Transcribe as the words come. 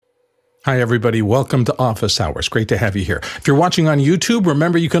Hi, everybody. Welcome to Office Hours. Great to have you here. If you're watching on YouTube,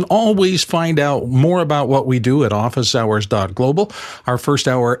 remember you can always find out more about what we do at officehours.global. Our first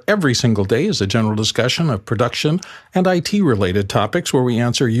hour every single day is a general discussion of production and IT-related topics where we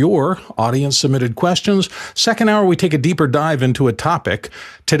answer your audience-submitted questions. Second hour, we take a deeper dive into a topic.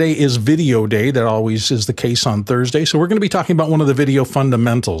 Today is Video Day. That always is the case on Thursday. So we're going to be talking about one of the video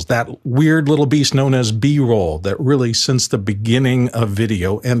fundamentals, that weird little beast known as B-roll that really, since the beginning of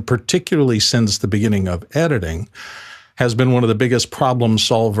video, and particularly since the beginning of editing, has been one of the biggest problem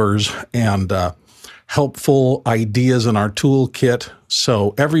solvers and helpful ideas in our toolkit.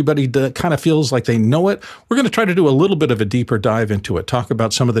 So everybody kind of feels like they know it. We're going to try to do a little bit of a deeper dive into it, talk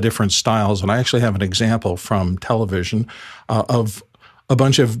about some of the different styles. And I actually have an example from television of a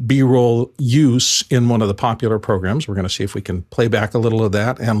bunch of B-roll use in one of the popular programs. We're going to see if we can play back a little of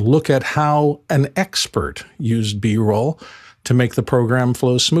that and look at how an expert used B-roll to make the program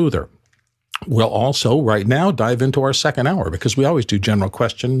flow smoother. We'll also, right now, dive into our second hour because we always do general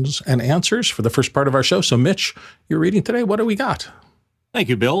questions and answers for the first part of our show. So, Mitch, you're reading today. What do we got? Thank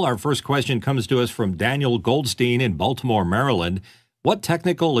you, Bill. Our first question comes to us from Daniel Goldstein in Baltimore, Maryland. What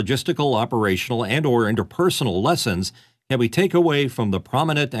technical, logistical, operational, and/or interpersonal lessons can we take away from the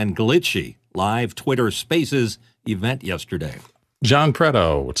prominent and glitchy live Twitter Spaces event yesterday? John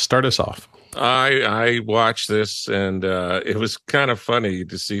Preto, start us off. I watched this, and it was kind of funny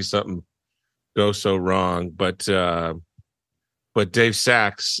to see something go so wrong. But Dave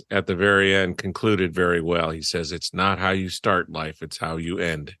Sachs at the very end concluded very well. He says, "It's not how you start life; it's how you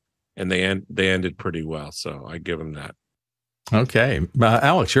end." And they ended pretty well. So I give him that. Okay,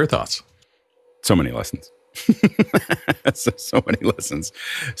 Alex, your thoughts? So many lessons. so many lessons.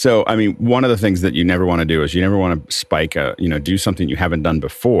 So, I mean, one of the things that you never want to do is you never want to spike do something you haven't done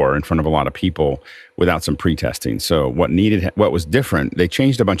before in front of a lot of people without some pre-testing. So what was different, they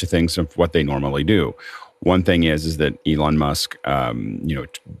changed a bunch of things of what they normally do. One thing is that Elon Musk,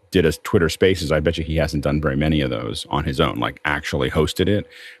 did a Twitter Spaces. I bet you he hasn't done very many of those on his own, like actually hosted it.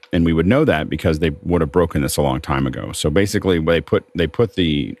 And we would know that because they would have broken this a long time ago. So basically, they put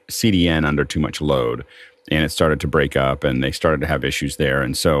the CDN under too much load, and it started to break up, and they started to have issues there.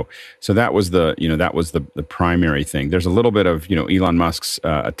 And so that was the primary thing. There's a little bit of Elon Musk's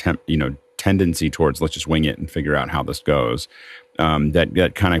tendency towards let's just wing it and figure out how this goes.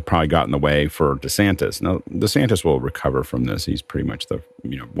 That kind of probably got in the way for DeSantis. Now DeSantis will recover from this. He's pretty much the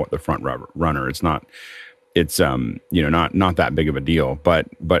front runner. It's not that big of a deal. But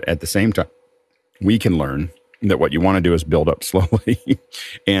at the same time, we can learn that what you want to do is build up slowly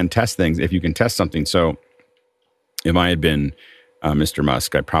and test things. If you can test something, so if I had been Mr.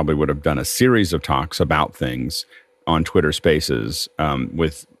 Musk, I probably would have done a series of talks about things on Twitter Spaces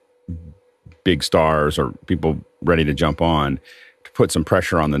with big stars or people ready to jump on to put some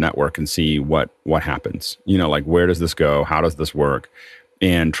pressure on the network and see what happens. Like where does this go? How does this work?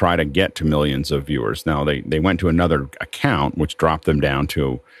 And try to get to millions of viewers. Now they went to another account, which dropped them down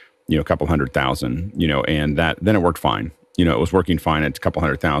to a couple 100,000. And then it worked fine. It was working fine at a couple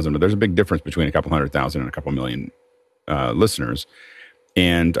 100,000, but there's a big difference between a couple 100,000 and a couple million listeners.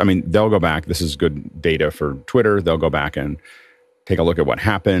 And I mean, they'll go back. This is good data for Twitter. They'll go back and take a look at what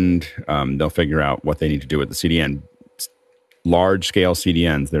happened. They'll figure out what they need to do with the CDN. Large scale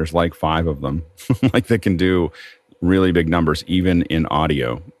CDNs, there's like 5 of them, like that can do really big numbers, even in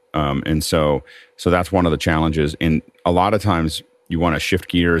audio. And so that's one of the challenges. And a lot of times you want to shift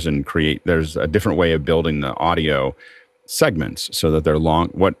gears and there's a different way of building the audio segments so that they're long.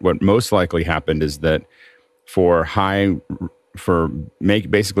 What most likely happened is that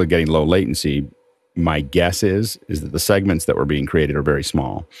basically getting low latency, my guess is that the segments that were being created are very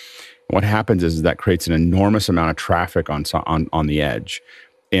small. What happens is that creates an enormous amount of traffic on the edge.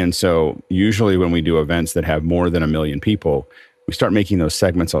 And so usually when we do events that have more than 1 million people, we start making those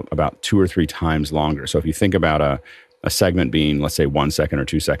segments about 2 or 3 times longer. So if you think about a segment being, let's say, 1 second or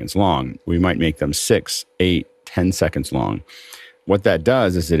 2 seconds long, we might make them 6, 8, 10 seconds long. What that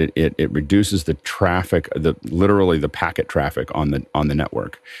does is that it reduces the traffic, literally the packet traffic on the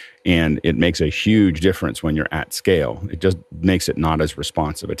network. And it makes a huge difference when you're at scale. It just makes it not as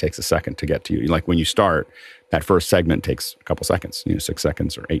responsive. It takes a second to get to you. Like when you start, that first segment takes a couple seconds, 6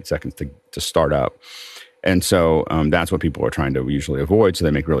 seconds or 8 seconds to start up. And so that's what people are trying to usually avoid. So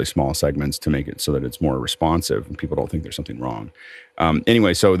they make really small segments to make it so that it's more responsive and people don't think there's something wrong.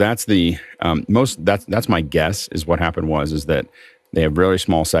 Anyway, so that's that's my guess is what happened is that they have really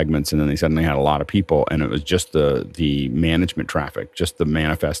small segments and then they suddenly had a lot of people and it was just the management traffic, just the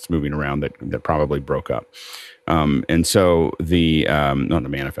manifests moving around that probably broke up. And so not the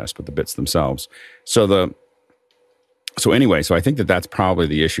manifest, but the bits themselves. So So anyway, so I think that that's probably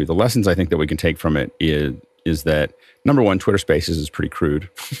the issue. The lessons I think that we can take from it is that, number one, Twitter Spaces is pretty crude.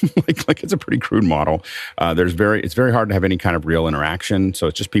 like it's a pretty crude model. It's very hard to have any kind of real interaction. So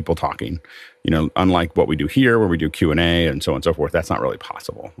it's just people talking. Unlike what we do here, where we do Q&A and so on and so forth, that's not really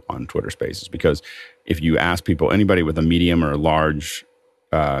possible on Twitter Spaces, because if you ask people, anybody with a medium or a large,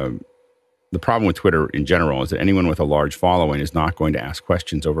 the problem with Twitter in general is that anyone with a large following is not going to ask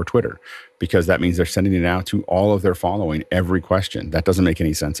questions over Twitter, because that means they're sending it out to all of their following, every question. That doesn't make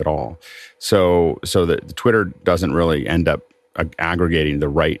any sense at all. So that the Twitter doesn't really end up aggregating the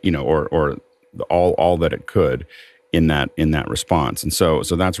right, or all that it could in that response. And so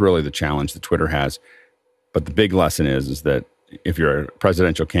that's really the challenge that Twitter has. But the big lesson is that if you're a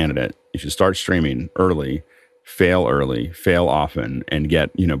presidential candidate, you should start streaming early, fail often, and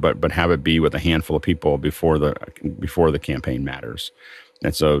get, but have it be with a handful of people before the campaign matters.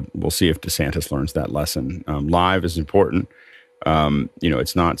 And so we'll see if DeSantis learns that lesson. Live is important.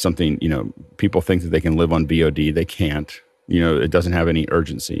 It's not something, people think that they can live on VOD. They can't. It doesn't have any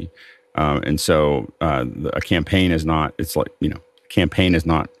urgency. And so a campaign is not, campaign is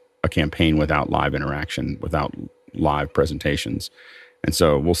not a campaign without live interaction, without live presentations. And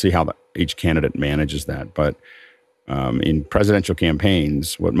so we'll see how each candidate manages that. But in presidential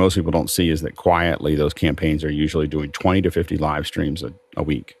campaigns, what most people don't see is that quietly those campaigns are usually doing 20 to 50 live streams a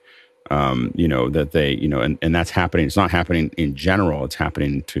week. That they, and that's happening. It's not happening in general. It's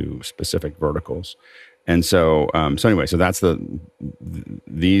happening to specific verticals. And so anyway, so that's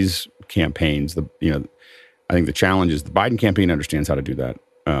these campaigns, I think the challenge is the Biden campaign understands how to do that.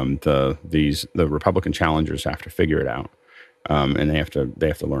 The Republican challengers have to figure it out. And they have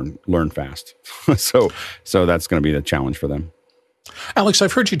to learn fast. so that's going to be the challenge for them. Alex,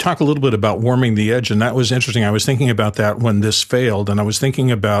 I've heard you talk a little bit about warming the edge, and that was interesting. I was thinking about that when this failed, and I was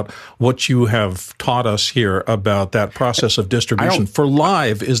thinking about what you have taught us here about that process of distribution for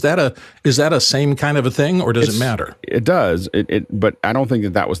live. Is that a same kind of a thing, or does it matter? It does. But I don't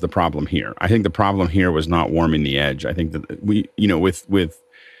think that was the problem here. I think the problem here was not warming the edge. I think that we, with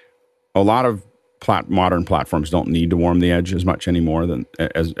a lot of modern platforms don't need to warm the edge as much anymore than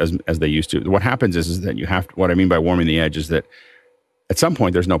as they used to. What happens is that you have to, what I mean by warming the edge is that at some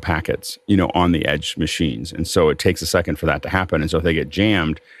point there's no packets, on the edge machines. And so it takes a second for that to happen. And so if they get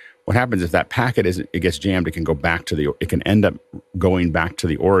jammed, what happens if that packet it gets jammed, it can end up going back to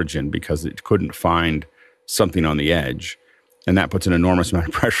the origin because it couldn't find something on the edge. And that puts an enormous amount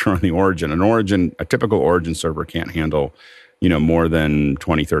of pressure on the origin. A typical origin server can't handle more than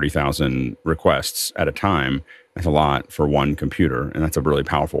 20, 30,000 requests at a time. That's a lot for one computer, and that's a really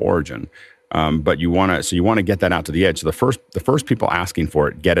powerful origin. But you want to get that out to the edge. So the first people asking for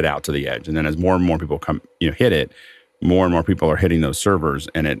it, get it out to the edge. And then as more and more people come, hit it, more and more people are hitting those servers,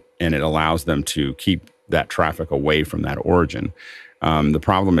 and it allows them to keep that traffic away from that origin. The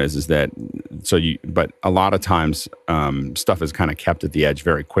problem is that, but a lot of times stuff is kind of kept at the edge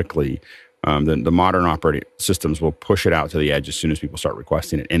very quickly. The modern operating systems will push it out to the edge as soon as people start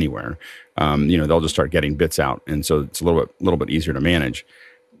requesting it anywhere. They'll just start getting bits out, and so it's a little bit easier to manage.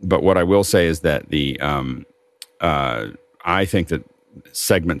 But what I will say is that I think that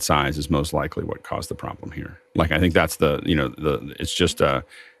segment size is most likely what caused the problem here. Like I think that's it's just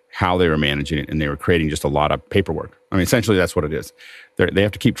how they were managing it, and they were creating just a lot of paperwork. I mean, essentially that's what it is. They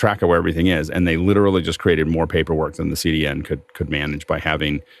have to keep track of where everything is, and they literally just created more paperwork than the CDN could manage by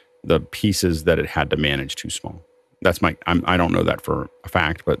having the pieces that it had to manage too small. That's I don't know that for a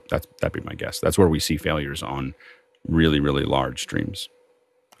fact, but that'd be my guess. That's where we see failures on really, really large streams.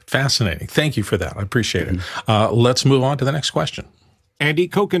 Fascinating. Thank you for that. I appreciate it. Let's move on to the next question. Andy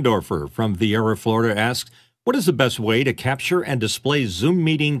Kokendorfer from Viera, Florida asks, what is the best way to capture and display Zoom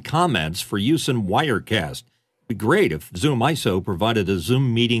meeting comments for use in Wirecast? It'd be great if Zoom ISO provided a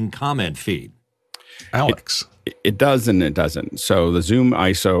Zoom meeting comment feed. Alex. It does and it doesn't. So the Zoom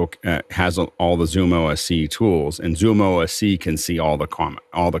ISO has all the Zoom OSC tools, and Zoom OSC can see all the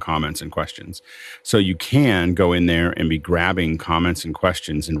comments and questions. So you can go in there and be grabbing comments and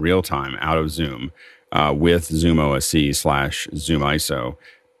questions in real time out of Zoom with Zoom OSC / Zoom ISO,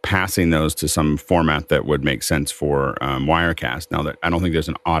 passing those to some format that would make sense for Wirecast. Now, I don't think there's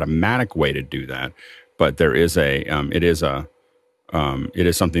an automatic way to do that, but there is it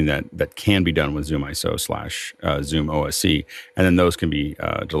is something that can be done with Zoom ISO / Zoom OSC, and then those can be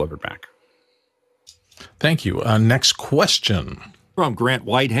delivered back. Thank you. Next question. From Grant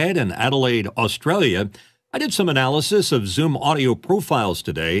Whitehead in Adelaide, Australia. I did some analysis of Zoom audio profiles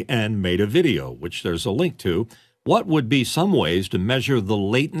today and made a video, which there's a link to. What would be some ways to measure the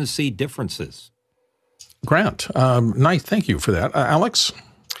latency differences? Grant, nice. Thank you for that. Alex?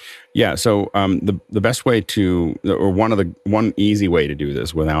 Yeah. So the best way to, or one easy way to do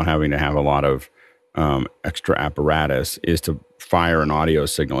this without having to have a lot of extra apparatus is to fire an audio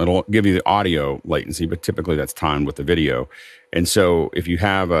signal. It'll give you the audio latency, but typically that's timed with the video. And so if you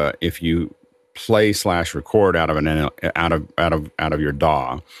play/record out of your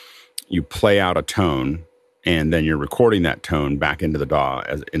DAW, you play out a tone, and then you're recording that tone back into the DAW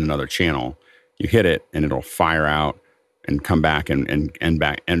as in another channel. You hit it, and it'll fire out and come back and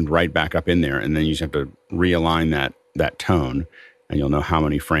right back up in there, and then you just have to realign that tone, and you'll know how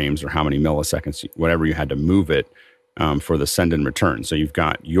many frames or how many milliseconds, whatever you had to move it for the send and return. So you've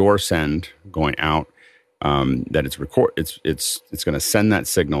got your send going out that it's going to send that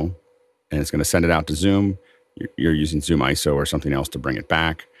signal, and it's going to send it out to Zoom. You're using Zoom ISO or something else to bring it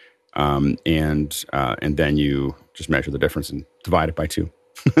back, and then you just measure the difference and divide it by 2.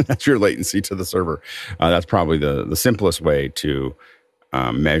 That's your latency to the server. That's probably the simplest way to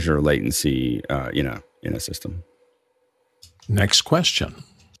measure latency in a system. Next question.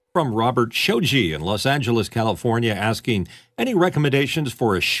 From Robert Shoji in Los Angeles, California, asking, any recommendations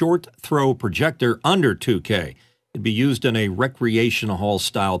for a short throw projector under 2K? It'd be used in a recreation hall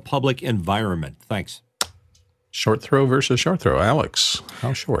style public environment. Thanks. Short throw versus short throw. Alex,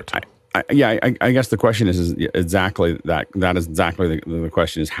 how short? I guess the question is exactly that. That is exactly the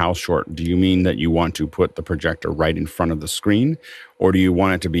question is how short. Do you mean that you want to put the projector right in front of the screen, or do you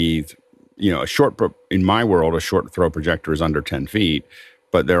want it to be, a short, in my world, a short throw projector is under 10 feet,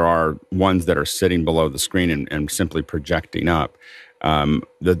 but there are ones that are sitting below the screen and simply projecting up.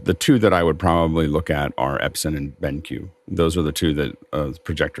 The two that I would probably look at are Epson and BenQ. Those are the two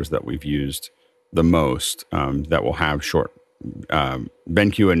projectors that we've used the most that will have short.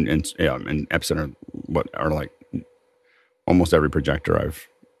 BenQ and Epson are like almost every projector I've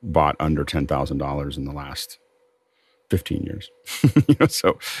bought under $10,000 in the last 15 years.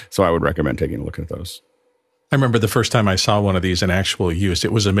 So I would recommend taking a look at those. I remember the first time I saw one of these in actual use.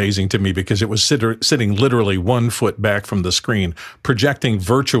 It was amazing to me because it was sitting literally 1 foot back from the screen, projecting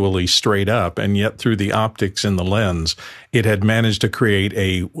virtually straight up, and yet through the optics in the lens, it had managed to create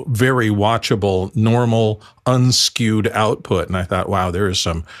a very watchable, normal, unskewed output. And I thought, wow, there's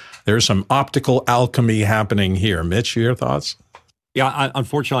some optical alchemy happening here. Mitch, your thoughts? Yeah,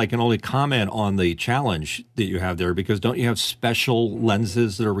 unfortunately, I can only comment on the challenge that you have there, because don't you have special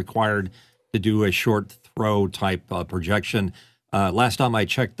lenses that are required to do a short throw type projection? Last time I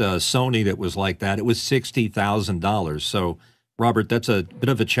checked Sony that was like that, it was $60,000. So, Robert, that's a bit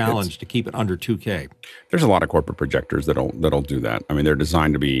of a challenge to keep it under 2K. There's a lot of corporate projectors that'll do that. I mean, they're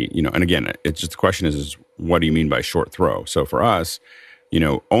designed to be, and again, it's just the question is what do you mean by short throw? So for us,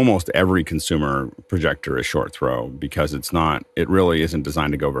 almost every consumer projector is short throw because it really isn't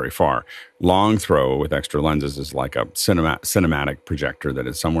designed to go very far. Long throw with extra lenses is like a cinematic projector that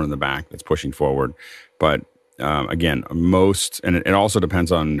is somewhere in the back that's pushing forward. But again, and it also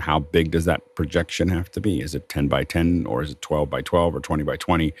depends on how big does that projection have to be. Is it 10 by 10 or is it 12 by 12 or 20 by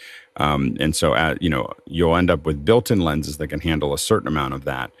 20? And so, you'll end up with built-in lenses that can handle a certain amount of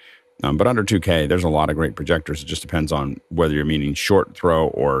that. But under 2K, there's a lot of great projectors. It just depends on whether you're meaning short throw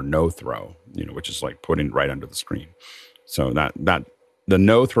or no throw, which is like putting it right under the screen. So that the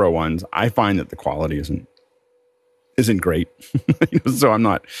no throw ones, I find that the quality isn't great. So I'm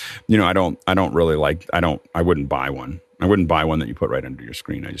not, I wouldn't buy one. I wouldn't buy one that you put right under your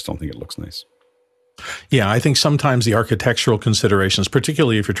screen. I just don't think it looks nice. Yeah, I think sometimes the architectural considerations,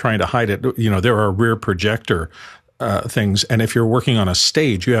 particularly if you're trying to hide it, there are rear projector things. And if you're working on a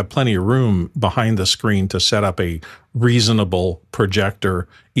stage, you have plenty of room behind the screen to set up a reasonable projector,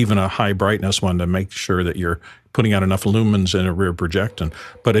 even a high brightness one, to make sure that you're putting out enough lumens in a rear projection.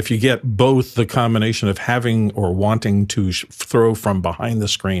 But if you get both the combination of having or wanting to throw from behind the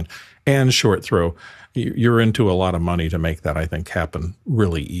screen and short throw, you're into a lot of money to make that, I think, happen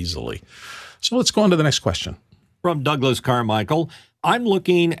really easily. So let's go on to the next question. From Douglas Carmichael, I'm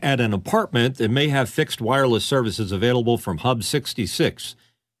looking at an apartment that may have fixed wireless services available from Hub 66,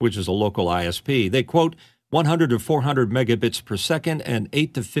 which is a local ISP. They quote 100 to 400 megabits per second and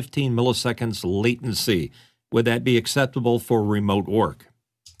 8 to 15 milliseconds latency. Would that be acceptable for remote work?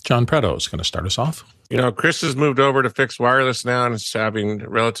 John Preto is going to start us off. Chris has moved over to fixed wireless now and is having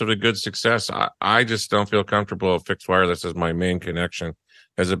relatively good success. I just don't feel comfortable with fixed wireless as my main connection.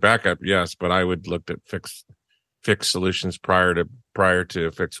 As a backup, yes, but I would look at fixed solutions prior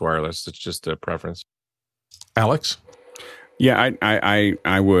to fixed wireless. It's just a preference. Alex? Yeah,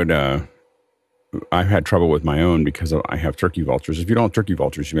 I would. I've had trouble with my own because I have turkey vultures. If you don't have turkey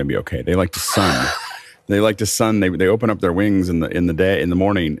vultures, you may be okay. They like to sun. They open up their wings in the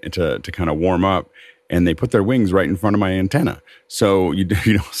morning to kind of warm up. and they put their wings right in front of my antenna. So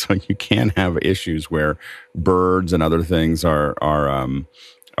so you can have issues where birds and other things are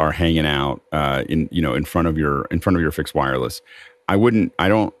hanging out in front of your fixed wireless. I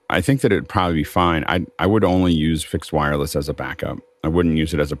think that it'd probably be fine. I would only use fixed wireless as a backup. I wouldn't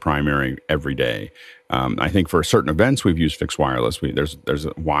use it as a primary every day. I think for certain events we've used fixed wireless. There's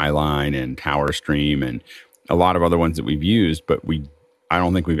Y-Line and Tower Stream and a lot of other ones that we've used, but I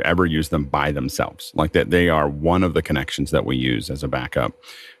don't think we've ever used them by themselves. Like that, they are one of the connections that we use as a backup.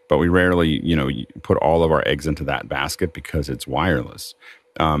 But we rarely, put all of our eggs into that basket because it's wireless.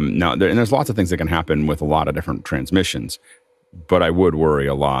 Now, there's lots of things that can happen with a lot of different transmissions, but I would worry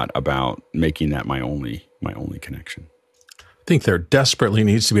a lot about making that my only connection. I think there desperately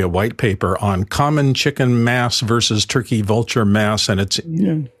needs to be a white paper on common chicken mass versus turkey vulture mass and its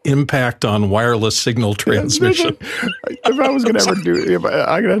impact on wireless signal transmission. If I was going to ever do,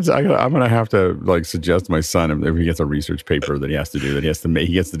 I'm going to have to suggest to my son if he gets a research paper that he has to do that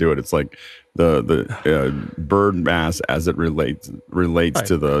he gets to do it. It's like the bird mass as it relates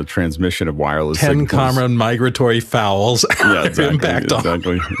to the transmission of wireless 10 signals. common migratory fowls. Yeah, exactly. Impact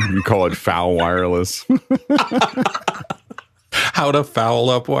exactly. You call it foul wireless. How to foul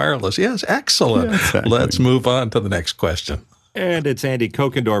up wireless. Yes, excellent. Yeah, exactly. Let's move on to the next question. And it's Andy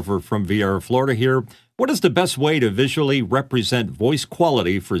Kokendorfer from VR Florida here. What is the best way to visually represent voice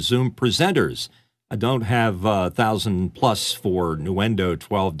quality for Zoom presenters? I don't have 1,000 plus for Nuendo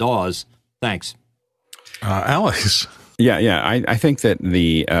 12 DAWs. Thanks. Alex. Yeah. I think that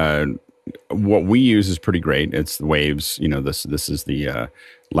the what we use is pretty great. It's the Waves. This is the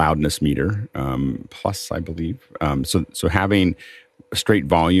loudness meter plus, I believe. So having a straight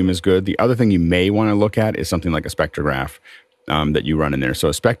volume is good. The other thing you may want to look at is something like a spectrograph that you run in there. So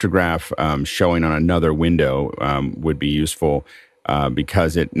a spectrograph showing on another window would be useful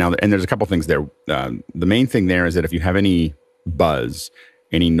because and there's a couple things there. The main thing there is that if you have any buzz,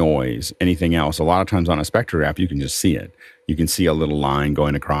 any noise, anything else, a lot of times on a spectrograph, you can just see it. You can see a little line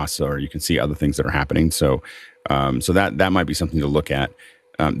going across, or you can see other things that are happening. So that might be something to look at.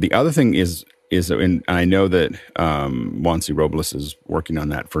 The other thing is, and I know that Juancy Robles is working on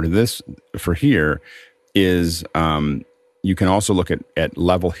that for here, is you can also look at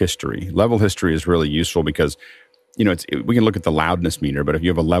level history. Level history is really useful because, we can look at the loudness meter, but if you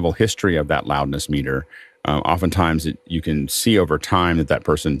have a level history of that loudness meter, oftentimes you can see over time that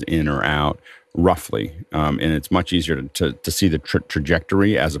person's in or out roughly, and it's much easier to see the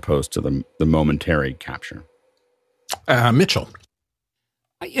trajectory as opposed to the momentary capture. Mitchell.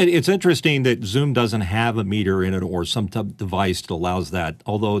 It's interesting that Zoom doesn't have a meter in it or some device that allows that,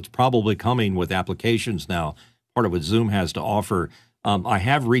 although it's probably coming with applications now, part of what Zoom has to offer. I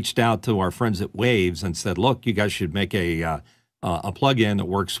have reached out to our friends at Waves and said, look, you guys should make a plug-in that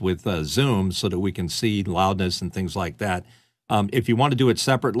works with Zoom so that we can see loudness and things like that. If you want to do it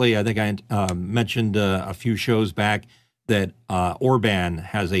separately, I think I mentioned a few shows back that Orban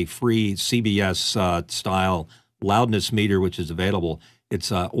has a free CBS-style loudness meter, which is available.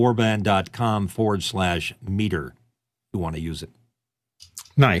 It's orban.com/meter if you want to use it.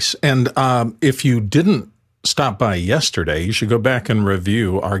 Nice. And if you didn't stop by yesterday, you should go back and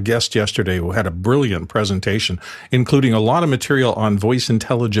review our guest yesterday who had a brilliant presentation, including a lot of material on voice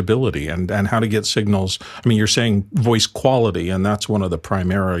intelligibility and how to get signals. I mean, you're saying voice quality, and that's one of the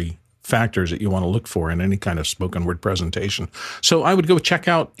primary factors that you want to look for in any kind of spoken word presentation. So I would go check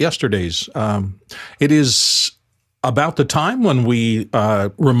out yesterday's. It is about the time when we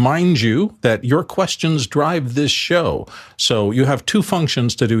remind you that your questions drive this show. So you have two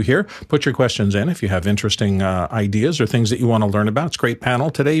functions to do here. Put your questions in if you have interesting ideas or things that you want to learn about. It's a great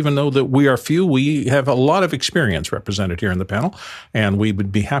panel today. Even though that we are few, we have a lot of experience represented here in the panel, and we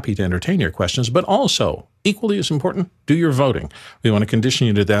would be happy to entertain your questions. But also, equally as important, do your voting. We want to condition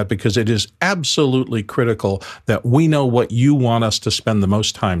you to that because it is absolutely critical that we know what you want us to spend the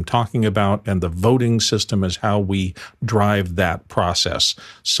most time talking about, and the voting system is how we drive that process.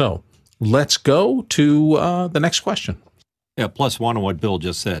 So let's go to the next question. Yeah, plus one on what Bill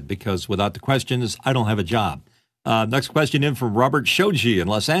just said, because without the questions, I don't have a job. Next question in from Robert Shoji in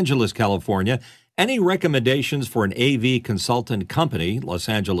Los Angeles, California. Any recommendations for an AV consultant company, Los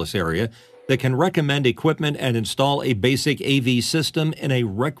Angeles area, that can recommend equipment and install a basic AV system in a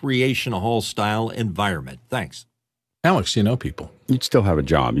recreation hall style environment? Thanks. Alex, you know people. You'd still have a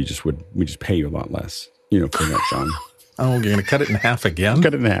job. We just pay you a lot less, for that, John. Oh, you're going to cut it in half again?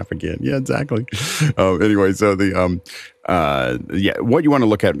 Cut it in half again. Yeah, exactly. Anyway, so what you want to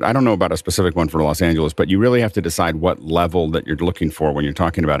look at, I don't know about a specific one for Los Angeles, but you really have to decide what level that you're looking for when you're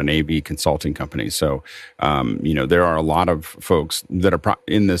talking about an AV consulting company. So, there are a lot of folks that are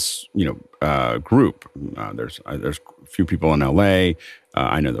in this, group. There's a few people in LA.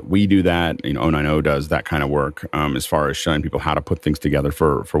 I know that we do that. 090 does that kind of work as far as showing people how to put things together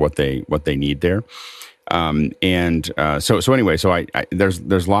for what they need there. So anyway,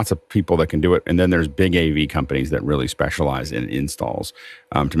 there's lots of people that can do it. And then there's big AV companies that really specialize in installs,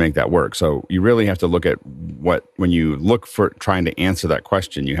 to make that work. So you really have to look at when you look for trying to answer that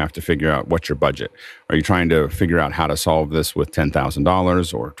question, you have to figure out what's your budget. Are you trying to figure out how to solve this with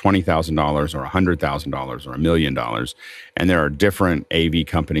 $10,000 or $20,000 or $100,000 or $1 million? And there are different AV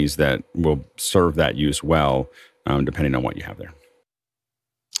companies that will serve that use well, depending on what you have there.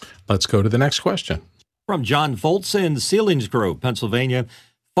 Let's go to the next question. From John Foltz in Selinsgrove, Pennsylvania.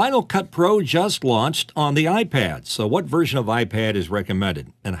 Final Cut Pro just launched on the iPad. So what version of iPad is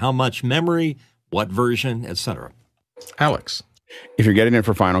recommended? And how much memory, what version, etc.? Alex. If you're getting it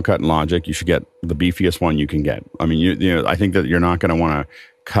for Final Cut and Logic, you should get the beefiest one you can get. I mean, I think that you're not going to want to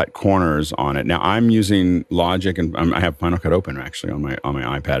cut corners on it. Now, I'm using Logic, and I have Final Cut open actually on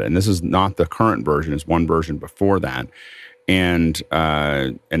my iPad, and this is not the current version. It's one version before that. And it's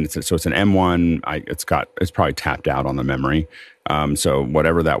an M1. It's probably tapped out on the memory. So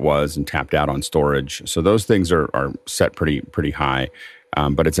whatever that was, and tapped out on storage. So those things are set pretty high.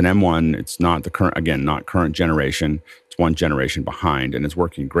 But it's an M1. It's not not current generation. It's one generation behind, and it's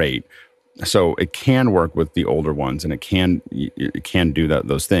working great. So it can work with the older ones, and it can do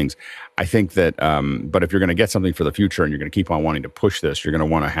those things. I think that, but if you're going to get something for the future and you're going to keep on wanting to push this, you're going to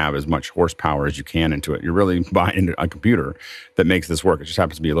want to have as much horsepower as you can into it. You're really buying into a computer that makes this work. It just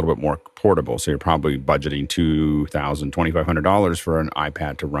happens to be a little bit more portable. So you're probably budgeting $2,000, $2,500 for an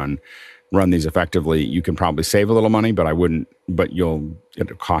iPad to run these effectively. You can probably save a little money, but it'll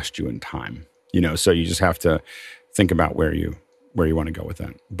cost you in time. So you just have to think about where you want to go with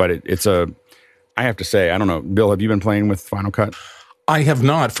that. But I have to say, I don't know, Bill, have you been playing with Final Cut? I have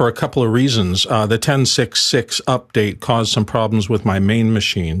not, for a couple of reasons. The 10.6.6 update caused some problems with my main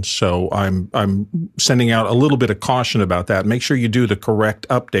machine, so I'm sending out a little bit of caution about that. Make sure you do the correct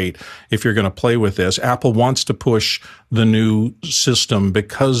update if you're going to play with this. Apple wants to push the new system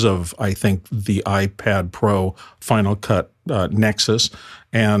because of, I think, the iPad Pro Final Cut Nexus.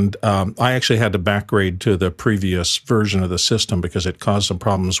 And I actually had to backgrade to the previous version of the system because it caused some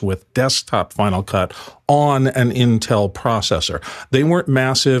problems with desktop Final Cut on an Intel processor. They weren't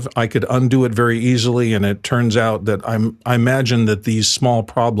massive. I could undo it very easily, and it turns out that I imagine that these small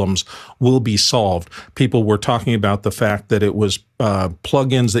problems will be solved. People were talking about the fact that it was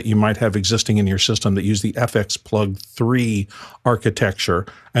plugins that you might have existing in your system that use the FX Plug 3 architecture,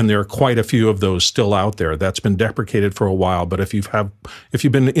 and there are quite a few of those still out there. That's been deprecated for a while, but if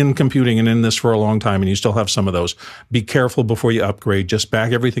you've been in computing and in this for a long time and you still have some of those, be careful before you upgrade. Just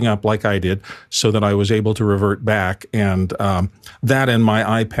back everything up like I did so that I was able to revert back, and that and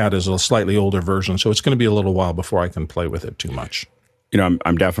my iPad is a slightly older version, so it's going to be a little while before I can play with it too much.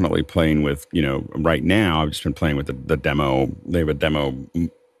 I'm definitely playing with, right now I've just been playing with the demo. They have a demo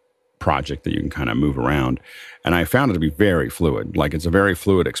project that you can kind of move around. And I found it to be very fluid. Like, it's a very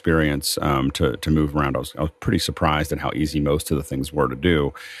fluid experience to move around. I was pretty surprised at how easy most of the things were to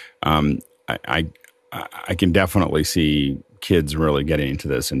do. I can definitely see kids really getting into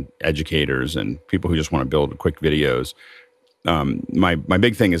this, and educators and people who just want to build quick videos. My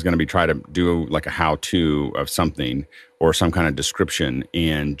big thing is going to be try to do like a how-to of something or some kind of description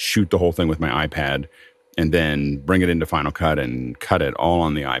and shoot the whole thing with my iPad and then bring it into Final Cut and cut it all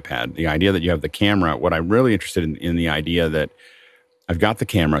on the iPad. The idea that you have the camera, what I'm really interested in the idea that I've got the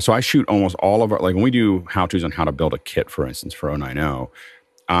camera. So I shoot almost all of our, like when we do how-tos on how to build a kit, for instance, for 090,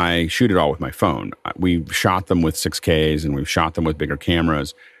 I shoot it all with my phone. We've shot them with 6Ks and we've shot them with bigger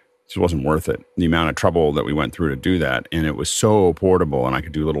cameras. It just wasn't worth it. The amount of trouble that we went through to do that. And it was so portable, and I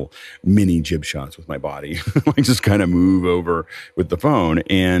could do little mini jib shots with my body, like just kind of move over with the phone.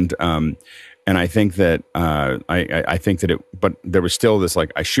 And I think that, I think that but there was still this,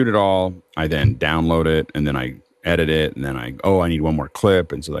 like, I shoot it all, I then download it, and then I edit it, and then I need one more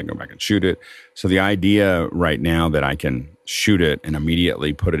clip. And so then I go back and shoot it. So the idea right now that I can shoot it and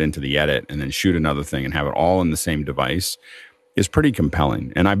immediately put it into the edit and then shoot another thing and have it all in the same device is pretty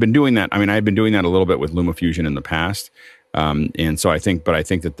compelling. And I've been doing that. I mean, I've been doing that a little bit with LumaFusion in the past. And so I think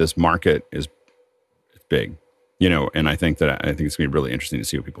that this market is big, and I think it's going to be really interesting to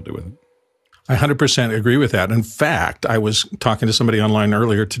see what people do with it. I 100% agree with that. In fact, I was talking to somebody online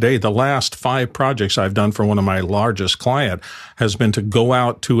earlier today. The last 5 projects I've done for one of my largest client has been to go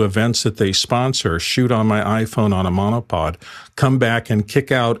out to events that they sponsor, shoot on my iPhone on a monopod, come back and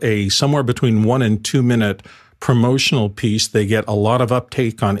kick out a somewhere between 1 and 2 minute promotional piece. They get a lot of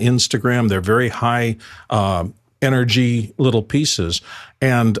uptake on Instagram. They're very high energy little pieces.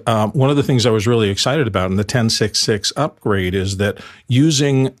 And one of the things I was really excited about in the 1066 upgrade is that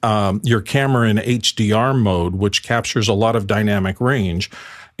using your camera in HDR mode, which captures a lot of dynamic range,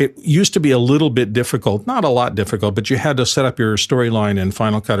 it used to be a little bit difficult, not a lot difficult, but you had to set up your storyline in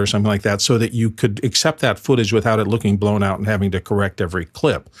Final Cut or something like that so that you could accept that footage without it looking blown out and having to correct every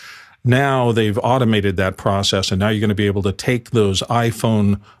clip. Now they've automated that process, and now you're going to be able to take those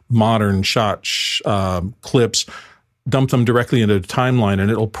iPhone modern shot clips, dump them directly into the timeline, and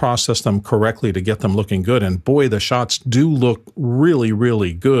it'll process them correctly to get them looking good. And boy, the shots do look really,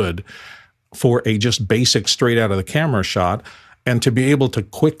 really good for a just basic straight out of the camera shot. And to be able to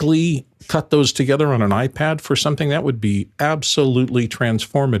quickly cut those together on an iPad for something, that would be absolutely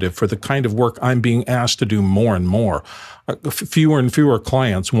transformative for the kind of work I'm being asked to do more and more. Fewer and fewer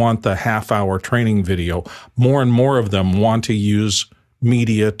clients want the half-hour training video. More and more of them want to use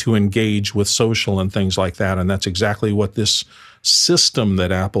media to engage with social and things like that. And that's exactly what this system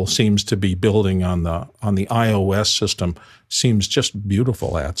that Apple seems to be building on the iOS system seems just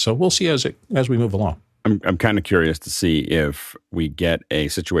beautiful at. So we'll see as we move along. I'm kind of curious to see if we get a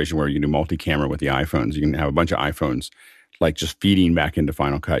situation where you do multi-camera with the iPhones. You can have a bunch of iPhones like just feeding back into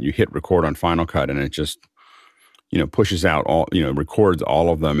Final Cut. You hit record on Final Cut and it just, pushes out all, records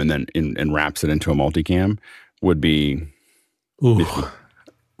all of them and then and wraps it into a multicam would be.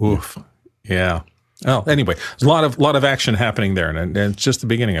 Oof. Yeah. Oh, anyway, there's a lot of action happening there, and it's just the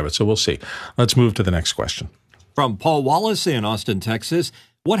beginning of it. So we'll see. Let's move to the next question. From Paul Wallace in Austin, Texas.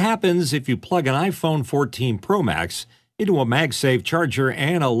 What happens if you plug an iPhone 14 Pro Max into a MagSafe charger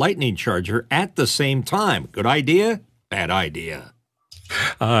and a Lightning charger at the same time? Good idea? Bad idea?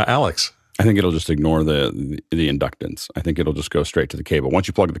 Alex. I think it'll just ignore the inductance. I think it'll just go straight to the cable. Once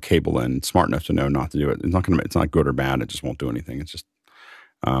you plug the cable in, it's smart enough to know not to do it. It's not good or bad. It just won't do anything. It's just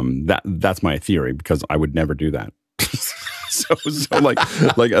that's my theory because I would never do that. So like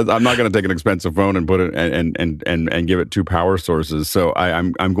I'm not going to take an expensive phone and put it and give it 2 power sources. So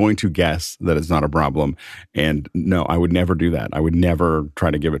I'm going to guess that it's not a problem. And no, I would never do that. I would never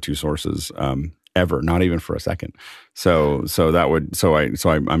try to give it 2 sources ever, not even for a second. So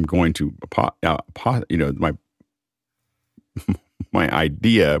I'm going to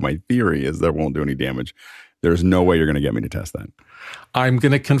my theory is that it won't do any damage. There's no way you're going to get me to test that. I'm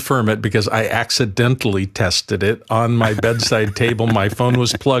going to confirm it because I accidentally tested it on my bedside table. My phone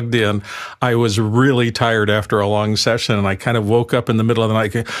was plugged in. I was really tired after a long session, and I kind of woke up in the middle of the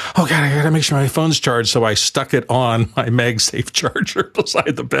night. Oh, God, I got to make sure my phone's charged. So I stuck it on my MagSafe charger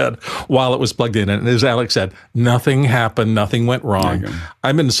beside the bed while it was plugged in. And as Alex said, nothing happened. Nothing went wrong.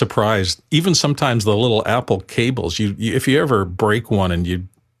 I've been surprised. Even sometimes the little Apple cables, if you ever break one and you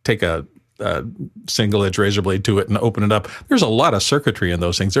take a single edge razor blade to it and open it up, there's a lot of circuitry in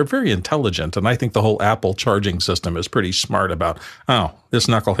those things. They're very intelligent. And I think the whole Apple charging system is pretty smart about, this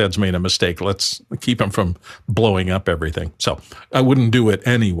knucklehead's made a mistake. Let's keep him from blowing up everything. So I wouldn't do it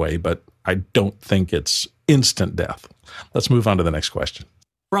anyway, but I don't think it's instant death. Let's move on to the next question.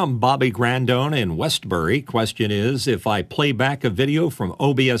 From Bobby Grandone in Westbury, question is, if I play back a video from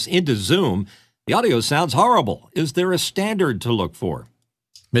OBS into Zoom, the audio sounds horrible. Is there a standard to look for?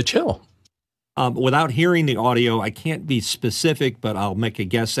 Mitch Hill. Without hearing the audio, I can't be specific, but I'll make a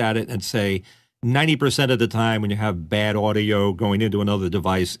guess at it and say 90% of the time when you have bad audio going into another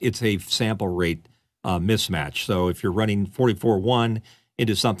device, it's a sample rate mismatch. So if you're running 44.1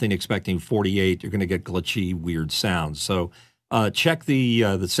 into something expecting 48, you're going to get glitchy, weird sounds. So check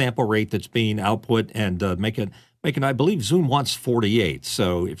the sample rate that's being output and make it. I believe Zoom wants 48.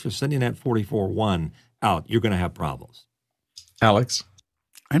 So if you're sending that 44.1 out, you're going to have problems. Alex?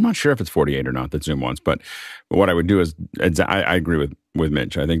 I'm not sure if it's 48 or not that Zoom wants, but what I would do is I agree with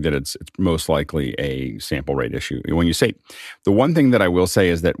Mitch. I think that it's most likely a sample rate issue. When you say, the one thing that I will say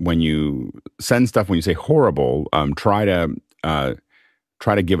is that when you send stuff, when you say horrible, try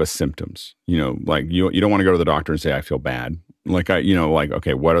to give us symptoms. Like you don't want to go to the doctor and say I feel bad.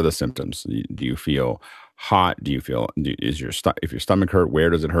 Okay, what are the symptoms? Do you feel hot? Do you feel if your stomach hurt? Where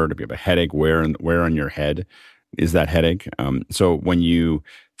does it hurt? If you have a headache, where on your head? is that headache. So when you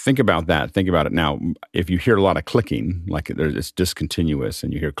think about that, think about it now. If you hear a lot of clicking, like it's discontinuous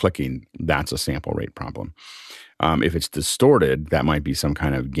and you hear clicking, that's a sample rate problem. If it's distorted, that might be some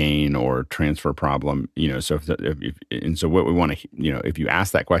kind of gain or transfer problem. So so what we want to, if you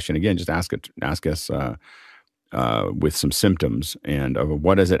ask that question again, just ask us with some symptoms and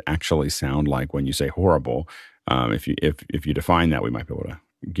what does it actually sound like when you say horrible. If you define that, we might be able to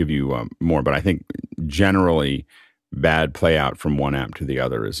give you more. But I think generally, bad play out from one app to the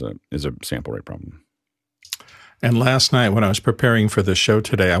other is a sample rate problem. And last night when I was preparing for the show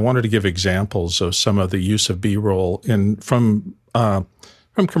today, I wanted to give examples of some of the use of B-roll from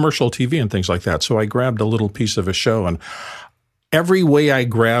commercial TV and things like that. So I grabbed a little piece of a show, and every way I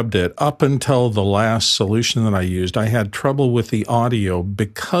grabbed it up until the last solution that I used, I had trouble with the audio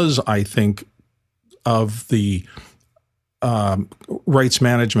because I think of the rights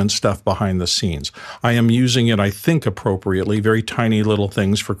management stuff behind the scenes. I am using it, I think, appropriately, very tiny little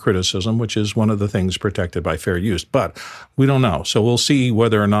things for criticism, which is one of the things protected by fair use. But we don't know. So we'll see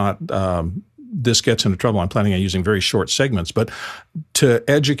whether or not this gets into trouble. I'm planning on using very short segments. But to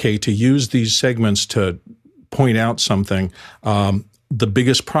educate, to use these segments to point out something, the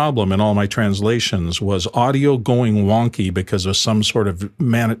biggest problem in all my translations was audio going wonky because of some sort of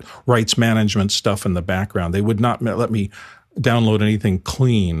rights management stuff in the background. They would not let me download anything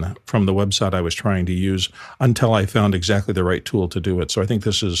clean from the website I was trying to use until I found exactly the right tool to do it. So I think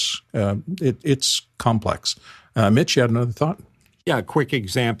this is, it's complex. Mitch, you had another thought? Yeah, a quick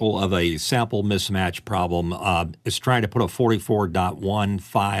example of a sample mismatch problem is trying to put a 44.1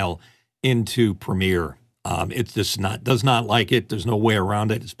 file into Premiere. It just does not like it. There's no way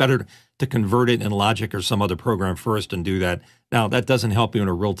around it. It's better to convert it in Logic or some other program first and do that. Now, that doesn't help you in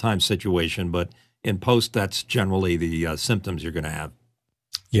a real-time situation, but in post, that's generally the symptoms you're going to have.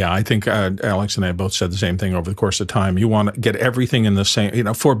 Yeah, I think Alex and I both said the same thing over the course of time. You want to get everything in the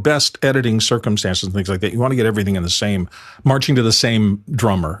same, for best editing circumstances and things like that, you want to get everything in the same, marching to the same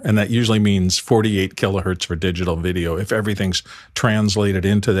drummer. And that usually means 48 kilohertz for digital video. If everything's translated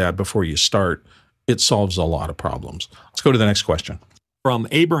into that before you start, it solves a lot of problems. Let's go to the next question. From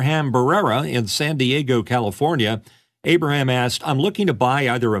Abraham Barrera in San Diego, California. Abraham asked, I'm looking to buy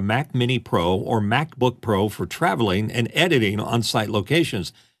either a Mac Mini Pro or MacBook Pro for traveling and editing on-site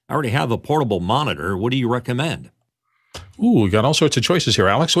locations. I already have a portable monitor. What do you recommend? Ooh, we got all sorts of choices here.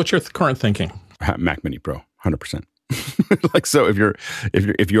 Alex, what's your current thinking? Mac Mini Pro, 100%. So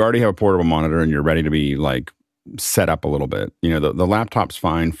if you already have a portable monitor and you're ready to be set up a little bit, the laptop's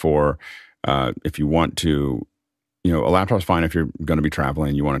fine for if you want to, a laptop's fine if you're going to be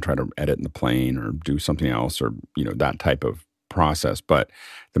traveling, you want to try to edit in the plane or do something else or, that type of process. But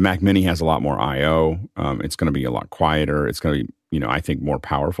the Mac Mini has a lot more I/O. It's going to be a lot quieter. It's going to be, I think more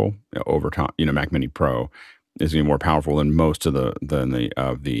powerful over time. Mac Mini Pro is going to be more powerful than most of the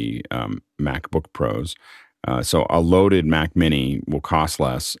MacBook Pros. So a loaded Mac Mini will cost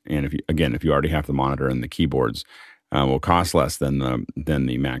less. And if you already have the monitor and the keyboards, will cost less than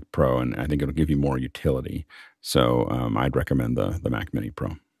the Mac Pro, and I think it'll give you more utility. So I'd recommend the Mac Mini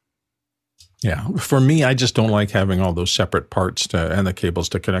Pro. Yeah, for me, I just don't like having all those separate parts and the cables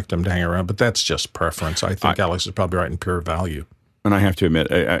to connect them to hang around. But that's just preference. I think Alex is probably right in pure value. And I have to admit,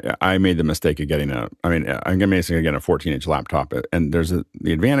 I made the mistake of getting I'm going to make a 14-inch laptop, and the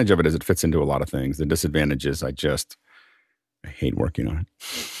advantage of it is it fits into a lot of things. The disadvantage is I hate working on it.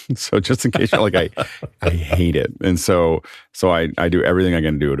 So just in case I hate it. And so I do everything I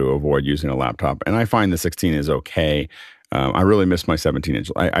can do to avoid using a laptop. And I find the 16 is okay. I really miss my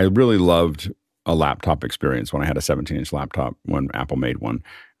 17-inch. I really loved a laptop experience when I had a 17-inch laptop when Apple made one.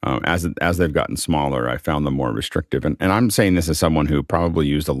 As they've gotten smaller, I found them more restrictive. And I'm saying this as someone who probably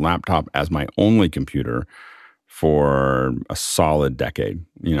used a laptop as my only computer for a solid decade,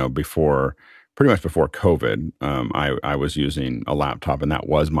 pretty much before COVID, I was using a laptop, and that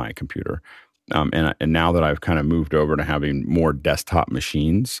was my computer. And now that I've kind of moved over to having more desktop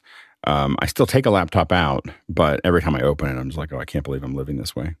machines, I still take a laptop out, but every time I open it, I'm just like, oh, I can't believe I'm living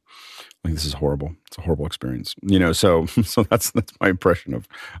this way. This is horrible. It's a horrible experience. So that's my impression of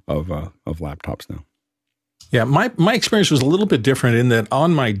laptops now. Yeah, my experience was a little bit different in that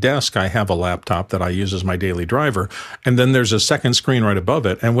on my desk, I have a laptop that I use as my daily driver, and then there's a second screen right above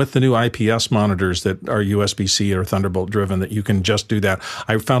it. And with the new IPS monitors that are USB-C or Thunderbolt driven, that you can just do that,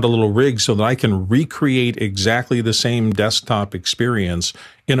 I found a little rig so that I can recreate exactly the same desktop experience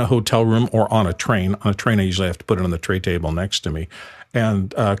in a hotel room or on a train. On a train, I usually have to put it on the tray table next to me.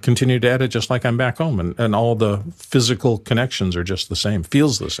 and continue to edit just like I'm back home. And all the physical connections are just the same,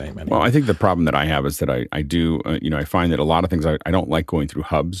 feels the same. Anyway. Well, I think the problem that I have is that I do, I find that a lot of things, I don't like going through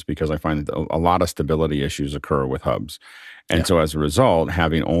hubs because I find that a lot of stability issues occur with hubs. And so as a result,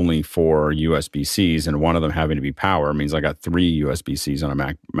 having only 4 USB-Cs and one of them having to be power means I got 3 USB-Cs on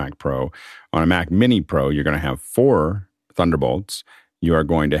a Mac Pro. On a Mac Mini Pro, you're going to have 4 Thunderbolts. You are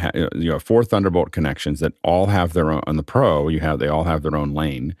going to have 4 Thunderbolt connections that all have their own. On the Pro, they all have their own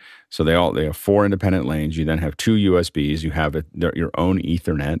lane. So they have 4 independent lanes. You then have 2 USBs. You have your own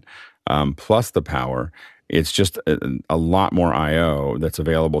Ethernet plus the power. It's just a lot more I/O that's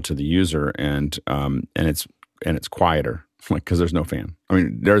available to the user, and it's quieter. Like, because there's no fan. I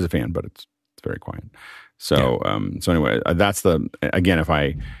mean, there's a fan, but it's very quiet. So so anyway, that's again, if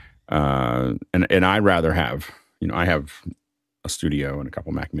I and I'd rather have, I have a studio and a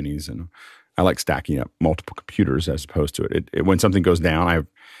couple Mac Minis, and I like stacking up multiple computers as opposed to it. When something goes down, I have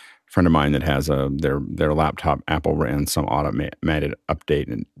a friend of mine that has their laptop. Apple ran some automated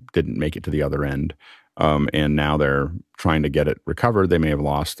update and didn't make it to the other end, and now they're trying to get it recovered. They may have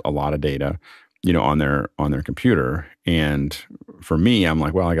lost a lot of data, on their computer. And for me, I'm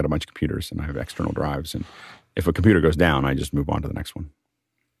like, well, I got a bunch of computers and I have external drives. And if a computer goes down, I just move on to the next one.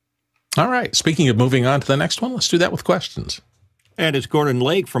 All right. Speaking of moving on to the next one, let's do that with questions. And it's Gordon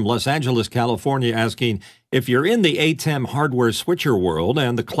Lake from Los Angeles, California, asking, if you're in the ATEM hardware switcher world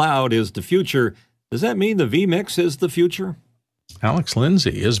and the cloud is the future, does that mean the vMix is the future? Alex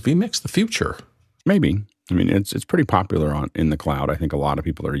Lindsay, is vMix the future? Maybe. I mean, it's pretty popular in the cloud. I think a lot of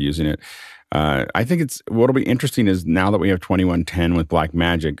people are using it. I think what'll be interesting is now that we have 2110 with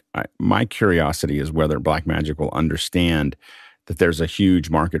Blackmagic, my curiosity is whether Blackmagic will understand that there's a huge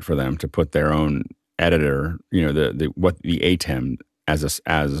market for them to put their own editor, the ATEM as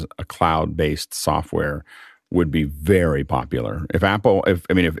a cloud-based software would be very popular. If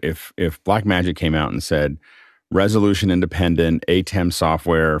Blackmagic came out and said resolution independent ATEM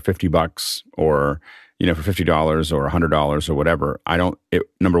software, $50 or for $50 or $100 or whatever,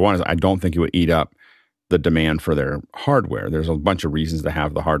 number one is I don't think it would eat up the demand for their hardware. There's a bunch of reasons to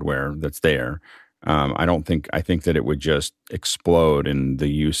have the hardware that's there. I think that it would just explode in the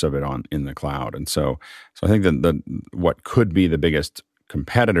use of it in the cloud. And so I think that what could be the biggest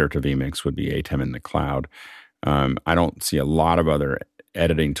competitor to vMix would be ATEM in the cloud. I don't see a lot of other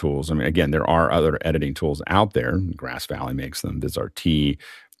editing tools. I mean, again, there are other editing tools out there. Grass Valley makes them. There's RT.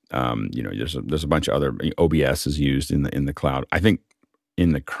 There's a bunch of other. OBS is used in the cloud. I think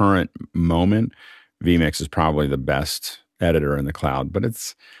in the current moment, vMix is probably the best editor in the cloud, but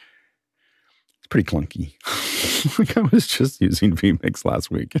it's pretty clunky. Like I was just using vMix last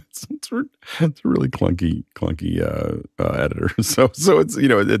week. It's a really clunky editor. So it's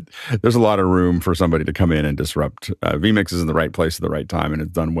there's a lot of room for somebody to come in and disrupt. vMix is in the right place at the right time, and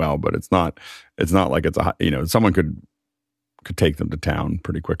it's done well, but it's not like it's someone could take them to town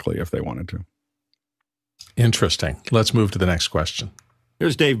pretty quickly if they wanted to. Interesting. Let's move to the next question.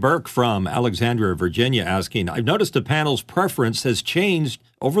 Here's Dave Burke from Alexandria, Virginia, asking, I've noticed the panel's preference has changed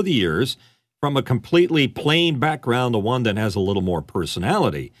over the years from a completely plain background to one that has a little more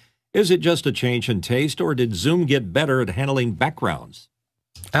personality. Is it just a change in taste, or did Zoom get better at handling backgrounds?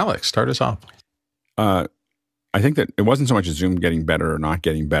 Alex, start us off. I think that it wasn't so much Zoom getting better or not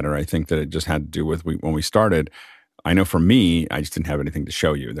getting better. I think that it just had to do with when we started. I know for me, I just didn't have anything to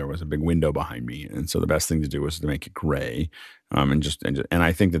show you. There was a big window behind me, and so the best thing to do was to make it gray, and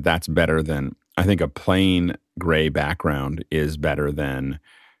I think that that's better than, I think a plain gray background is better than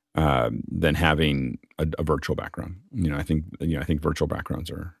having a virtual background. I think virtual backgrounds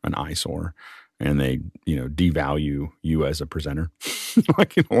are an eyesore, and they devalue you as a presenter.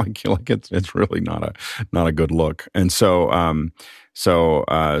 like it's really not a good look. And so I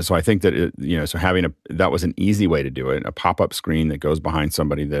think that so having that was an easy way to do it. A pop-up screen that goes behind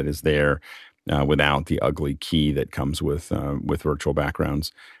somebody that is there without the ugly key that comes with virtual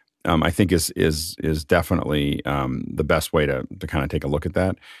backgrounds. I think is definitely the best way to kind of take a look at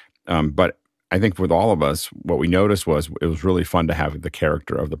that. But I think with all of us, what we noticed was it was really fun to have the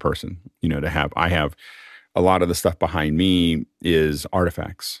character of the person. I have a lot of the stuff behind me is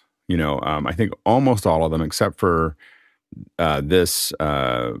artifacts. I think almost all of them, except for this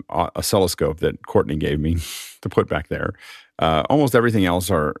oscilloscope that Courtney gave me to put back there. Almost everything else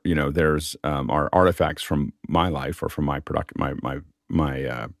are are artifacts from my life or from my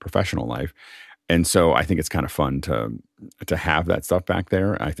my professional life. And so I think it's kind of fun to have that stuff back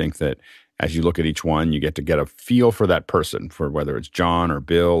there. I think that as you look at each one, you get a feel for that person, for whether it's John or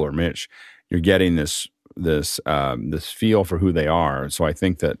Bill or Mitch. You're getting this feel for who they are. So I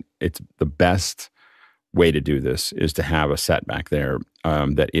think that it's the best way to do this is to have a set back there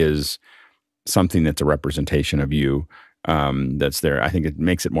that is something that's a representation of you that's there. I think it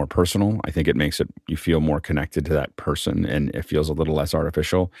makes it more personal. I think it makes it you feel more connected to that person, and it feels a little less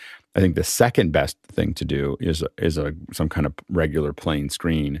artificial. I think the second best thing to do is some kind of regular plain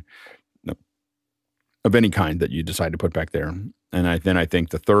screen of any kind that you decide to put back there. And then I think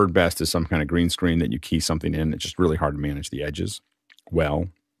the third best is some kind of green screen that you key something in. It's just really hard to manage the edges well.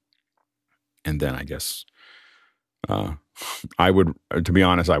 And then I guess I would, to be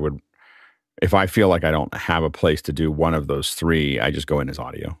honest, if I feel like I don't have a place to do one of those three, I just go in as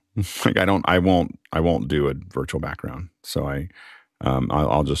audio. Like I won't do a virtual background. So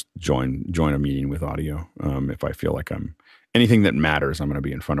I'll just join a meeting with audio. If I feel like anything that matters, I'm going to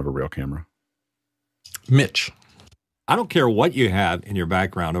be in front of a real camera. Mitch. I don't care what you have in your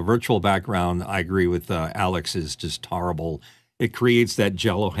background. A virtual background, I agree with Alex, is just horrible. It creates that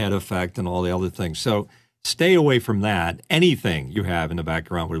jello head effect and all the other things. So stay away from that. Anything you have in the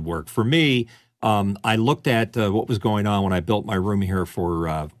background would work. For me, I looked at what was going on when I built my room here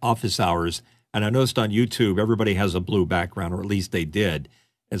for office hours, and I noticed on YouTube everybody has a blue background, or at least they did.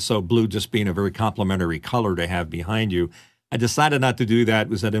 And so blue just being a very complimentary color to have behind you. I decided not to do that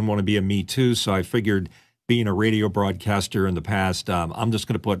because I didn't want to be a me too, so I figured being a radio broadcaster in the past, I'm just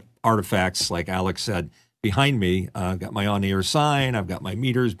going to put artifacts, like Alex said, behind me. I've got my on-air sign. I've got my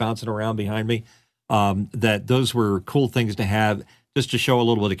meters bouncing around behind me. That those were cool things to have just to show a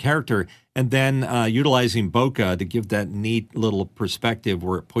little bit of character. And then utilizing bokeh to give that neat little perspective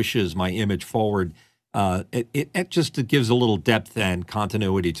where it pushes my image forward. It just gives a little depth and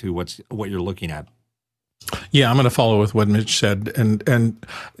continuity to what you're looking at. Yeah, I'm going to follow with what Mitch said, and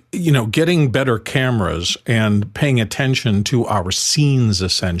getting better cameras and paying attention to our scenes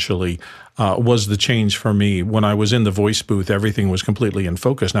essentially was the change for me. When I was in the voice booth, everything was completely in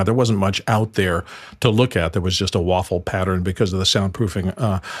focus. Now, there wasn't much out there to look at. There was just a waffle pattern because of the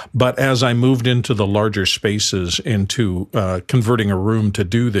soundproofing. But as I moved into the larger spaces, into converting a room to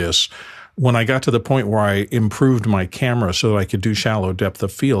do this, when I got to the point where I improved my camera so that I could do shallow depth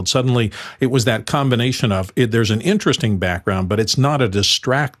of field, suddenly it was that combination of there's an interesting background, but it's not a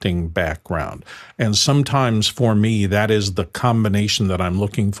distracting background. And sometimes for me, that is the combination that I'm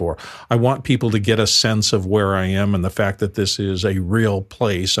looking for. I want people to get a sense of where I am and the fact that this is a real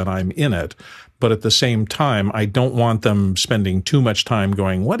place and I'm in it. But at the same time, I don't want them spending too much time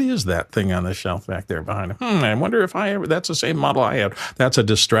going, what is that thing on the shelf back there behind him? I wonder if that's the same model I have. That's a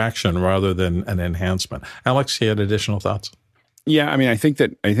distraction rather than an enhancement. Alex, you had additional thoughts? Yeah, I mean, I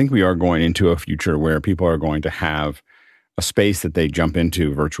think we are going into a future where people are going to have a space that they jump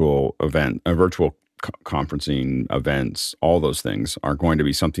into virtual conferencing events, all those things are going to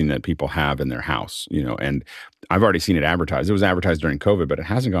be something that people have in their house, and I've already seen it advertised. It was advertised during COVID, but it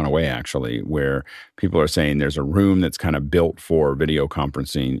hasn't gone away actually, where people are saying there's a room that's kind of built for video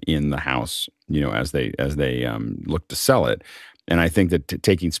conferencing in the house, as they look to sell it. And I think that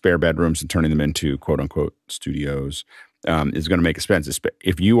taking spare bedrooms and turning them into quote unquote studios is going to make expenses.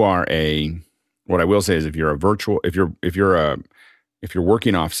 If you are what I will say is if you're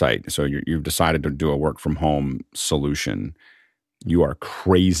working off-site, so you've decided to do a work from home solution, you are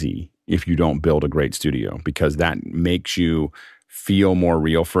crazy if you don't build a great studio, because that makes you feel more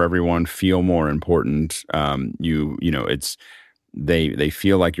real for everyone, feel more important. They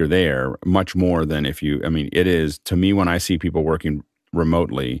feel like you're there much more than it is to me when I see people working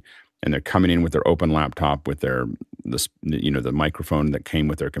remotely and they're coming in with their open laptop with the microphone that came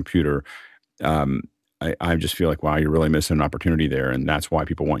with their computer. I just feel like, wow, you're really missing an opportunity there. And that's why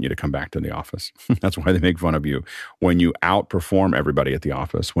people want you to come back to the office. That's why they make fun of you. When you outperform everybody at the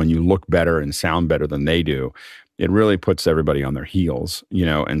office, when you look better and sound better than they do, it really puts everybody on their heels,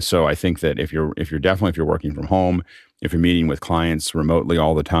 And so I think that if you're working from home, if you're meeting with clients remotely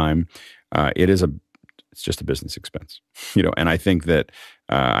all the time, it's just a business expense, And I think that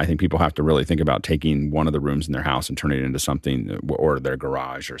I think people have to really think about taking one of the rooms in their house and turning it into something, or their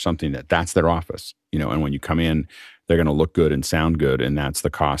garage or something that's their office, And when you come in, they're going to look good and sound good, and that's the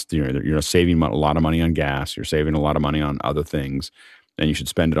cost. You're saving a lot of money on gas. You're saving a lot of money on other things, and you should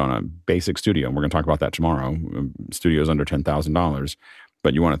spend it on a basic studio. And we're going to talk about that tomorrow. Studios under $10,000,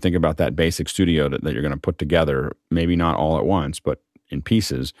 but you want to think about that basic studio that you're going to put together, maybe not all at once, but in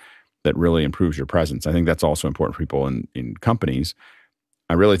pieces, that really improves your presence. I think that's also important for people in companies.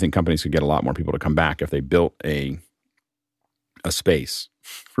 I really think companies could get a lot more people to come back if they built a space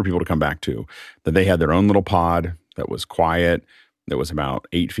for people to come back to, that they had their own little pod that was quiet, that was about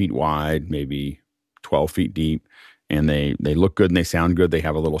 8 feet wide, maybe 12 feet deep, and they look good and they sound good. They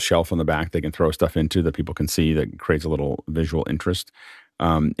have a little shelf on the back they can throw stuff into that people can see, that creates a little visual interest.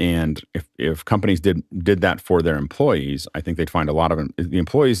 And if companies did that for their employees, I think they'd find a lot of the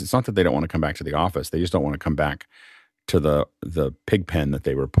employees. It's not that they don't want to come back to the office; they just don't want to come back to the pig pen that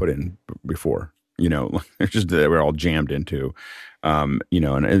they were put in before. They were all jammed into. And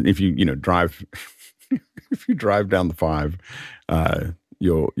if you drive, if you drive down the 5,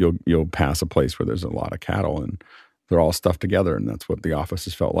 you'll pass a place where there's a lot of cattle and they're all stuffed together, and that's what the office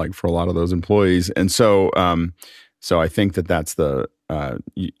has felt like for a lot of those employees. And so I think that's I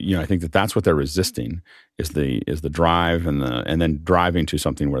think that's what they're resisting is the drive and then driving to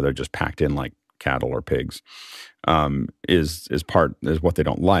something where they're just packed in like cattle or pigs is what they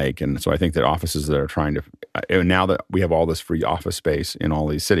don't like. And so I think that offices that are trying to, now that we have all this free office space in all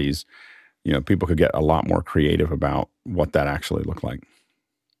these cities, people could get a lot more creative about what that actually looked like.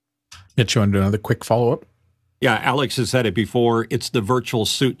 Mitch, you want to do another quick follow-up? Yeah, Alex has said it before. It's the virtual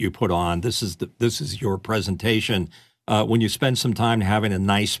suit you put on. This is your presentation. When you spend some time having a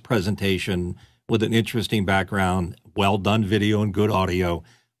nice presentation with an interesting background, well done video and good audio,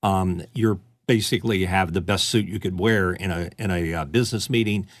 you're basically have the best suit you could wear in a business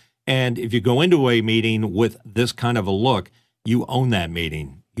meeting. And if you go into a meeting with this kind of a look, you own that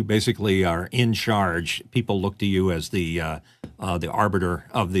meeting. You basically are in charge. People look to you as the arbiter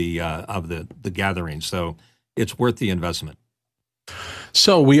of the gathering. So it's worth the investment.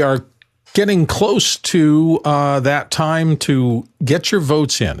 So we are getting close to that time to get your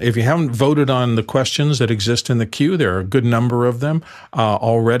votes in. If you haven't voted on the questions that exist in the queue, there are a good number of them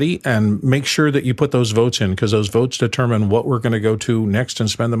already, and make sure that you put those votes in because those votes determine what we're going to go to next and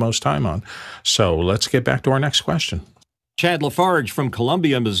spend the most time on. So let's get back to our next question. Chad Lafarge from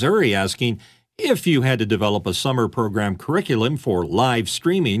Columbia, Missouri asking, if you had to develop a summer program curriculum for live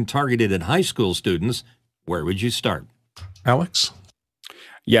streaming targeted at high school students, where would you start? Alex?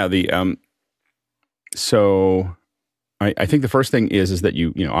 Yeah, so I think the first thing is that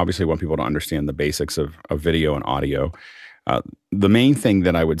you obviously want people to understand the basics of video and audio. The main thing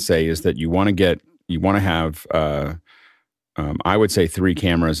that I would say is that you want to have I would say 3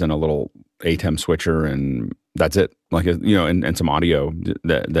 cameras and a little ATEM switcher, and that's it. Like and some audio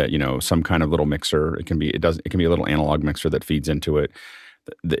that some kind of little mixer. It can be a little analog mixer that feeds into it.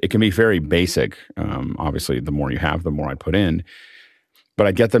 It can be very basic. Obviously, the more you have, the more I put in. But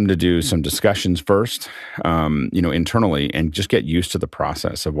I get them to do some discussions first, internally, and just get used to the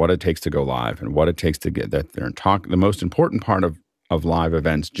process of what it takes to go live and what it takes to get that there and talk. The most important part of live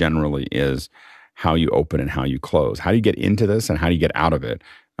events generally is how you open and how you close. How do you get into this and how do you get out of it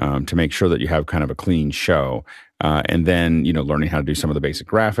to make sure that you have kind of a clean show? And then, learning how to do some of the basic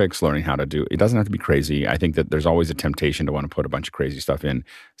graphics, learning how to do, it doesn't have to be crazy. I think that there's always a temptation to want to put a bunch of crazy stuff in,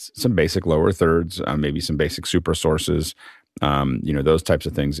 some basic lower thirds, maybe some basic super sources, those types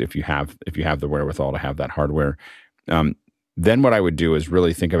of things. If you have the wherewithal to have that hardware, then what I would do is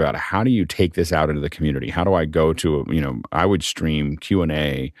really think about how do you take this out into the community? How do I go to, I would stream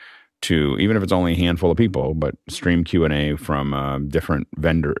Q&A to, even if it's only a handful of people, but stream Q&A from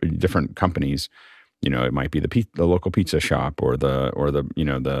different companies. It might be the local pizza shop or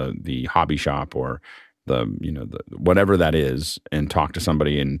the hobby shop or the whatever that is, and talk to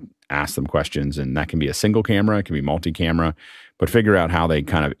somebody and ask them questions. And that can be a single camera, it can be multi-camera, but figure out how they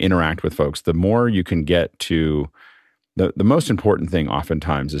kind of interact with folks. The more you can get to the most important thing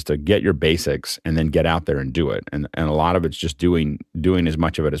oftentimes is to get your basics and then get out there and do it. And a lot of it's just doing as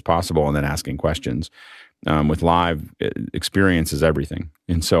much of it as possible and then asking questions. With live, experience is everything.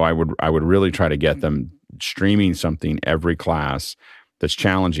 And so I would really try to get them streaming something every class that's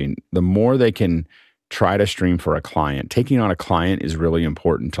challenging. The more they can try to stream for a client, taking on a client is really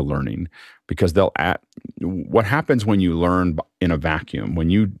important to learning, because what happens when you learn in a vacuum, when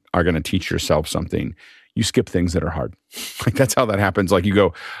you are going to teach yourself something, you skip things that are hard. Like that's how that happens. Like you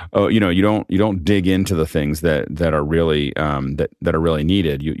go, you don't dig into the things that are really that are really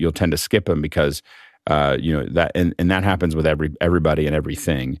needed. You'll tend to skip them because that happens with everybody and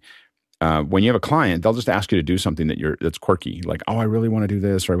everything. When you have a client, they'll just ask you to do something that's quirky, like, oh, I really want to do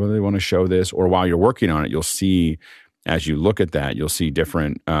this, or I really want to show this. Or while you're working on it, you'll see, as you look at that, you'll see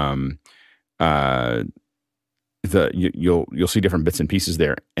different you'll see different bits and pieces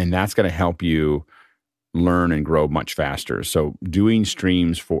there, and that's going to help you learn and grow much faster. So doing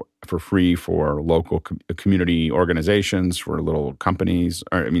streams for free for local community organizations, for little companies,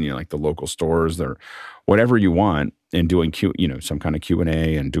 or like the local stores or whatever you want, and doing some kind of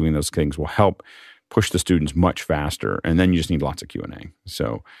Q&A and doing those things will help push the students much faster. And then you just need lots of Q&A.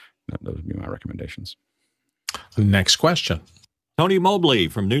 So those would be my recommendations. Next question. Tony Mobley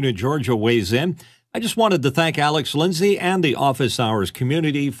from Newnan, Georgia weighs in. I just wanted to thank Alex Lindsay and the Office Hours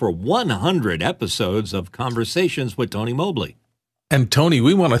community for 100 episodes of Conversations with Tony Mobley. And Tony,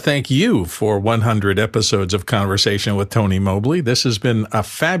 we want to thank you for 100 episodes of Conversation with Tony Mobley. This has been a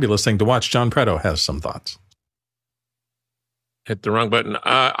fabulous thing to watch. John Preto has some thoughts. Hit the wrong button.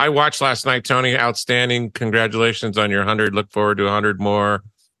 I watched last night, Tony. Outstanding. Congratulations on your 100. Look forward to 100 more.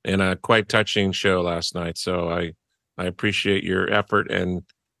 And a quite touching show last night. So I appreciate your effort and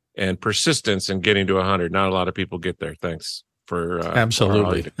persistence in getting to 100. Not a lot of people get there. Thanks for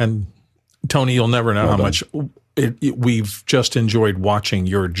absolutely. And Tony, you'll never know how much we've just enjoyed watching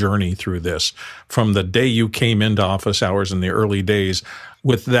your journey through this from the day you came into office hours in the early days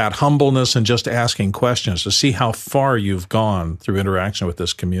with that humbleness and just asking questions to see how far you've gone through interaction with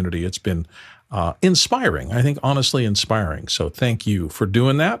this community. It's been inspiring. I think honestly inspiring. So thank you for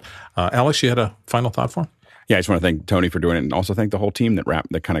doing that. Alex, you had a final thought for him? Yeah, I just want to thank Tony for doing it, and also thank the whole team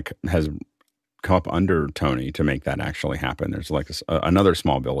that kind of has come up under Tony to make that actually happen. There's like another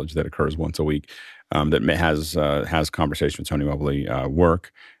small village that occurs once a week that has conversation with Tony Mobley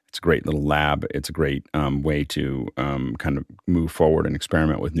work. It's a great little lab. It's a great way to kind of move forward and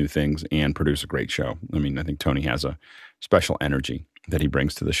experiment with new things and produce a great show. I mean, I think Tony has a special energy that he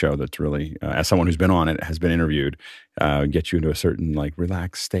brings to the show that's really, as someone who's been on it, has been interviewed, gets you into a certain like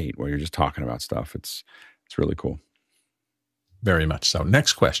relaxed state where you're just talking about stuff. It's really cool. Very much so.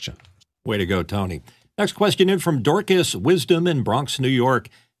 Next question. Way to go, Tony. Next question in from Dorcas Wisdom in Bronx, New York.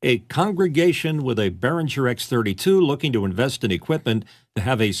 A congregation with a Behringer X32 looking to invest in equipment to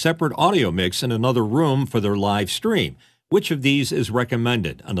have a separate audio mix in another room for their live stream. Which of these is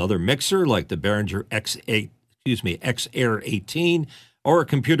recommended? Another mixer like the Behringer XAir 18 or a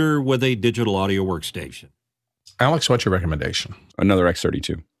computer with a digital audio workstation? Alex, what's your recommendation? Another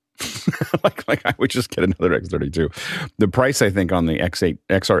X32. like I would just get another X32. The price, I think, on the X8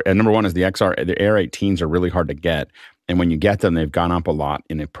 XR, and number one is the Air 18s are really hard to get. And when you get them, they've gone up a lot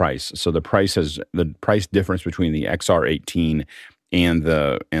in a price. So the price difference between the XR18 and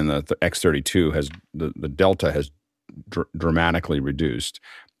the X32 has the delta has dramatically reduced.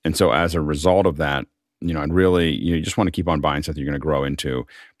 And so as a result of that, and really you just want to keep on buying stuff you're going to grow into.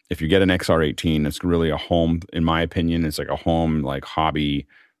 If you get an XR18, it's really a home, in my opinion, it's like a home like hobby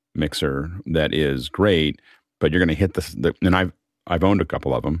mixer that is great, but you're going to hit and I've owned a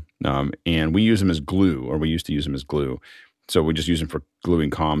couple of them, and we use them as glue, or we used to use them as glue. So we just use them for gluing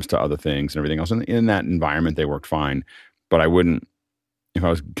comms to other things and everything else. And in that environment, they worked fine. But I wouldn't, if I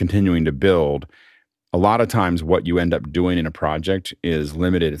was continuing to build, a lot of times what you end up doing in a project is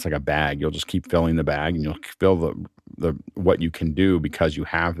limited. It's like a bag. You'll just keep filling the bag, and you'll fill the what you can do because you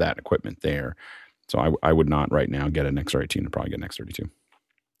have that equipment there. So I would not right now get an XR18. I'd probably get an X32.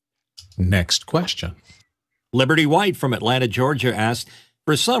 Next question. Liberty White from Atlanta, Georgia asked,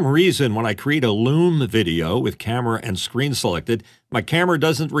 for some reason, when I create a Loom video with camera and screen selected, my camera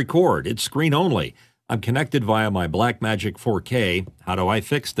doesn't record. It's screen only. I'm connected via my Blackmagic 4K. How do I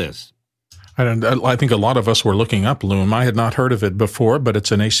fix this? I think a lot of us were looking up Loom. I had not heard of it before, but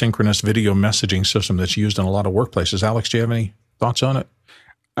it's an asynchronous video messaging system that's used in a lot of workplaces. Alex, do you have any thoughts on it?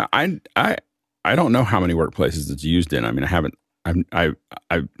 I don't know how many workplaces it's used in. I mean,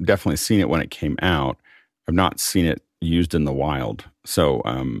 I've definitely seen it when it came out. I've not seen it used in the wild. So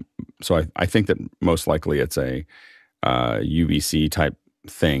I think that most likely it's a UVC type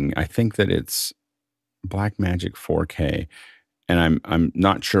thing. I think that it's Blackmagic 4K, and I'm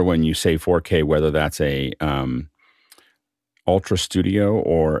not sure when you say 4K whether that's a Ultra Studio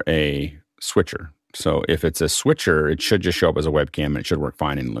or a switcher. So if it's a switcher, it should just show up as a webcam and it should work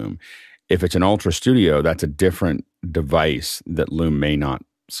fine in Loom. If it's an Ultra Studio, that's a different device that Loom may not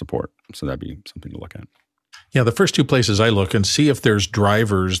support. So that'd be something to look at. Yeah, the first two places I look and see if there's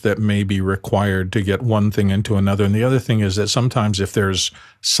drivers that may be required to get one thing into another. And the other thing is that sometimes if there's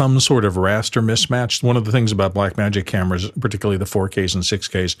some sort of raster mismatch, one of the things about Blackmagic cameras, particularly the 4Ks and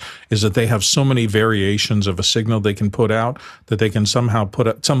 6Ks, is that they have so many variations of a signal they can put out that they can somehow put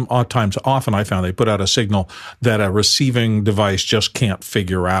out, often I found they put out a signal that a receiving device just can't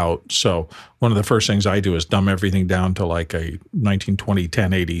figure out. So one of the first things I do is dumb everything down to like a 1920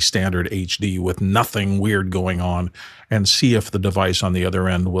 1080 standard HD with nothing weird going on and see if the device on the other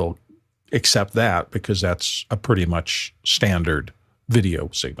end will accept that, because that's a pretty much standard video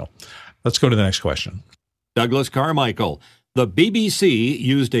signal. Let's go to the next question. Douglas Carmichael. The BBC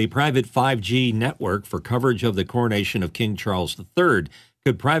used a private 5G network for coverage of the coronation of King Charles III.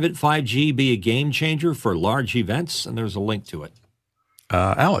 Could private 5G be a game changer for large events? And there's a link to it.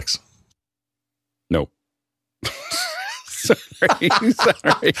 Alex. No. Sorry.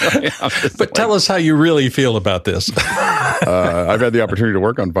 But tell us how you really feel about this. I've had the opportunity to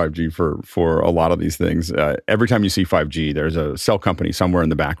work on 5G for a lot of these things. Every time you see 5G, there's a cell company somewhere in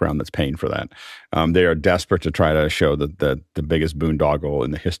the background that's paying for that. They are desperate to try to show that the biggest boondoggle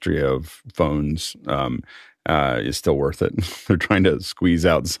in the history of phones is still worth it. They're trying to squeeze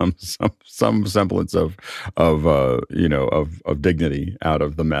out some semblance of dignity out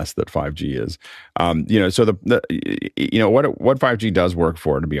of the mess that 5G is. So what 5G does work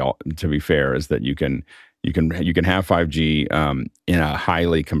for, to be fair, is that you can have 5G in a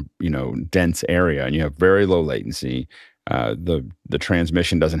highly dense area, and you have very low latency. The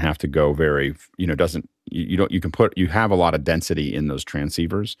transmission doesn't have to go very you have a lot of density in those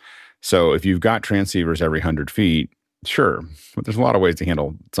transceivers. So if you've got transceivers every 100 feet, sure, but there's a lot of ways to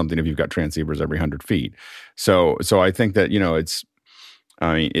handle something if you've got transceivers every 100 feet. So I think that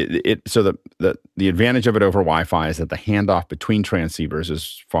the advantage of it over Wi-Fi is that the handoff between transceivers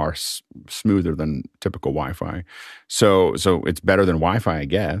is far smoother than typical Wi-Fi. So it's better than Wi-Fi, I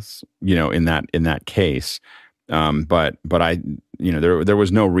guess. In that case. But there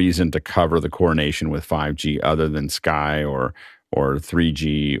was no reason to cover the coronation with 5G other than Sky or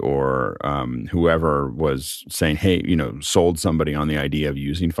 3G or whoever was saying, hey, sold somebody on the idea of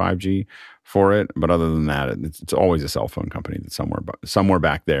using 5G for it. But other than that, it's always a cell phone company that's somewhere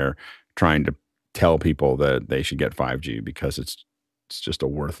back there trying to tell people that they should get 5G because it's just a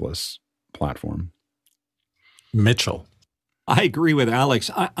worthless platform. Mitchell. I agree with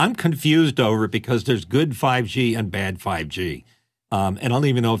Alex. I'm confused over it because there's good 5G and bad 5G. And I don't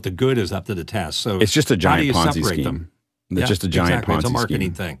even know if the good is up to the test. So it's just a giant Ponzi scheme. Them? It's just a giant Ponzi scheme. It's a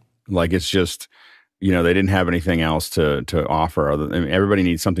marketing thing. Like it's just, they didn't have anything else to offer. Everybody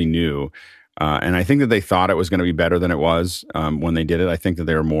needs something new. And I think that they thought it was going to be better than it was when they did it. I think that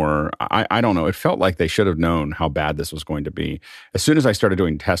they were more, I don't know. It felt like they should have known how bad this was going to be. As soon as I started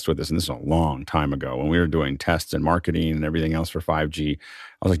doing tests with this, and this is a long time ago, when we were doing tests and marketing and everything else for 5G,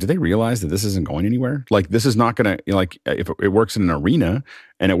 I was like, did they realize that this isn't going anywhere? Like, this is not going to, if it works in an arena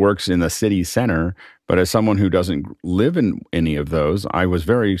and it works in the city center, but as someone who doesn't live in any of those, I was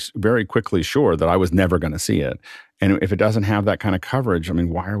very, very quickly sure that I was never going to see it. And if it doesn't have that kind of coverage, I mean,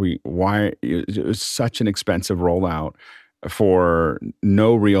 why it was such an expensive rollout for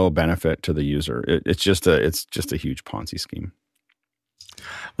no real benefit to the user. It's just a huge Ponzi scheme.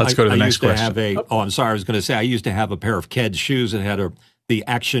 Let's go to the next question. I'm sorry. I was going to say, I used to have a pair of Keds shoes that had the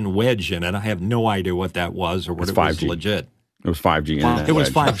Action Wedge in it. I have no idea what that was or what it was legit. It was 5G. It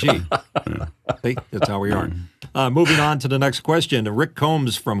was 5G. Yeah. See, that's how we are. Moving on to the next question. Rick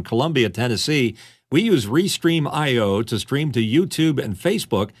Combs from Columbia, Tennessee. We use Restream.io to stream to YouTube and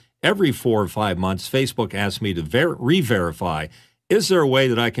Facebook. Every 4 or 5 months, Facebook asks me to re-verify. Is there a way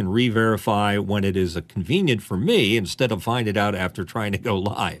that I can re-verify when it is convenient for me instead of find it out after trying to go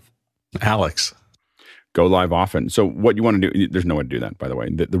live? Alex. Go live often. So what you want to do, there's no way to do that, by the way.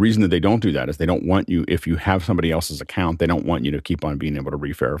 The reason that they don't do that is they don't want you, if you have somebody else's account, they don't want you to keep on being able to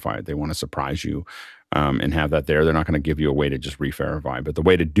re-verify it. They want to surprise you and have that there. They're not going to give you a way to just re-verify. But the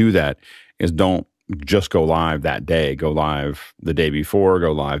way to do that is don't just go live that day. Go live the day before,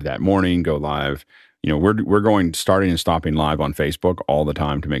 go live that morning, go live. We're starting and stopping live on Facebook all the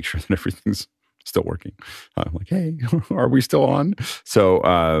time to make sure that everything's still working. I'm like, hey, are we still on? So,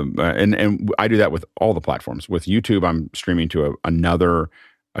 and I do that with all the platforms. With YouTube, I'm streaming to another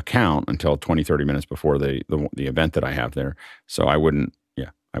account until 20, 30 minutes before the event that I have there. So I wouldn't do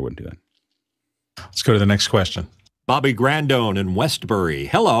that. Let's go to the next question. Bobby Grandone in Westbury.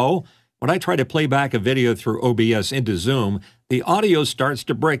 Hello. When I try to play back a video through OBS into Zoom, the audio starts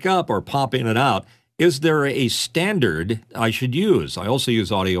to break up or pop in and out. Is there a standard I should use? I also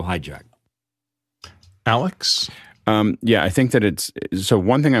use Audio Hijack. Alex? I think that so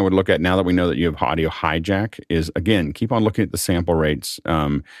one thing I would look at now that we know that you have Audio Hijack is, again, keep on looking at the sample rates.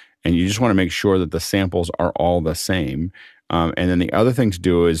 And you just want to make sure that the samples are all the same. And then the other thing to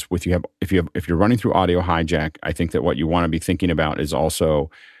do is if you're running through Audio Hijack, I think that what you want to be thinking about is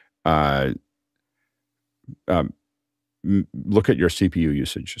also look at your CPU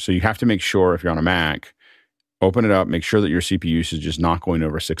usage. So you have to make sure, if you're on a Mac, open it up, make sure that your CPU usage is not going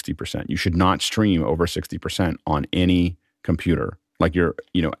over 60%. You should not stream over 60% on any computer. Like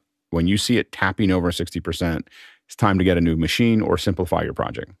when you see it tapping over 60%, it's time to get a new machine or simplify your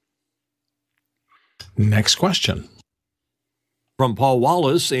project. Next question. From Paul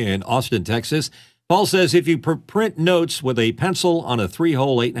Wallace in Austin, Texas. Paul says, if you print notes with a pencil on a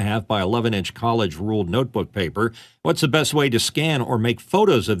 3-hole 8.5 by 11-inch college-ruled notebook paper, what's the best way to scan or make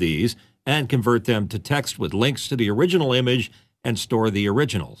photos of these and convert them to text with links to the original image and store the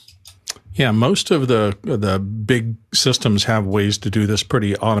originals? Yeah, most of the big systems have ways to do this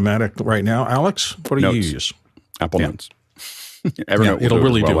pretty automatic right now. Alex, what do you use? Apple Notes. Evernote will it'll do it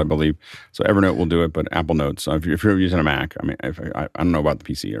really as well, do. I believe. So Evernote will do it, but Apple Notes. So if you're using a Mac, I mean, I don't know about the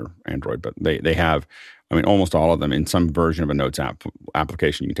PC or Android, but they have, I mean, almost all of them in some version of a Notes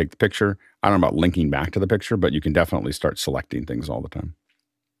application. You can take the picture. I don't know about linking back to the picture, but you can definitely start selecting things all the time.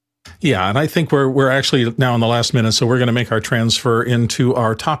 Yeah, and I think we're actually now in the last minute, so we're going to make our transfer into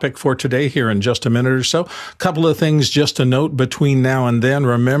our topic for today here in just a minute or so. A couple of things just to note between now and then.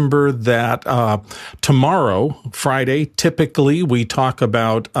 Remember that tomorrow, Friday, typically we talk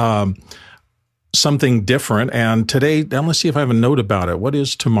about something different, and today, now let's see if I have a note about it. What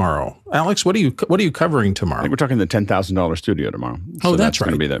is tomorrow, Alex? What are you covering tomorrow? I think we're talking the $10,000 studio tomorrow. So that's right.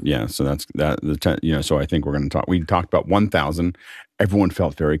 Going to be that. Yeah. So that's that. So I think we're going to talk. We talked about 1,000. Everyone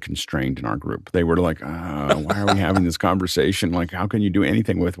felt very constrained in our group. They were like, "Why are we having this conversation? Like, how can you do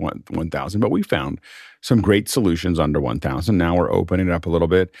anything with 1,000?" But we found some great solutions under 1,000. Now we're opening it up a little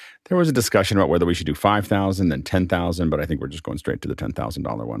bit. There was a discussion about whether we should do 5,000 then 10,000, but I think we're just going straight to the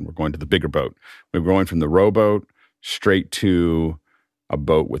 $10,000 one. We're going to the bigger boat. We're going from the rowboat straight to a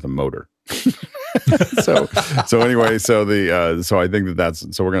boat with a motor. so anyway, so I think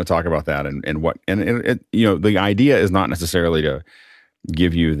so we're going to talk about that and the idea is not necessarily to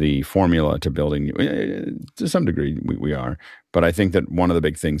give you the formula to building. To some degree, we are, but I think that one of the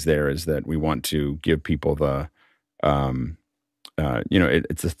big things there is that we want to give people the,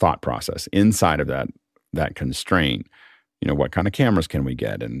 it's a thought process inside of that constraint. What kind of cameras can we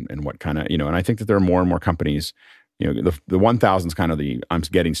get, and what kind of, and I think that there are more and more companies. The 1,000 is kind of I'm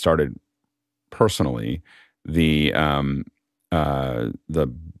getting started personally. The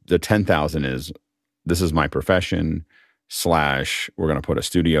 10,000 is, this is my profession / we're going to put a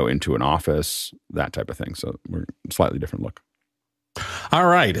studio into an office, that type of thing. So we're slightly different look. All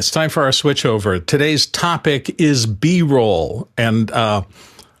right, it's time for our switch over. Today's topic is B-roll, and a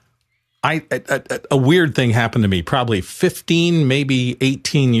weird thing happened to me probably 15, maybe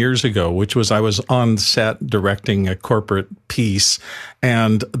 18 years ago, which was I was on set directing a corporate piece,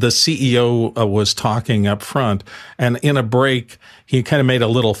 and the CEO was talking up front, and in a break, he kind of made a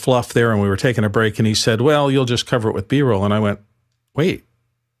little fluff there, and we were taking a break, and he said, "Well, you'll just cover it with B-roll." And I went, "Wait,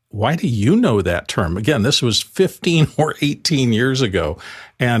 why do you know that term?" Again, this was 15 or 18 years ago,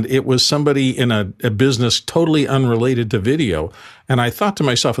 and it was somebody in a business totally unrelated to video. And I thought to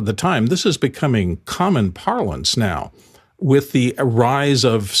myself at the time, this is becoming common parlance now. With the rise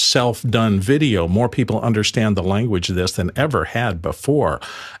of self-done video, more people understand the language of this than ever had before.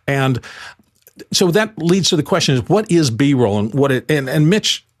 And so that leads to the question is, what is B-roll and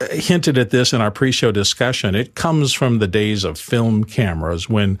Mitch hinted at this in our pre-show discussion. It comes from the days of film cameras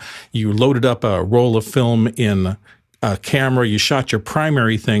when you loaded up a roll of film in a camera, you shot your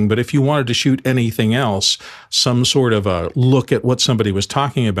primary thing, but if you wanted to shoot anything else, some sort of a look at what somebody was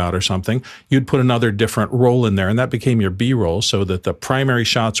talking about or something, you'd put another different roll in there, and that became your B-roll, so that the primary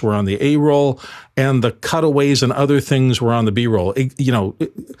shots were on the A-roll and the cutaways and other things were on the B-roll.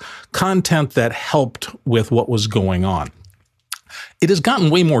 Content that helped with what was going on. It has gotten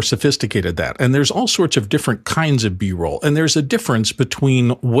way more sophisticated and there's all sorts of different kinds of B-roll. And there's a difference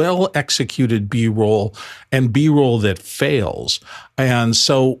between well-executed B-roll and B-roll that fails. And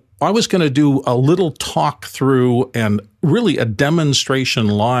so I was going to do a little talk through and really a demonstration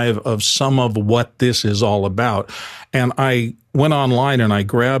live of some of what this is all about. And I went online and I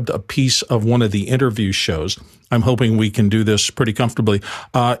grabbed a piece of one of the interview shows. I'm hoping we can do this pretty comfortably.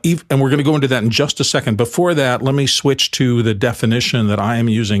 And we're going to go into that in just a second. Before that, let me switch to the definition that I am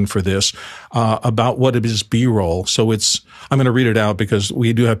using for this about what it is B-roll. So I'm going to read it out because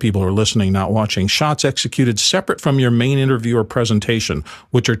we do have people who are listening, not watching. Shots executed separate from your main interview or presentation,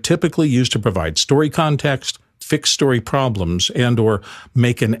 which are typically used to provide story context, fix story problems, and or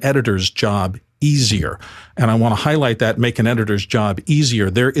make an editor's job easier. And I want to highlight that, make an editor's job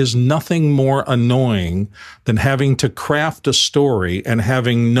easier. There is nothing more annoying than having to craft a story and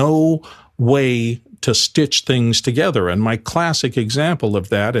having no way to stitch things together. And my classic example of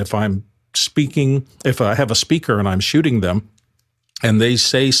that, if I have a speaker and I'm shooting them and they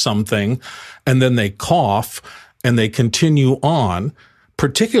say something and then they cough and they continue on,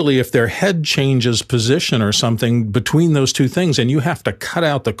 particularly if their head changes position or something between those two things and you have to cut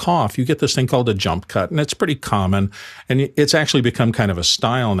out the cough, you get this thing called a jump cut, and it's pretty common, and it's actually become kind of a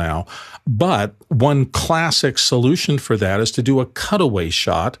style now. But one classic solution for that is to do a cutaway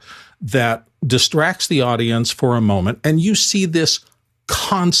shot that distracts the audience for a moment, and you see this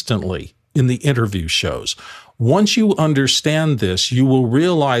constantly in the interview shows. Once you understand this, you will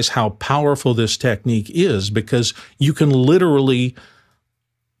realize how powerful this technique is because you can literally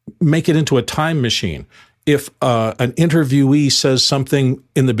make it into a time machine. If an interviewee says something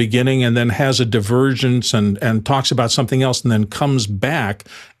in the beginning and then has a divergence and talks about something else and then comes back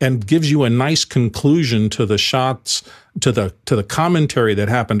and gives you a nice conclusion to the shots, to the commentary that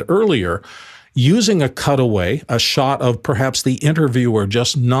happened earlier, using a cutaway, a shot of perhaps the interviewer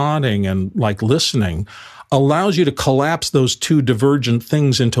just nodding and like listening, allows you to collapse those two divergent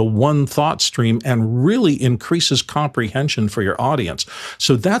things into one thought stream and really increases comprehension for your audience.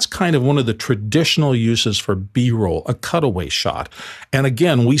 So that's kind of one of the traditional uses for B-roll, a cutaway shot. And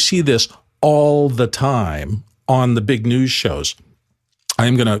again, we see this all the time on the big news shows.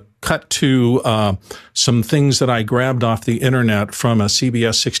 I'm going to cut to some things that I grabbed off the internet from a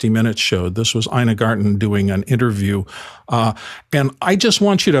CBS 60 Minutes show. This was Ina Garten doing an interview. And I just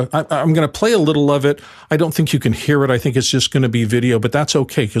want you to, I'm going to play a little of it. I don't think you can hear it. I think it's just going to be video, but that's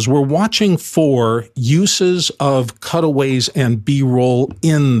okay because we're watching for uses of cutaways and B-roll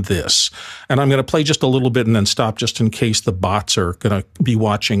in this. And I'm going to play just a little bit and then stop just in case the bots are going to be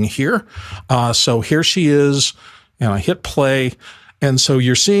watching here. So here she is, and I hit play. And so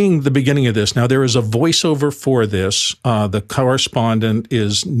you're seeing the beginning of this. Now, there is a voiceover for this. The correspondent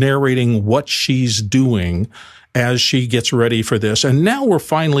is narrating what she's doing as she gets ready for this. And now we're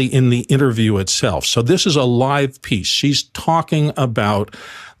finally in the interview itself. So this is a live piece. She's talking about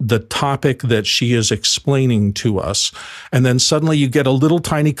the topic that she is explaining to us. And then suddenly you get a little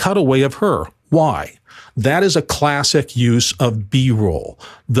tiny cutaway of her. Why? That is a classic use of B-roll.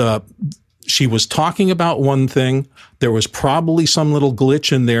 She was talking about one thing. There was probably some little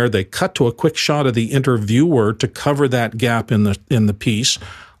glitch in there. They cut to a quick shot of the interviewer to cover that gap in the piece.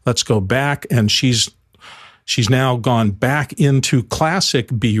 Let's go back, and she's now gone back into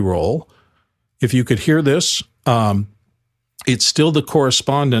classic B-roll. If you could hear this, it's still the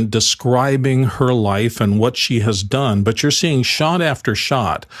correspondent describing her life and what she has done, but you're seeing shot after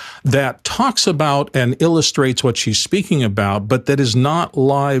shot that talks about and illustrates what she's speaking about, but that is not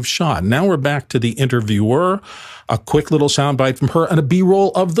live shot. Now we're back to the interviewer, a quick little soundbite from her, and a B-roll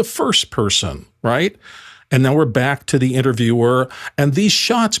of the first person, right? And now we're back to the interviewer. And these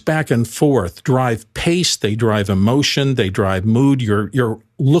shots back and forth drive pace, they drive emotion, they drive mood. You're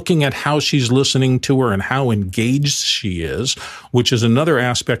looking at how she's listening to her and how engaged she is, which is another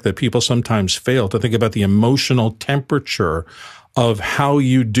aspect that people sometimes fail to think about, the emotional temperature of how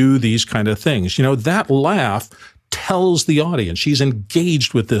you do these kind of things. You know, that laugh tells the audience she's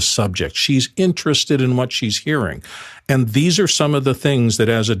engaged with this subject. She's interested in what she's hearing. And these are some of the things that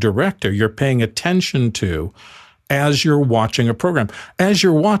as a director, you're paying attention to as you're watching a program. As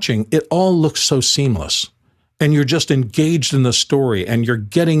you're watching, it all looks so seamless. And you're just engaged in the story and you're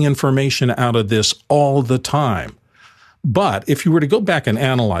getting information out of this all the time. But if you were to go back and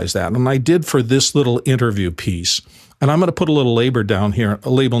analyze that, and I did for this little interview piece, and I'm going to put a little label down here, a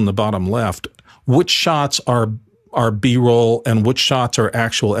label in the bottom left, which shots are B-roll and which shots are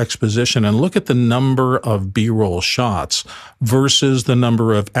actual exposition, and look at the number of B-roll shots versus the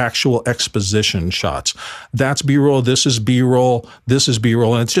number of actual exposition shots. That's B-roll, this is B-roll, this is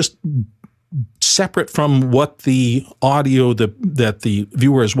B-roll, and it's just separate from what the audio that the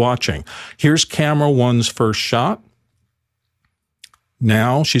viewer is watching. Here's camera one's first shot.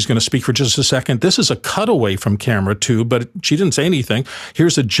 Now she's going to speak for just a second. This is a cutaway from camera two, but she didn't say anything.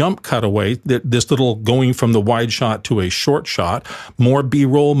 Here's a jump cutaway, this little going from the wide shot to a short shot. More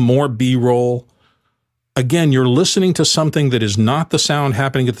B-roll, more B-roll. Again, you're listening to something that is not the sound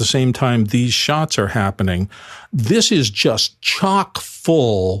happening at the same time these shots are happening. This is just chock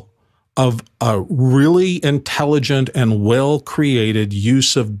full of a really intelligent and well-created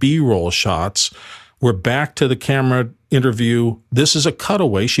use of B-roll shots. We're back to the camera interview. This is a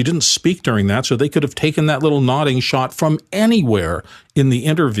cutaway. She didn't speak during that, so they could have taken that little nodding shot from anywhere in the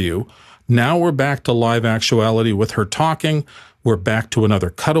interview. Now we're back to live actuality with her talking. We're back to another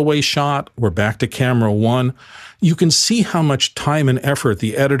cutaway shot. We're back to camera one. You can see how much time and effort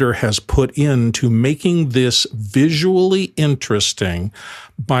the editor has put into making this visually interesting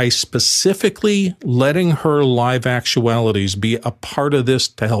by specifically letting her live actualities be a part of this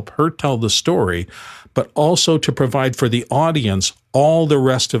to help her tell the story, but also to provide for the audience all the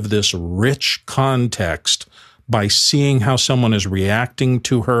rest of this rich context by seeing how someone is reacting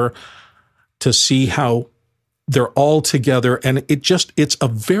to her, to see how they're all together. And it's a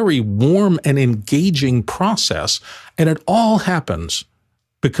very warm and engaging process. And it all happens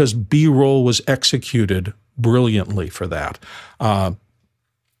because B-roll was executed brilliantly for that.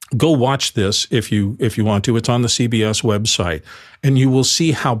 Go watch this if you want to. It's on the CBS website, and you will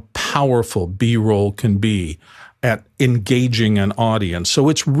see how powerful B-roll can be at engaging an audience. So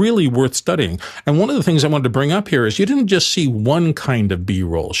it's really worth studying. And one of the things I wanted to bring up here is you didn't just see one kind of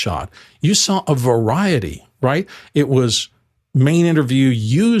B-roll shot. You saw a variety, right? It was main interview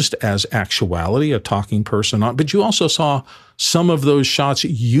used as actuality, a talking person on, but you also saw some of those shots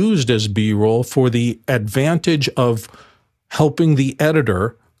used as B-roll for the advantage of helping the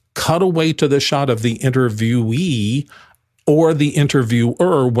editor cut away to the shot of the interviewee or the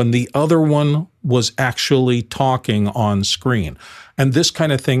interviewer when the other one was actually talking on screen. And this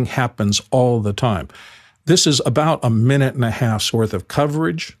kind of thing happens all the time. This is about 1.5 minutes worth of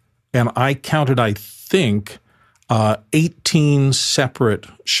coverage, and I counted, I think, 18 separate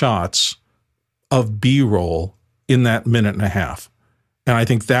shots of B-roll in that 1.5 minutes. And I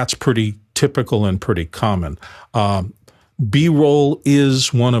think that's pretty typical and pretty common. B-roll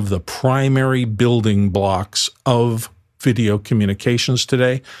is one of the primary building blocks of video communications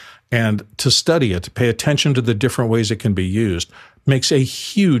today. And to study it, to pay attention to the different ways it can be used, makes a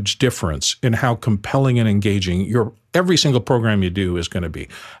huge difference in how compelling and engaging every single program you do is going to be.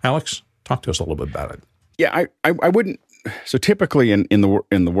 Alex, talk to us a little bit about it. Yeah, I wouldn't. So typically in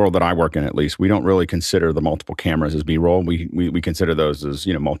the world that I work in, at least, we don't really consider the multiple cameras as B-roll. We consider those as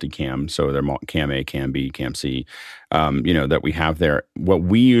multi-cam. So they're cam A, cam B, cam C. That we have there. What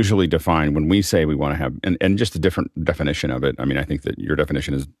we usually define when we say we want to have, and just a different definition of it. I mean, I think that your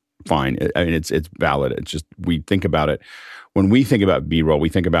definition is fine. I mean, it's valid. It's just we think about it. When we think about B-roll, we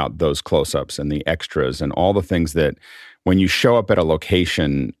think about those close-ups and the extras and all the things that when you show up at a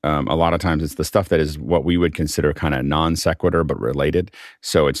location, a lot of times it's the stuff that is what we would consider kind of non sequitur but related.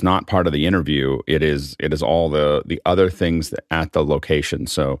 So it's not part of the interview. It is all the other things at the location.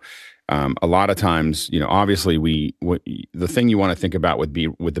 So a lot of times, obviously the thing you want to think about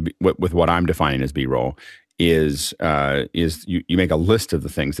with what I'm defining as B-roll is you make a list of the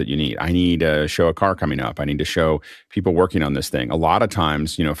things that you need. I need to show a car coming up. I need to show people working on this thing. A lot of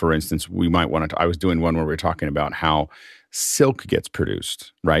times, for instance, we might want to, I was doing one where we were talking about how silk gets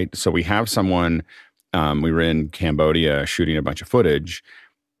produced, right? So we have someone, we were in Cambodia shooting a bunch of footage.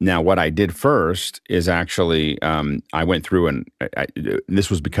 Now, what I did first is actually, I went through and this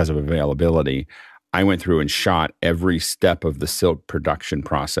was because of availability. I went through and shot every step of the silk production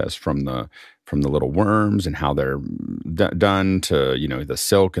process from the little worms and how they're done to the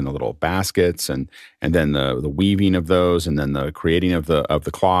silk and the little baskets and then the weaving of those and then the creating of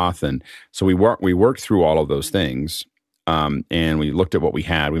the cloth. And so we worked through all of those things, and we looked at what we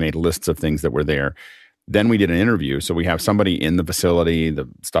had. We made lists of things that were there. Then we did an interview. So we have somebody in the facility, the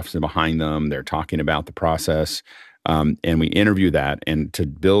stuff's behind them, they're talking about the process, and we interview that. And to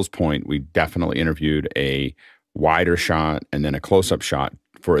Bill's point, we definitely interviewed a wider shot and then a close-up shot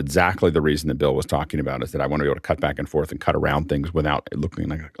for exactly the reason that Bill was talking about, is that I want to be able to cut back and forth and cut around things without it looking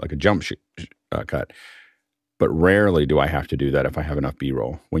like a jump cut. But rarely do I have to do that if I have enough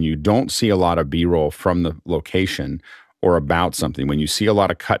B-roll. When you don't see a lot of B-roll from the location or about something, when you see a lot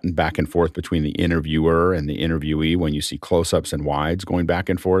of cutting back and forth between the interviewer and the interviewee, when you see close-ups and wides going back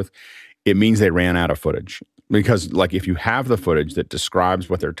and forth, it means they ran out of footage. Because if you have the footage that describes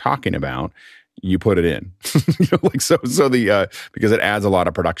what they're talking about, you put it in, because it adds a lot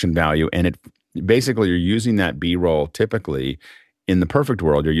of production value, and it basically you're using that B-roll typically. In the perfect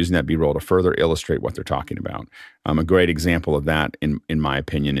world, you're using that B-roll to further illustrate what they're talking about. A great example of that, in my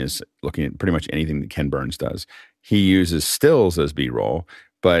opinion, is looking at pretty much anything that Ken Burns does. He uses stills as B-roll,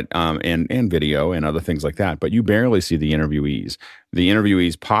 but and video and other things like that. But you barely see the interviewees. The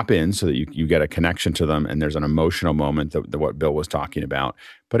interviewees pop in so that you get a connection to them, and there's an emotional moment that what Bill was talking about.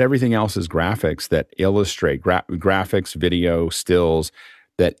 But everything else is graphics that illustrate graphics, video, stills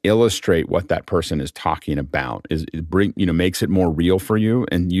that illustrate what that person is talking about. Makes it more real for you,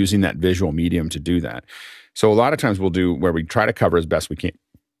 and using that visual medium to do that. So a lot of times we'll do where we try to cover as best we can.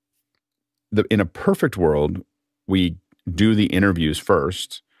 In a perfect world, we do the interviews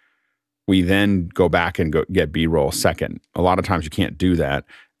first. We then go back and get B-roll second. A lot of times you can't do that,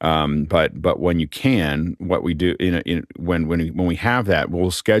 but when you can, what we do when we have that,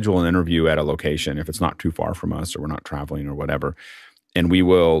 we'll schedule an interview at a location if it's not too far from us or we're not traveling or whatever, and we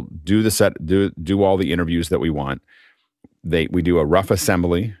will do do all the interviews that we want. We do a rough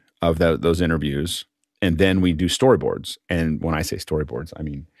assembly of those interviews, and then we do storyboards. And when I say storyboards, I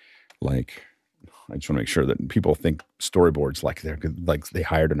mean I just want to make sure that people think storyboards like they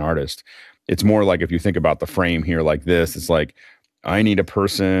hired an artist. It's more like if you think about the frame here like this, it's like I need a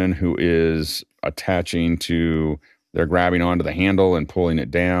person who is attaching they're grabbing onto the handle and pulling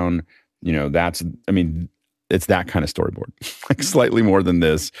it down. It's that kind of storyboard, like slightly more than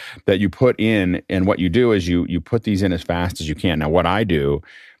this that you put in. And what you do is you put these in as fast as you can. Now, what I do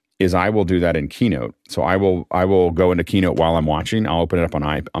is I will do that in Keynote. So I will go into Keynote while I'm watching. I'll open it up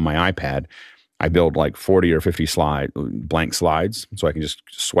on my iPad. I build like 40 or 50 blank slides, so I can just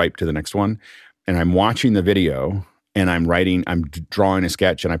swipe to the next one. And I'm watching the video, and I'm drawing a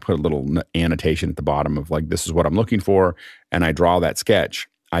sketch, and I put a little annotation at the bottom of like, this is what I'm looking for, and I draw that sketch.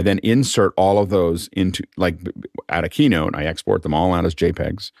 I then insert all of those into, like, at a Keynote. I export them all out as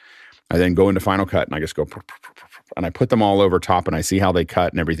JPEGs. I then go into Final Cut, and I just go, and I put them all over top, and I see how they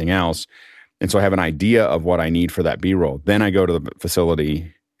cut and everything else. And so I have an idea of what I need for that B-roll. Then I go to the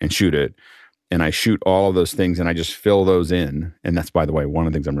facility and shoot it. And I shoot all of those things, and I just fill those in. And that's, by the way, one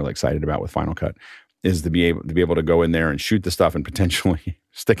of the things I'm really excited about with Final Cut is to be able to go in there and shoot the stuff and potentially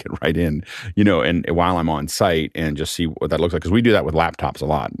stick it right in, and while I'm on site, and just see what that looks like. Because we do that with laptops a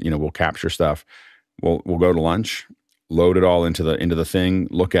lot. We'll capture stuff. We'll go to lunch, load it all into the thing,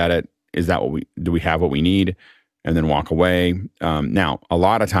 look at it. Is that do we have what we need? And then walk away. Now, a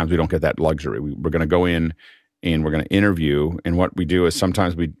lot of times we don't get that luxury. We're going to go in and we're going to interview. And what we do is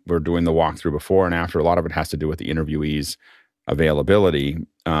sometimes we're doing the walkthrough before and after. A lot of it has to do with the interviewee's availability.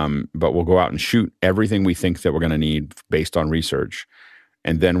 But we'll go out and shoot everything we think that we're going to need based on research.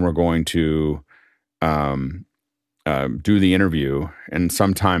 And then we're going to do the interview. And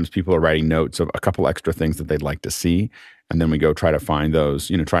sometimes people are writing notes of a couple extra things that they'd like to see. And then we go try to find those,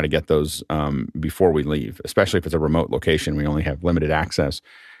 try to get those before we leave, especially if it's a remote location. We only have limited access.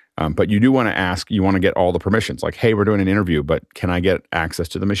 But you do want to ask, you want to get all the permissions, like, hey, we're doing an interview, but can I get access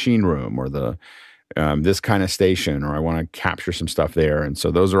to the machine room or the this kind of station, or I want to capture some stuff there. And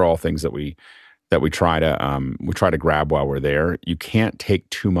so those are all things that we try to grab while we're there. You can't take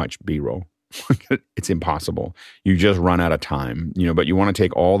too much B-roll. It's impossible. You just run out of time, but you want to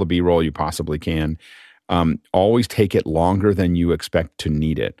take all the B-roll you possibly can. Always take it longer than you expect to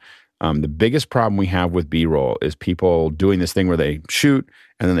need it. The biggest problem we have with B-roll is people doing this thing where they shoot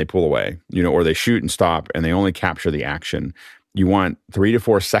and then they pull away, or they shoot and stop and they only capture the action. You want 3 to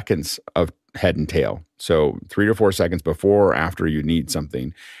 4 seconds of head and tail. So 3 to 4 seconds before or after you need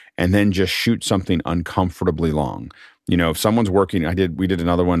something, and then just shoot something uncomfortably long. If someone's working, we did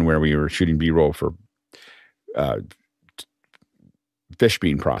another one where we were shooting B-roll for fish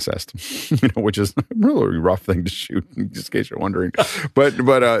being processed, which is a really rough thing to shoot, just in case you're wondering. But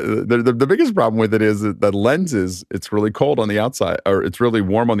the biggest problem with it is that the lenses, it's really cold on the outside, or it's really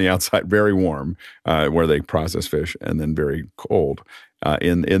warm on the outside, very warm, where they process fish, and then very cold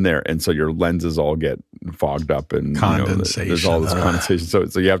in there. And so your lenses all get fogged up, and condensation. There's all this condensation.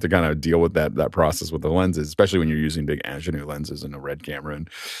 So you have to kind of deal with that process with the lenses, especially when you're using big Angenieux lenses and a red camera. And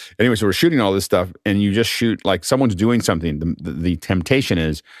anyway, so we're shooting all this stuff, and you just shoot like someone's doing something. The temptation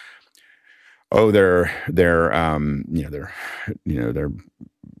is, they're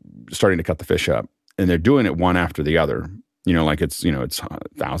starting to cut the fish up, and they're doing it one after the other. Like it's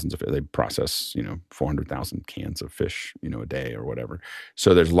thousands of, they process, 400,000 cans of fish, a day or whatever.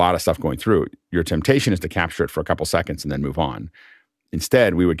 So there's a lot of stuff going through. Your temptation is to capture it for a couple seconds and then move on.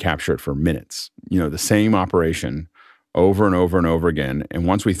 Instead, we would capture it for minutes, the same operation over and over and over again. And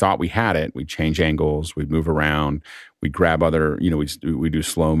once we thought we had it, we'd change angles, we'd move around, we'd grab other, we do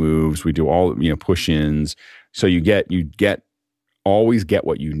slow moves, we do all, push-ins. So you always get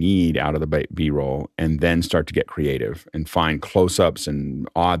what you need out of the B-roll, and then start to get creative and find close-ups and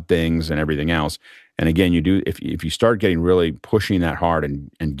odd things and everything else. And again, if you start getting really pushing that hard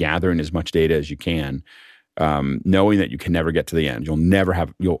and gathering as much data as you can, knowing that you can never get to the end,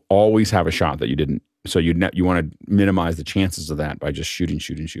 you'll always have a shot that you didn't. So you want to minimize the chances of that by just shooting.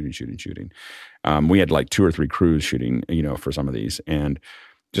 We had like 2 or 3 crews shooting, for some of these, and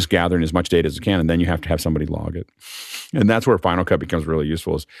just gathering as much data as you can, and then you have to have somebody log it. And that's where Final Cut becomes really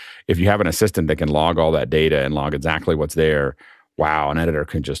useful, is if you have an assistant that can log all that data and log exactly what's there, wow, an editor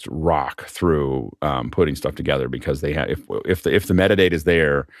can just rock through putting stuff together, because they have, if the metadata is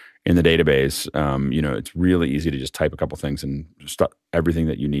there in the database, it's really easy to just type a couple things and everything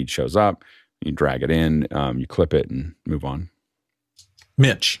that you need shows up. You drag it in, you clip it, and move on.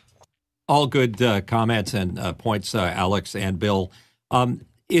 Mitch. All good comments and points, Alex and Bill.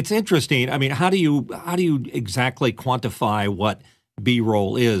 It's interesting. I mean, how do you exactly quantify what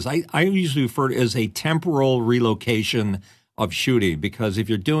B-roll is? I usually refer to it as a temporal relocation of shooting, because if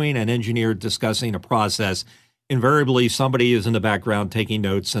you're doing an engineer discussing a process, invariably somebody is in the background taking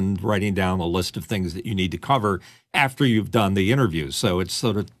notes and writing down a list of things that you need to cover after you've done the interview. So it's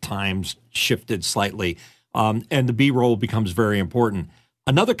sort of times shifted slightly, and the B-roll becomes very important.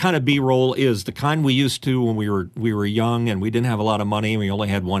 Another kind of B-roll is the kind we used to when we were young and we didn't have a lot of money and we only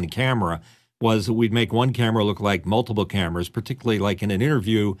had one camera, was we'd make one camera look like multiple cameras, particularly like in an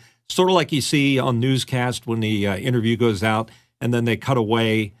interview, sort of like you see on newscast when the interview goes out and then they cut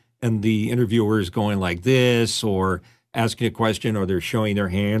away and the interviewer is going like this, or asking a question, or they're showing their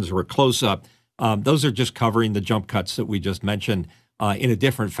hands, or a close-up. Those are just covering the jump cuts that we just mentioned in a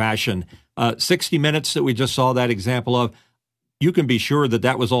different fashion. 60 Minutes that we just saw that example of, you can be sure that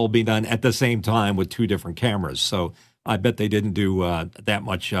that was all being done at the same time with two different cameras. So I bet they didn't do that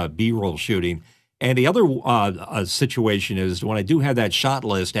much B-roll shooting. And the other situation is when I do have that shot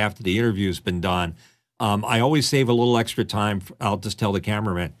list after the interview's been done, I always save a little extra time. I'll just tell the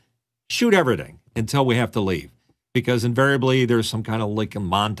cameraman, shoot everything until we have to leave. Because invariably there's some kind of like a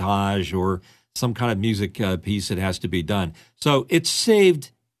montage or some kind of music piece that has to be done. So it's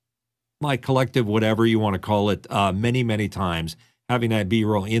saved my collective, whatever you want to call it, many, many times, having that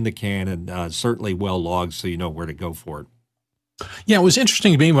B-roll in the can and certainly well logged so you know where to go for it. Yeah, it was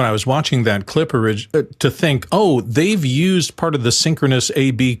interesting to me when I was watching that clip to think, oh, they've used part of the synchronous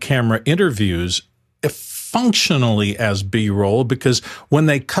A/B camera interviews functionally as B-roll, because when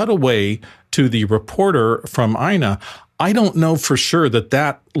they cut away to the reporter from Ina, I don't know for sure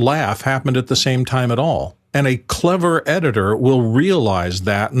that laugh happened at the same time at all. And a clever editor will realize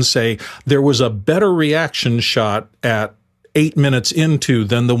that and say, there was a better reaction shot at 8 minutes into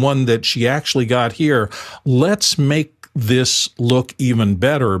than the one that she actually got here. Let's make this look even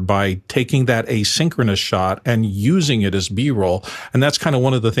better by taking that asynchronous shot and using it as B-roll. And that's kind of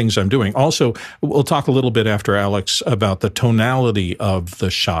one of the things I'm doing. Also, we'll talk a little bit after Alex about the tonality of the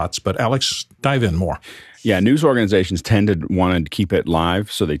shots, but Alex, dive in more. Yeah, news organizations tend to want to keep it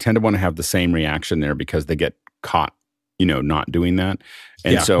live, so they tend to want to have the same reaction there because they get caught, not doing that.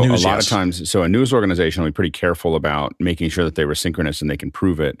 And so news, a lot of times, so a news organization will be pretty careful about making sure that they were synchronous and they can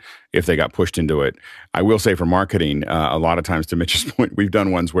prove it if they got pushed into it. I will say for marketing, a lot of times, to Mitch's point, we've done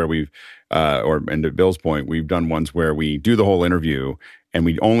ones where and to Bill's point, we've done ones where we do the whole interview and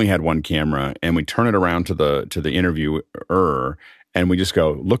we only had one camera and we turn it around to the interviewer. And we just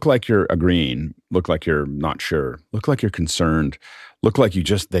go, look like you're agreeing, look like you're not sure, look like you're concerned, look like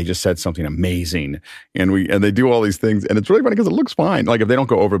they just said something amazing. And they do all these things. And it's really funny because it looks fine. Like if they don't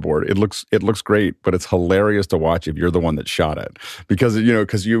go overboard, it looks great, but it's hilarious to watch if you're the one that shot it. Because,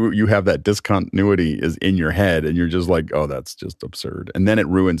 you have that discontinuity is in your head and you're just like, oh, that's just absurd. And then it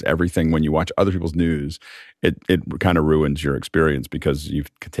ruins everything when you watch other people's news. It kind of ruins your experience because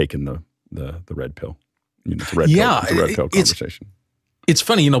you've taken the red pill. It's a red pill conversation. It's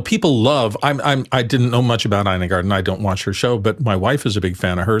funny, people love, I didn't know much about Ina Garten. I don't watch her show, but my wife is a big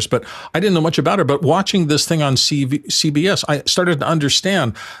fan of hers, but I didn't know much about her. But watching this thing on CBS, I started to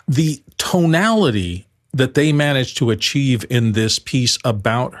understand the tonality that they managed to achieve in this piece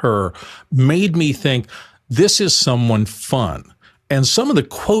about her made me think, this is someone fun. And some of the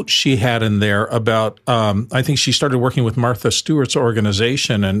quotes she had in there about, I think she started working with Martha Stewart's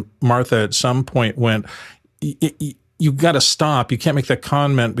organization, and Martha at some point went, you got to stop. You can't make that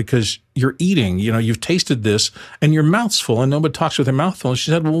comment because you're eating. You've tasted this and your mouth's full and nobody talks with their mouth full. And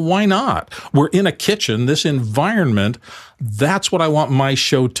she said, well, why not? We're in a kitchen, this environment. That's what I want my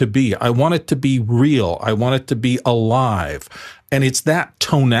show to be. I want it to be real. I want it to be alive. And it's that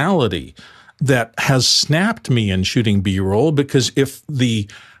tonality that has snapped me in shooting B-roll, because if the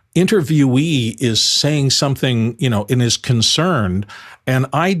interviewee is saying something, and is concerned, and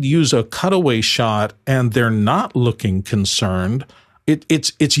I'd use a cutaway shot and they're not looking concerned,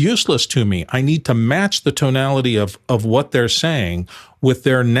 it's useless to me. I need to match the tonality of what they're saying with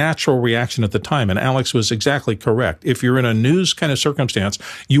their natural reaction at the time. And Alex was exactly correct. If you're in a news kind of circumstance,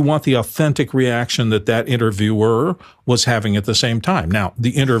 you want the authentic reaction that interviewer was having at the same time. Now,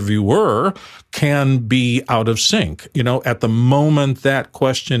 the interviewer can be out of sync. At the moment that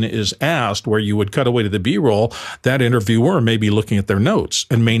question is asked, where you would cut away to the B-roll, that interviewer may be looking at their notes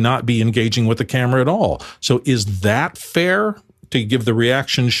and may not be engaging with the camera at all. So is that fair to give the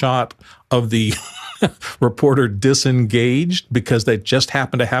reaction shot of the reporter disengaged because they just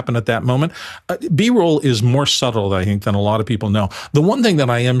happened to happen at that moment? B-roll is more subtle, I think, than a lot of people know. The one thing that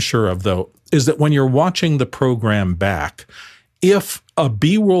I am sure of, though, is that when you're watching the program back, if a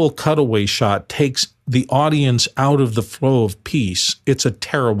B-roll cutaway shot takes the audience out of the flow of piece, it's a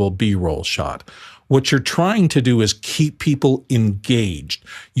terrible B-roll shot. What you're trying to do is keep people engaged.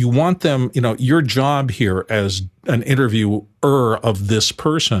 You want them, your job here as an interviewer of this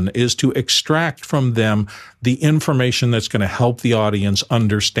person is to extract from them the information that's going to help the audience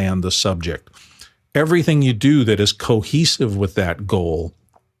understand the subject. Everything you do that is cohesive with that goal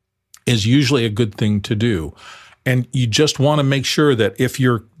is usually a good thing to do. And you just want to make sure that if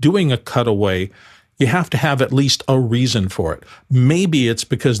you're doing a cutaway, you have to have at least a reason for it. Maybe it's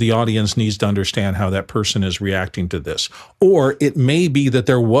because the audience needs to understand how that person is reacting to this. Or it may be that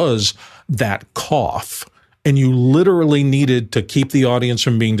there was that cough and you literally needed to keep the audience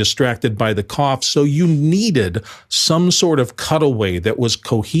from being distracted by the cough. So you needed some sort of cutaway that was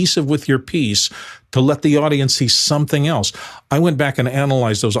cohesive with your piece to let the audience see something else. I went back and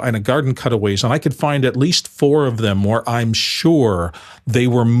analyzed those Ina Garten cutaways, and I could find at least 4 of them where I'm sure they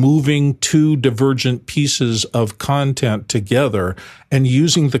were moving 2 divergent pieces of content together and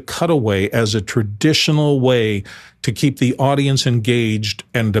using the cutaway as a traditional way to keep the audience engaged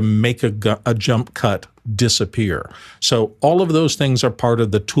and to make a jump cut disappear. So all of those things are part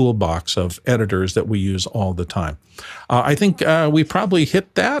of the toolbox of editors that we use all the time. I think we probably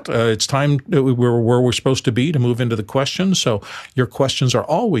hit that. It's time that we're where we're supposed to be to move into the questions. So your questions are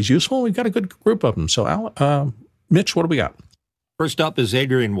always useful. We've got a good group of them. So Mitch, what do we got? First up is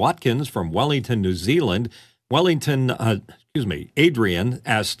Adrian Watkins from Wellington, New Zealand. Adrian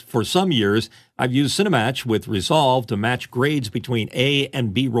asked, for some years, I've used Cinematch with Resolve to match grades between A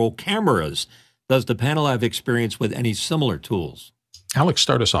and B-roll cameras. Does the panel have experience with any similar tools? Alex,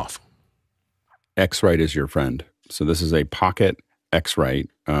 start us off. X-Rite is your friend. So this is a pocket X-Rite.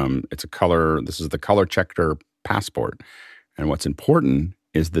 It's a color. This is the color checker passport. And what's important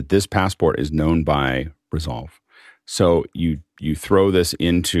is that this passport is known by Resolve. So you throw this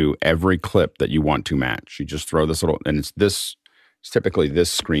into every clip that you want to match. You just throw this little, and it's typically this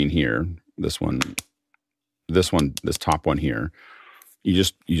screen here, this top one here. You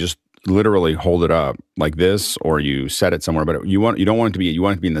just literally hold it up like this, or you set it somewhere, but you want it to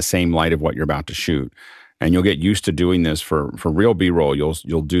be in the same light of what you're about to shoot. And you'll get used to doing this for real B-roll.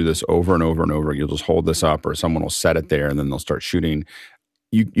 You'll do this over and over and over. You'll just hold this up, or someone will set it there, and then they'll start shooting.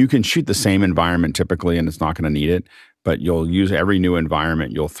 You can shoot the same environment typically, and it's not going to need it. But you'll use every new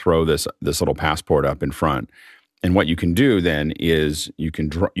environment. You'll throw this little passport up in front, and what you can do then is you can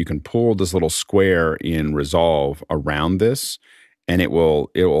pull this little square in Resolve around this, and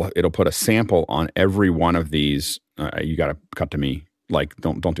it'll put a sample on every one of these. You got to cut to me. Like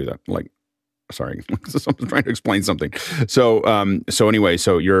don't do that. Like. Sorry, I'm trying to explain something. So anyway,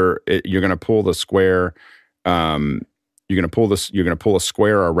 so you're going to pull the square. You're going to pull a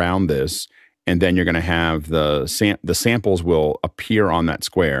square around this, and then you're going to have the samples will appear on that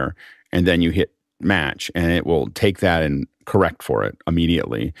square, and then you hit match, and it will take that and correct for it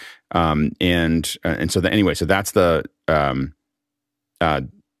immediately. So that's the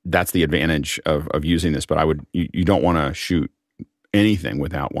advantage of using this. But you don't want to shoot anything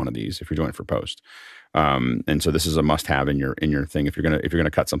without one of these if you're doing it for post. And so this is a must-have in your thing if you're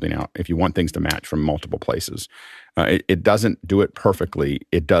gonna cut something out. If you want things to match from multiple places, it doesn't do it perfectly.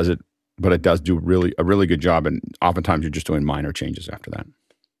 It does it, but it does do a really good job. And oftentimes you're just doing minor changes after that.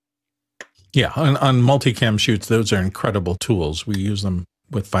 Yeah, on multicam shoots, those are incredible tools. We use them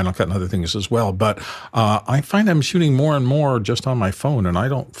with Final Cut and other things as well. But I find I'm shooting more and more just on my phone, and I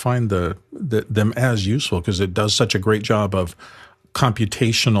don't find them as useful because it does such a great job of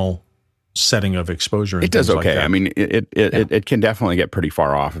computational setting of exposure. And it does okay. Like I mean, it can definitely get pretty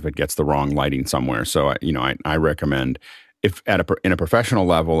far off if it gets the wrong lighting somewhere. So I recommend if in a professional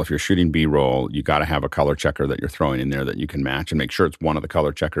level, if you're shooting B-roll, you got to have a color checker that you're throwing in there that you can match, and make sure it's one of the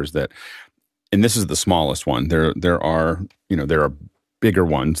color checkers that. And this is the smallest one. There are bigger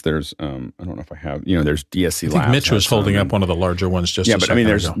ones. There's I don't know if I have there's DSC Labs. I think Mitch was holding up one of the larger ones just but I mean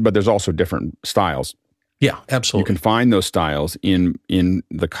there's also different styles. Yeah, absolutely. You can find those styles in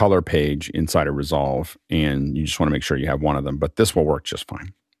the color page inside of Resolve, and you just want to make sure you have one of them. But this will work just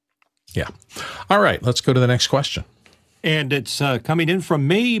fine. Yeah. All right, let's go to the next question. And it's coming in from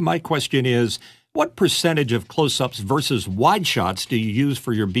me. My question is, what percentage of close-ups versus wide shots do you use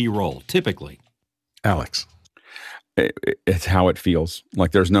for your B-roll typically? Alex. It's how it feels.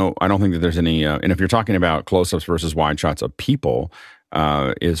 Like I don't think that there's any, and if you're talking about close-ups versus wide shots of people,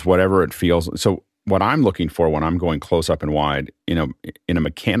 is whatever it feels. So what I'm looking for when I'm going close up and wide in a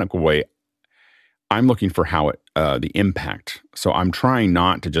mechanical way, I'm looking for how the impact. So I'm trying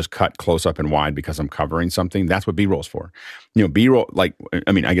not to just cut close up and wide because I'm covering something. That's what B-roll's for. B-roll, I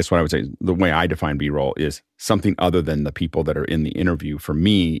guess what I would say, the way I define B-roll is something other than the people that are in the interview. For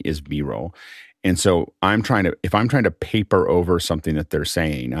me, is B-roll. And so if I'm trying to paper over something that they're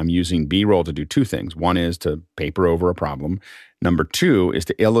saying, I'm using B-roll to do 2 things. One is to paper over a problem. Number 2 is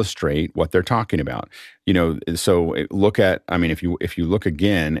to illustrate what they're talking about. So if you look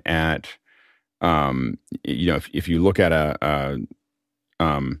again at, if you look at I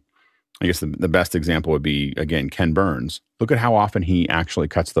guess the best example would be, again, Ken Burns. Look at how often he actually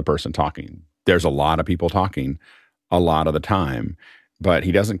cuts the person talking. There's a lot of people talking a lot of the time, but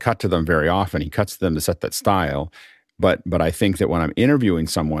he doesn't cut to them very often. He cuts to them to set that style. But I think that when I'm interviewing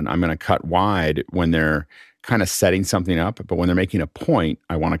someone, I'm going to cut wide when they're kind of setting something up. But when they're making a point,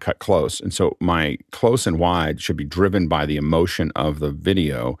 I want to cut close. And so my close and wide should be driven by the emotion of the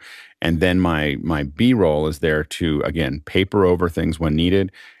video. And then my B-roll is there to, again, paper over things when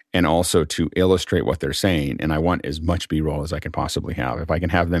needed and also to illustrate what they're saying. And I want as much B-roll as I can possibly have. If I can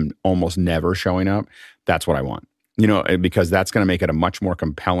have them almost never showing up, that's what I want. Because that's going to make it a much more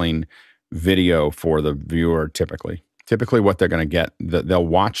compelling video for the viewer typically. Typically what they're going to get, they'll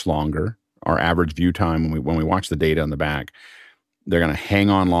watch longer. Our average view time when we watch the data on the back, they're going to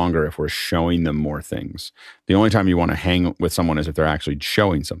hang on longer if we're showing them more things. The only time you want to hang with someone is if they're actually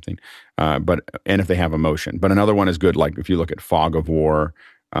showing something, and if they have emotion. But another one is good, like if you look at Fog of War,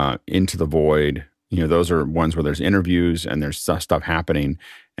 Into the Void, those are ones where there's interviews and there's stuff happening,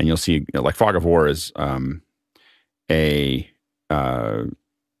 and you'll see, like Fog of War is a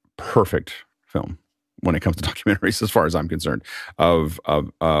perfect film when it comes to documentaries, as far as I'm concerned, of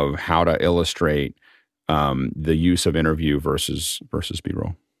how to illustrate the use of interview versus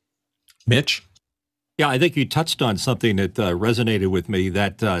B-roll. Mitch? Yeah, I think you touched on something that resonated with me,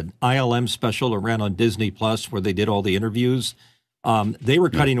 that ILM special that ran on Disney Plus where they did all the interviews. They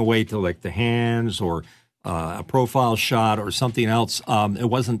were cutting away to like the hands or a profile shot or something else. It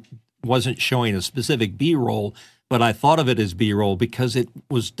wasn't showing a specific B-roll, but I thought of it as B-roll because it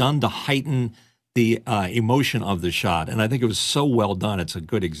was done to heighten the emotion of the shot. And I think it was so well done. It's a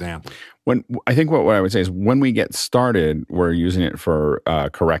good example. I think what I would say is when we get started, we're using it for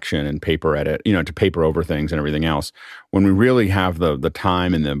correction and paper edit, to paper over things and everything else. When we really have the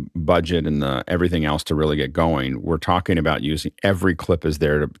time and the budget and the everything else to really get going, we're talking about using every clip is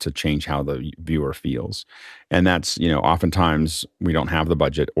there to change how the viewer feels. And that's, oftentimes we don't have the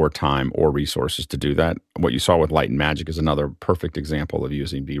budget or time or resources to do that. What you saw with Light and Magic is another perfect example of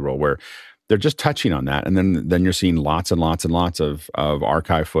using B-roll where they're just touching on that. And then you're seeing lots and lots and lots of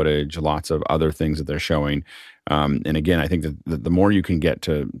archive footage, lots of other things that they're showing. And again, I think that the more you can get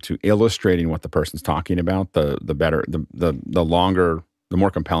to illustrating what the person's talking about, the better, the longer, the more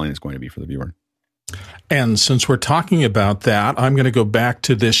compelling it's going to be for the viewer. And since we're talking about that, I'm going to go back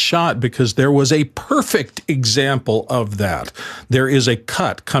to this shot because there was a perfect example of that. There is a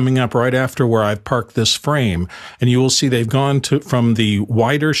cut coming up right after where I've parked this frame, and you will see they've gone from the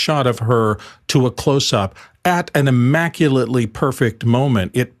wider shot of her to a close-up at an immaculately perfect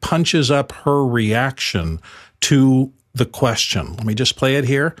moment. It punches up her reaction to the question. Let me just play it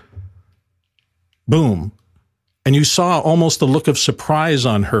here. Boom. And you saw almost the look of surprise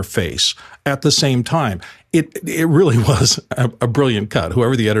on her face at the same time. It really was a brilliant cut.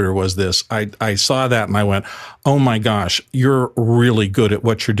 Whoever the editor was this, I saw that and I went, oh my gosh, you're really good at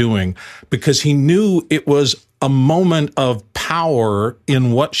what you're doing, because he knew it was a moment of power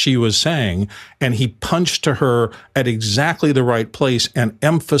in what she was saying, and he punched to her at exactly the right place and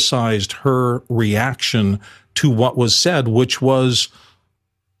emphasized her reaction to what was said, which was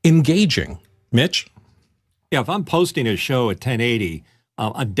engaging. Mitch? Yeah, if I'm posting a show at 1080,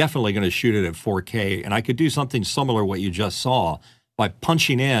 I'm definitely going to shoot it at 4K. And I could do something similar to what you just saw by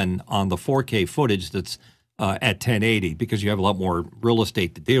punching in on the 4K footage that's at 1080, because you have a lot more real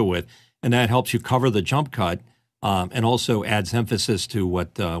estate to deal with. And that helps you cover the jump cut and also adds emphasis to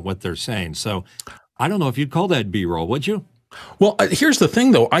what they're saying. So I don't know if you'd call that B-roll, would you? Well, here's the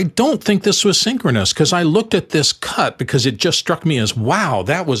thing, though. I don't think this was synchronous, because I looked at this cut because it just struck me as, wow,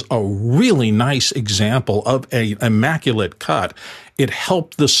 that was a really nice example of an immaculate cut. It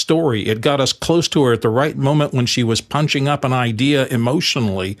helped the story. It got us close to her at the right moment when she was punching up an idea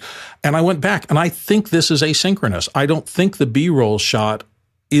emotionally. And I went back, and I think this is asynchronous. I don't think the B-roll shot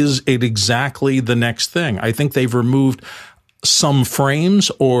is exactly the next thing. I think they've removed some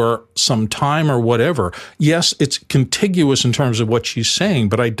frames or some time or whatever. Yes, it's contiguous in terms of what she's saying,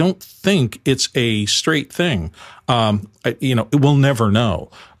 but I don't think it's a straight thing. We'll never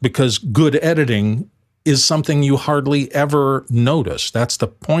know, because good editing is something you hardly ever notice. That's the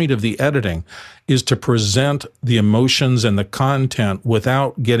point of the editing, is to present the emotions and the content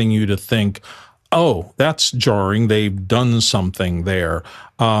without getting you to think, oh, that's jarring, they've done something there.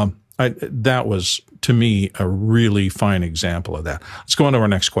 That was, to me, a really fine example of that. Let's go on to our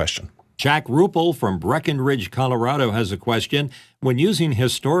next question. Jack Ruppel from Breckenridge, Colorado has a question. When using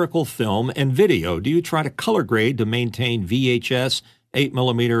historical film and video, do you try to color grade to maintain VHS,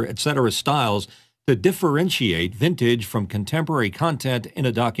 8mm, etc. styles to differentiate vintage from contemporary content in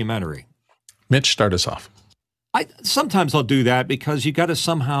a documentary? Mitch, start us off. Sometimes I'll do that because you got to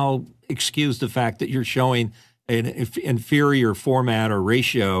somehow excuse the fact that you're showing an inferior format or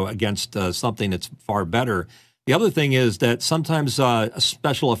ratio against something that's far better. The other thing is that sometimes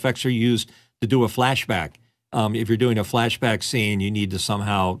special effects are used to do a flashback. If you're doing a flashback scene, you need to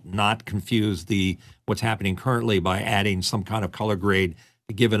somehow not confuse what's happening currently by adding some kind of color grade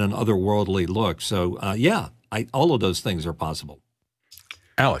to give it an otherworldly look. So, all of those things are possible.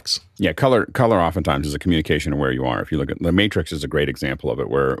 Alex. Yeah, color oftentimes is a communication of where you are. If you look at the Matrix is a great example of it,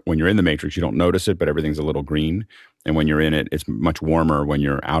 where when you're in the Matrix, you don't notice it, but everything's a little green. And when you're in it, it's much warmer when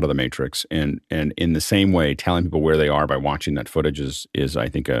you're out of the Matrix. And in the same way, telling people where they are by watching that footage is I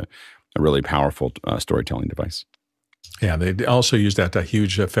think, a really powerful storytelling device. Yeah, they also use that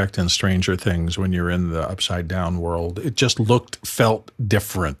huge effect in Stranger Things when you're in the upside down world. It just felt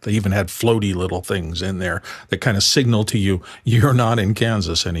different. They even had floaty little things in there that kind of signal to you you're not in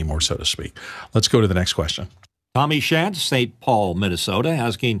Kansas anymore, so to speak. Let's go to the next question. Tommy Shantz, St. Paul, Minnesota,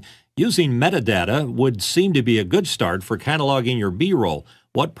 asking, using metadata would seem to be a good start for cataloging your B-roll.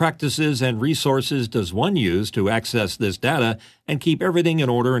 What practices and resources does one use to access this data and keep everything in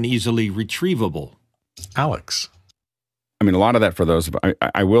order and easily retrievable? Alex. I mean, a lot of that for those.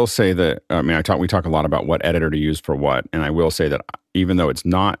 I will say that. We talk a lot about what editor to use for what, and I will say that even though it's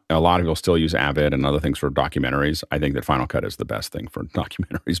not, a lot of people still use Avid and other things for documentaries. I think that Final Cut is the best thing for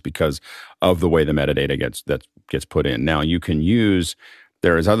documentaries because of the way the metadata gets put in. Now you can use.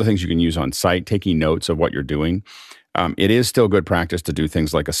 There is other things you can use on site, taking notes of what you're doing. It is still good practice to do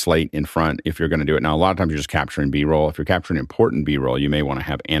things like a slate in front if you're going to do it. Now, a lot of times you're just capturing B-roll. If you're capturing important B-roll, you may want to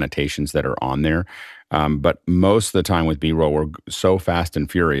have annotations that are on there. But most of the time with B-roll, we're so fast and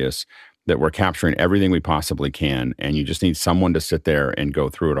furious that we're capturing everything we possibly can, and you just need someone to sit there and go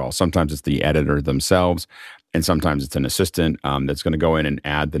through it all. Sometimes it's the editor themselves, and sometimes it's an assistant that's going to go in and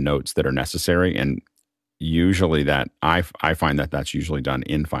add the notes that are necessary. And usually that I find that that's usually done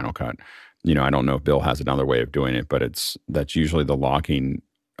in Final Cut. I don't know if Bill has another way of doing it, but that's usually the logging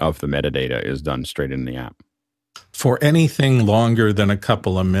of the metadata is done straight in the app. For anything longer than a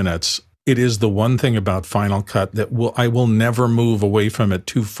couple of minutes, it is the one thing about Final Cut that I will never move away from it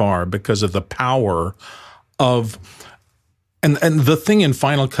too far because of the power of, and the thing in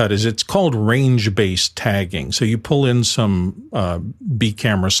Final Cut is it's called range-based tagging. So you pull in some B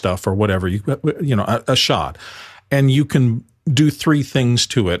camera stuff or whatever, a shot, and you can do three things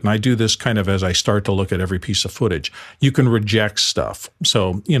to it. And I do this kind of as I start to look at every piece of footage. You can reject stuff.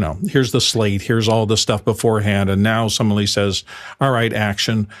 So, here's the slate, here's all the stuff beforehand. And now somebody says, all right,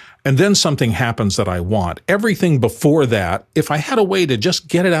 action. And then something happens that I want. Everything before that, if I had a way to just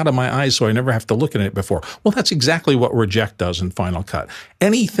get it out of my eyes so I never have to look at it before, well, that's exactly what reject does in Final Cut.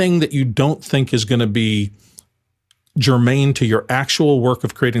 Anything that you don't think is going to be germane to your actual work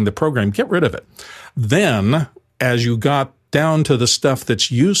of creating the program, get rid of it. Then, as you got down to the stuff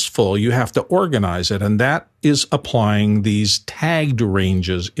that's useful, you have to organize it. And that is applying these tagged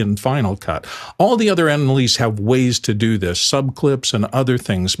ranges in Final Cut. All the other analyses have ways to do this, subclips and other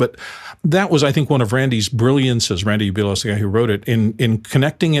things. But that was, I think, one of Randy's brilliances, Randy Ubilos, the guy who wrote it, in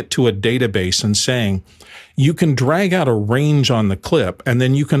connecting it to a database and saying, you can drag out a range on the clip, and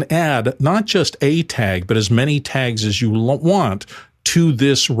then you can add not just a tag, but as many tags as you want to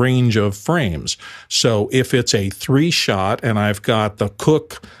this range of frames. So if it's a 3-shot and I've got the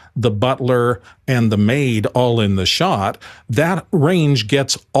cook, the butler, and the maid all in the shot, that range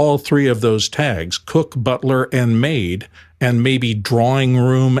gets all 3 of those tags, cook, butler, and maid, and maybe drawing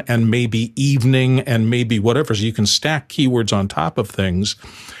room, and maybe evening, and maybe whatever. So you can stack keywords on top of things.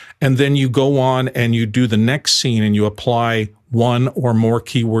 And then you go on and you do the next scene and you apply one or more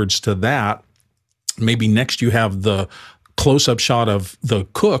keywords to that. Maybe next you have the close-up shot of the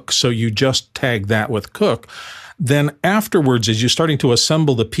cook, so you just tag that with cook. Then afterwards, as you're starting to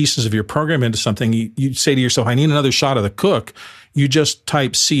assemble the pieces of your program into something, you say to yourself, I need another shot of the cook. You just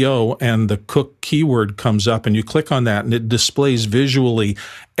type CO and the cook keyword comes up and you click on that and it displays visually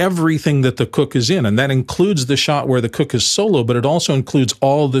everything that the cook is in. And that includes the shot where the cook is solo, but it also includes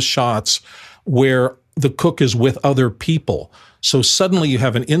all the shots where the cook is with other people. So suddenly you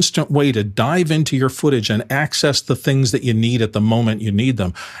have an instant way to dive into your footage and access the things that you need at the moment you need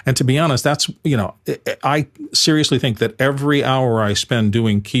them. And to be honest, that's, I seriously think that every hour I spend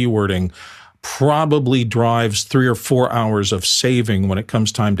doing keywording probably drives 3 or 4 hours of saving when it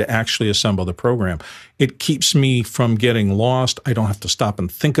comes time to actually assemble the program. It keeps me from getting lost. I don't have to stop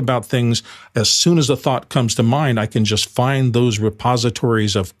and think about things. As soon as a thought comes to mind, I can just find those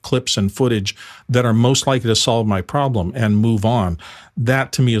repositories of clips and footage that are most likely to solve my problem and move on.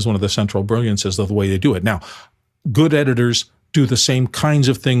 That, to me, is one of the central brilliances of the way they do it. Now, good editors do the same kinds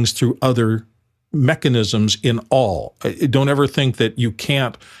of things through other mechanisms in all. Don't ever think that you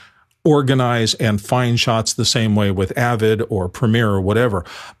can't organize and find shots the same way with Avid or Premiere or whatever.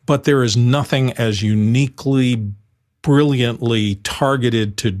 But there is nothing as uniquely, brilliantly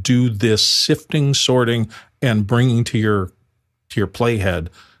targeted to do this sifting, sorting, and bringing to your playhead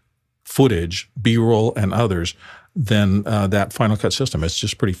footage, B-roll and others, then that Final Cut system is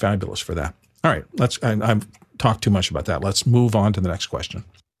just pretty fabulous for that. All right, I've talked too much about that. Let's move on to the next question.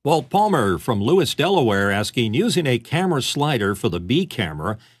 Walt Palmer from Lewis, Delaware, asking, using a camera slider for the B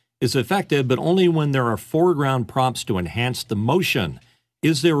camera is effective, but only when there are foreground props to enhance the motion.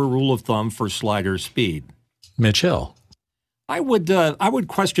 Is there a rule of thumb for slider speed? Mitch Hill. I would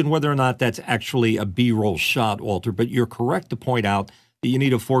question whether or not that's actually a B-roll shot, Walter, but you're correct to point out that you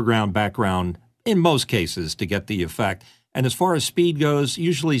need a foreground background in most cases to get the effect. And as far as speed goes,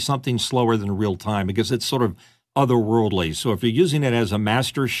 usually something slower than real time because it's sort of otherworldly. So if you're using it as a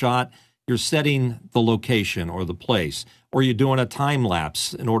master shot, you're setting the location or the place, or you're doing a time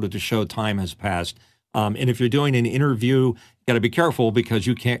lapse in order to show time has passed. And if you're doing an interview, you got to be careful because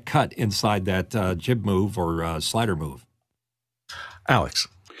you can't cut inside that jib move or slider move. Alex.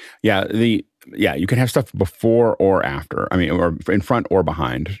 Yeah, you can have stuff before or after. I mean, or in front or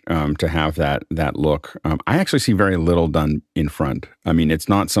behind to have that look. I actually see very little done in front. I mean, it's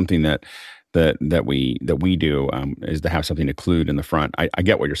not something that we do is to have something occlude in the front. I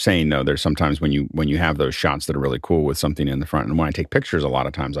get what you're saying though. There's sometimes when you have those shots that are really cool with something in the front, and when I take pictures, a lot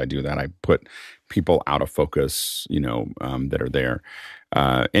of times I do that. I put people out of focus, that are there.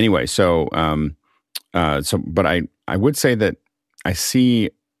 Anyway, but I would say that I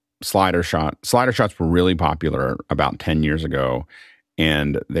see slider shots were really popular about 10 years ago,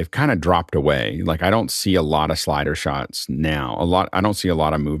 and they've kind of dropped away. Like I don't see a lot of slider shots now. I don't see a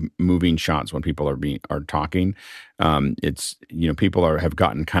lot of moving shots when people are talking. It's people have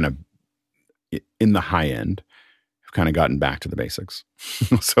gotten kind of in the high end, have kind of gotten back to the basics.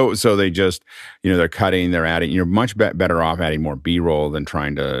 so they just they're cutting, they're adding. You're much better off adding more B-roll than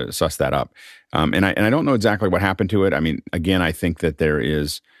trying to suss that up. And I don't know exactly what happened to it. I mean, again, I think that there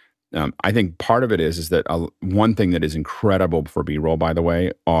is. I think part of it is that one thing that is incredible for B-roll, by the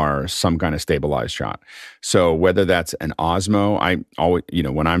way, are some kind of stabilized shot. So whether that's an Osmo, I always,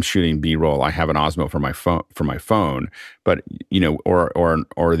 when I'm shooting B-roll, I have an Osmo for my phone, but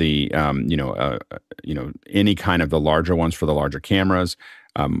or the any kind of the larger ones for the larger cameras.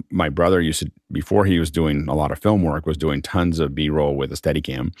 My brother used to, before he was doing a lot of film work, was doing tons of B-roll with a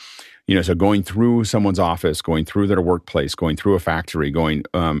Steadicam. So going through someone's office, going through their workplace, going through a factory, going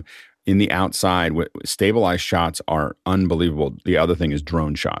in the outside, stabilized shots are unbelievable. The other thing is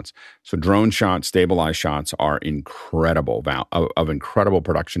drone shots. So drone shots, stabilized shots are incredible, of incredible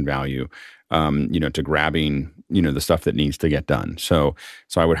production value, to grabbing, the stuff that needs to get done. So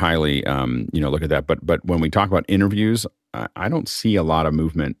I would highly, look at that. But when we talk about interviews, I don't see a lot of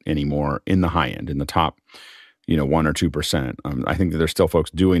movement anymore in the high end, in the top 1 or 2%. I think that there's still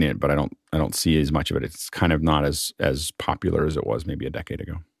folks doing it, but I don't see as much of it. It's kind of not as popular as it was maybe a decade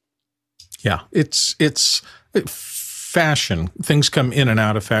ago. Yeah, it's fashion. Things come in and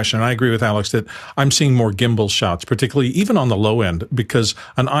out of fashion. And I agree with Alex that I'm seeing more gimbal shots, particularly even on the low end, because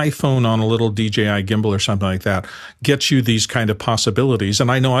an iPhone on a little DJI gimbal or something like that gets you these kind of possibilities. And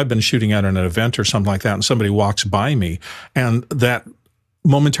I know I've been shooting at an event or something like that, and somebody walks by me, and that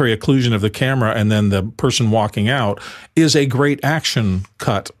momentary occlusion of the camera and then the person walking out is a great action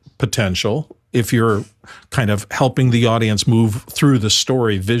cut potential if you're kind of helping the audience move through the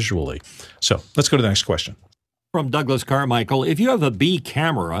story visually. So let's go to the next question. From Douglas Carmichael, if you have a B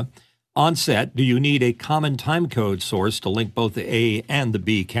camera on set, do you need a common timecode source to link both the A and the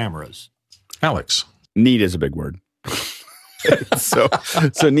B cameras? Alex. Need is a big word. so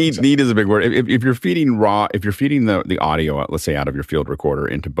need is a big word. If you're feeding the audio, let's say out of your field recorder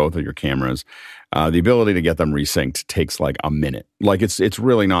into both of your cameras, the ability to get them resynced takes like a minute. Like it's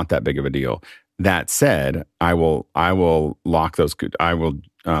really not that big of a deal. That said, I will lock those. I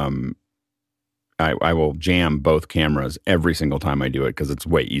will jam both cameras every single time I do it because it's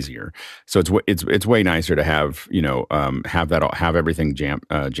way easier. So it's way nicer to have have everything jam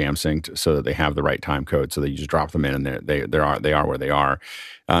synced so that they have the right time code, so that you just drop them in and they are where they are.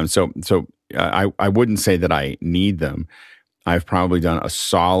 I wouldn't say that I need them. I've probably done a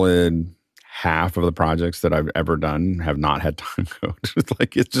solid half of the projects that I've ever done have not had time code.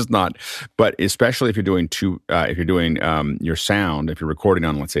 Like it's just not. But especially if you're doing your sound, if you're recording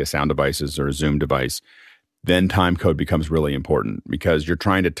on, let's say, a sound devices or a Zoom device, then time code becomes really important because you're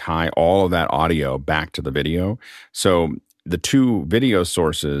trying to tie all of that audio back to the video. So the two video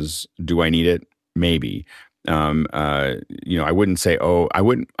sources, do I need it? Maybe. I wouldn't say,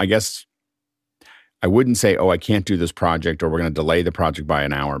 I wouldn't say, I can't do this project, or we're going to delay the project by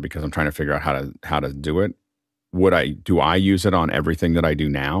an hour because I'm trying to figure out how to do it. Do I use it on everything that I do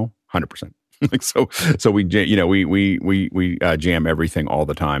now? 100%. So we jam everything all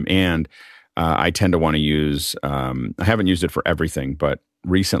the time. And I tend to want to use, I haven't used it for everything, but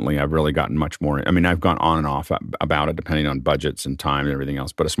recently I've really gotten much more. I mean, I've gone on and off about it depending on budgets and time and everything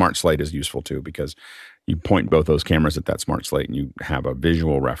else. But a smart slate is useful too, because you point both those cameras at that smart slate and you have a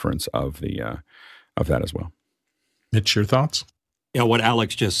visual reference of that as well. Mitch, your thoughts? What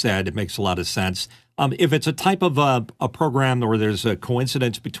Alex just said, it makes a lot of sense. If it's a type of a program where there's a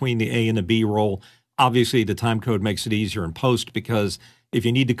coincidence between the A and the B roll, obviously the time code makes it easier in post, because if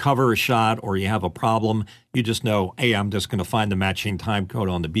you need to cover a shot or you have a problem, you just know, hey, I'm just going to find the matching time code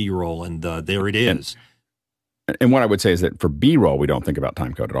on the B roll, and there it is. And what I would say is that for B-roll, we don't think about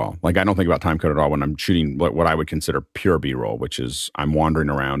time code at all. Like, I don't think about time code at all when I'm shooting what I would consider pure B-roll, which is I'm wandering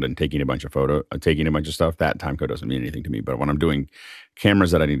around and taking a bunch of stuff. That time code doesn't mean anything to me. But when I'm doing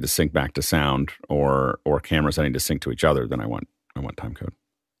cameras that I need to sync back to sound, or cameras that I need to sync to each other, then I want time code.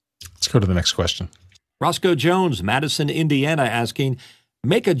 Let's go to the next question. Roscoe Jones, Madison, Indiana, asking,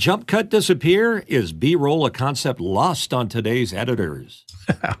 make a jump cut disappear? Is B-roll a concept lost on today's editors?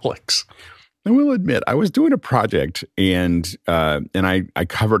 Alex. I will admit, I was doing a project and I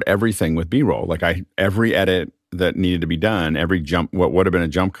covered everything with B-roll. Like, every edit that needed to be done, every jump, what would have been a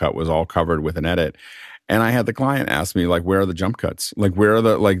jump cut, was all covered with an edit. And I had the client ask me, like, where are the jump cuts? Like, where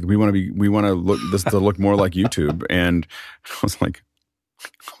are we want to look this to look more like YouTube. And I was like,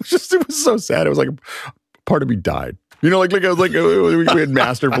 it was so sad. It was like part of me died. You know, we had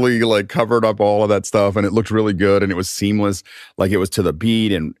masterfully covered up all of that stuff, and it looked really good, and it was seamless. Like, it was to the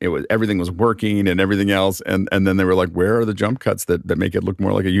beat, and everything was working and everything else. And then they were like, where are the jump cuts that make it look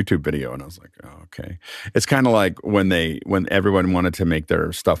more like a YouTube video? And I was like, oh, okay. It's kind of like when everyone wanted to make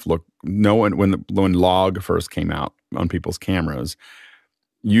their stuff look, when log first came out on people's cameras,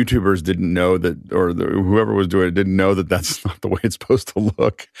 YouTubers didn't know that, or whoever was doing it didn't know that that's not the way it's supposed to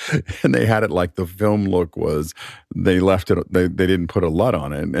look. And they had it like the film look was, they left it, they didn't put a LUT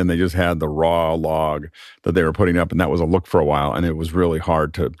on it, and they just had the raw log that they were putting up, and that was a look for a while, and it was really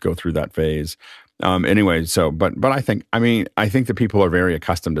hard to go through that phase. Anyway, but I think that people are very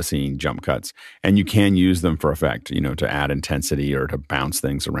accustomed to seeing jump cuts, and you can use them for effect, to add intensity or to bounce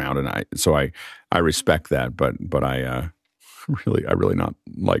things around. And I respect that, but I really not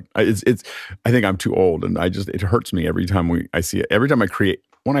like it's. I think I'm too old, and it hurts me every time I see it. Every time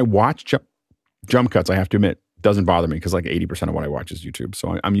when I watch jump cuts, I have to admit, it doesn't bother me, because like 80% of what I watch is YouTube,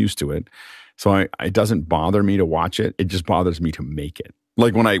 so I'm used to it. So it doesn't bother me to watch it. It just bothers me to make it.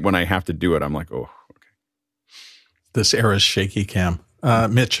 Like when I have to do it, I'm like, oh, okay. This era's shaky cam.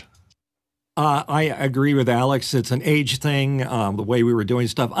 Mitch. I agree with Alex. It's an age thing, the way we were doing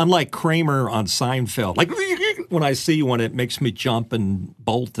stuff. Unlike Kramer on Seinfeld, like when I see one, it makes me jump and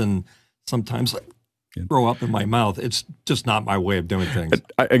bolt and sometimes throw up in my mouth. It's just not my way of doing things.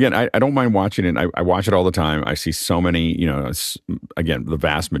 I don't mind watching it. I watch it all the time. I see so many, again, the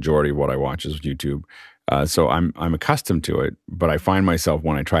vast majority of what I watch is YouTube. So I'm accustomed to it, but I find myself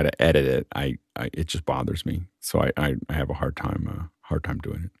when I try to edit it, it just bothers me. So I have a hard time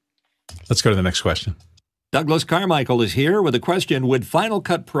doing it. Let's go to the next question. Douglas Carmichael is here with a question. Would Final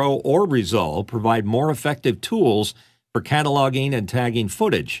Cut Pro or Resolve provide more effective tools for cataloging and tagging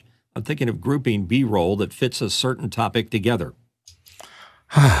footage? I'm thinking of grouping B-roll that fits a certain topic together.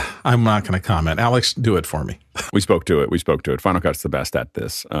 I'm not going to comment. Alex, do it for me. We spoke to it. Final Cut's the best at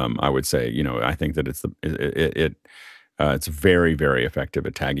this. I would say, I think that it's very, very effective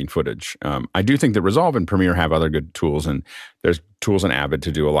at tagging footage. I do think that Resolve and Premiere have other good tools, and there's tools in Avid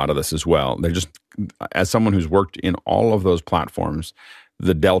to do a lot of this as well. They're just, as someone who's worked in all of those platforms,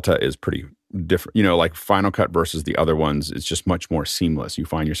 the delta is pretty different. Like Final Cut versus the other ones, it's just much more seamless. You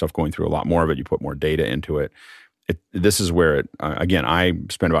find yourself going through a lot more of it. You put more data into it. This is where again, I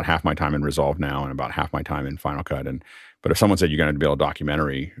spend about half my time in Resolve now and about half my time in Final Cut. But if someone said you're going to build a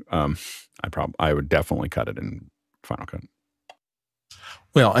documentary, I would definitely cut it in Final Cut.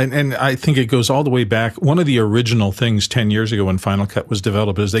 Well, and I think it goes all the way back. One of the original things 10 years ago when Final Cut was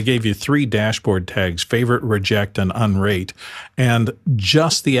developed is they gave you 3 dashboard tags: favorite, reject, and unrate. And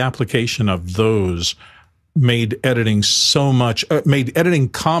just the application of those made editing made editing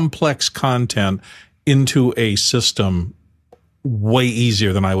complex content into a system way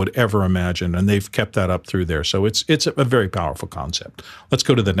easier than I would ever imagine. And they've kept that up through there. So it's a very powerful concept. Let's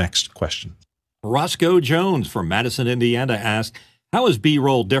go to the next question. Roscoe Jones from Madison, Indiana asks, how is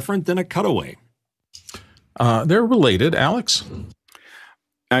B-roll different than a cutaway? They're related. Alex?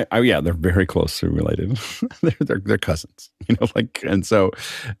 Yeah, they're very closely related. they're cousins, and so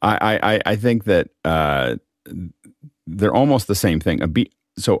I think that they're almost the same thing.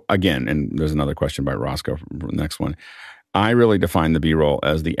 So again, and there's another question by Roscoe for the next one. I really define the B-roll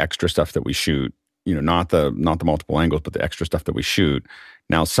as the extra stuff that we shoot not the multiple angles, but the extra stuff that we shoot.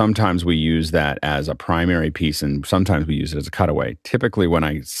 Now, sometimes we use that as a primary piece, and sometimes we use it as a cutaway. Typically, when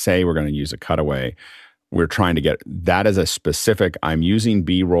I say we're going to use a cutaway, we're trying to get that as a specific. I'm using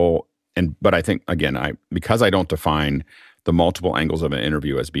B-roll, but I think again, because I don't define the multiple angles of an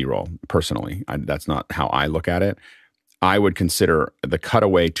interview as B-roll personally. That's not how I look at it. I would consider the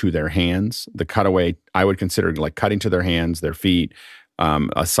cutaway to their hands. The cutaway, I would consider like cutting to their hands, their feet,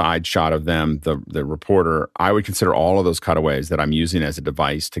 a side shot of them, the reporter. I would consider all of those cutaways that I'm using as a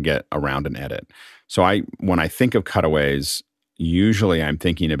device to get around an edit. So when I think of cutaways, usually I'm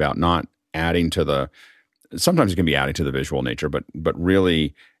thinking about not adding to the. Sometimes it can be adding to the visual nature, but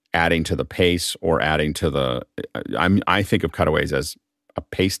really adding to the pace or adding to the. I think of cutaways as a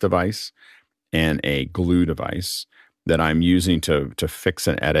pace device and a glue device that I'm using to fix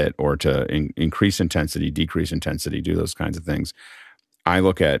an edit or to increase intensity, decrease intensity, do those kinds of things. I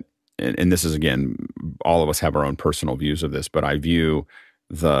look at, and this is again, all of us have our own personal views of this, but I view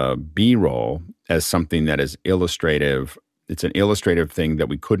the B-roll as something that is illustrative. It's an illustrative thing that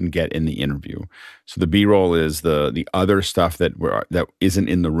we couldn't get in the interview. So the B-roll is the other stuff that isn't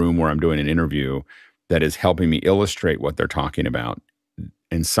in the room where I'm doing an interview that is helping me illustrate what they're talking about.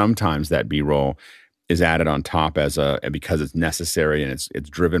 And sometimes that B-roll is added on top because it's necessary and it's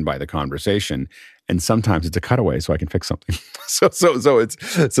driven by the conversation. And sometimes it's a cutaway so I can fix something. So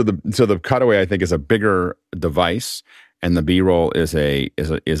the cutaway I think is a bigger device, and the B-roll is a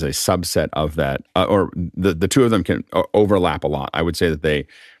subset of that, or the two of them can overlap a lot. I would say that they,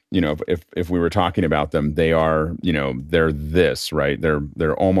 if we were talking about them, they are, they're this, right?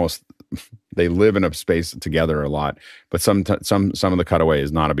 They're almost. They live in a space together a lot, but some of the cutaway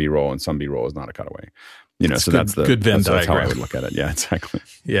is not a B-roll, and some B-roll is not a cutaway. That's the good Venn diagram. That's how I would look at it. Yeah, exactly.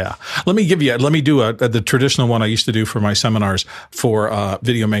 Yeah. Let me do the traditional one I used to do for my seminars for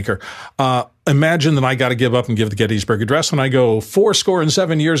Video Maker. Imagine that I got to give up and give the Gettysburg Address, and I go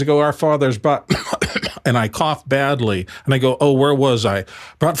 77 years ago, our fathers brought, and I cough badly, and I go, oh, where was I?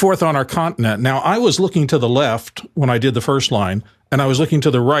 Brought forth on our continent. Now, I was looking to the left when I did the first line, and I was looking to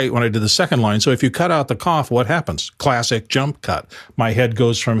the right when I did the second line. So if you cut out the cough, what happens? Classic jump cut. My head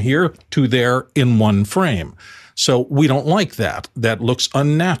goes from here to there in one frame. So we don't like that. That looks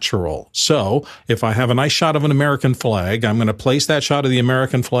unnatural. So if I have a nice shot of an American flag, I'm going to place that shot of the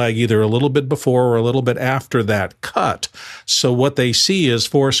American flag either a little bit before or a little bit after that cut. So what they see is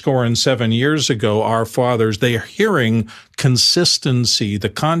 77 years ago, our fathers, they are hearing consistency. The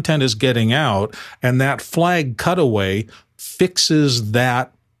content is getting out, and that flag cutaway fixes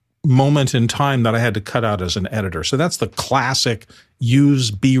that moment in time that I had to cut out as an editor. So that's the classic use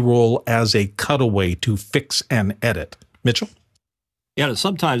B-roll as a cutaway to fix an edit. Mitchell? Yeah,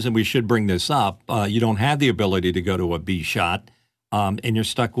 sometimes, and we should bring this up, you don't have the ability to go to a B shot, and you're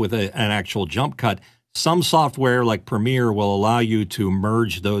stuck with an actual jump cut. Some software like Premiere will allow you to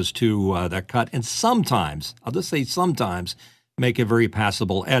merge those two, that cut, and sometimes, I'll just say sometimes, make a very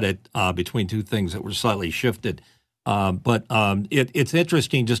passable edit between two things that were slightly shifted. But it's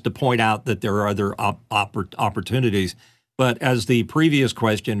interesting just to point out that there are other opportunities. But as the previous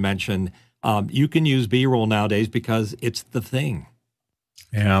question mentioned, you can use B-roll nowadays because it's the thing.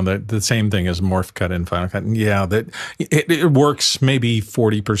 Yeah, the same thing as Morph Cut in Final Cut. Yeah, that it works maybe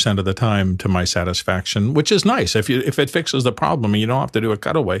 40% of the time to my satisfaction, which is nice. If it fixes the problem and you don't have to do a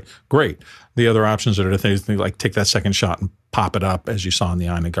cutaway, great. The other options are things like take that second shot and pop it up, as you saw in the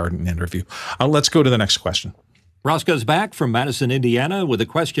Ina Garten interview. Let's go to the next question. Roscoe's back from Madison, Indiana, with a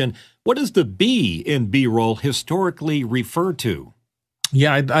question. What does the B in B-roll historically refer to?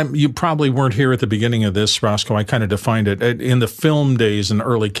 Yeah, you probably weren't here at the beginning of this, Roscoe. I kind of defined it. In the film days and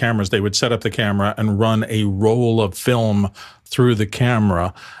early cameras, they would set up the camera and run a roll of film through the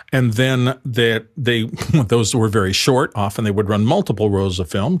camera. And then those were very short. Often they would run multiple rolls of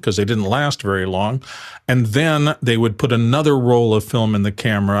film because they didn't last very long. And then they would put another roll of film in the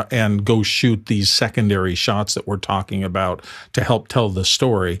camera and go shoot these secondary shots that we're talking about to help tell the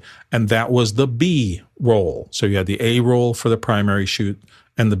story. And that was the B roll. So you had the A roll for the primary shoot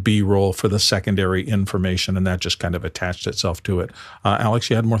and the B roll for the secondary information, and that just kind of attached itself to it. Alex,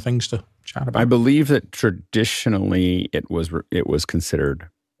 you had more things to chat about? I believe that traditionally it was considered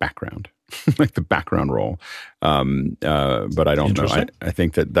background, like the background roll. But I don't know. I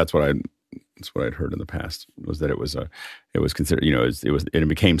think that's what I'd heard in the past, was that it was considered, it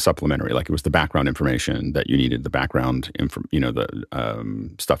became supplementary. Like it was the background information that you needed, the background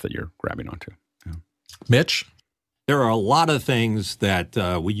the stuff that you're grabbing onto. Yeah. Mitch? There are a lot of things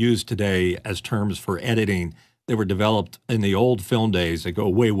that we use today as terms for editing that were developed in the old film days that go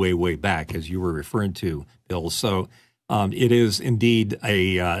way, way, way back, as you were referring to, Bill. So It is indeed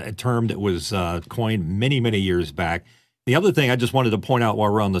a term that was coined many, many years back. The other thing I just wanted to point out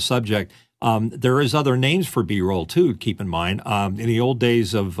while we're on the subject, there is other names for B-roll too, keep in mind. In the old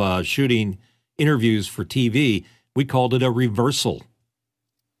days of shooting interviews for TV, we called it a reversal.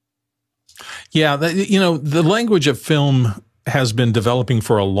 Yeah, the language of film has been developing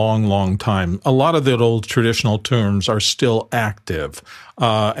for a long, long time. A lot of the old traditional terms are still active,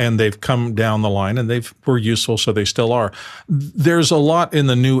 and they've come down the line, and were useful, so they still are. There's a lot in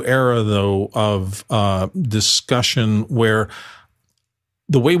the new era, though, of discussion where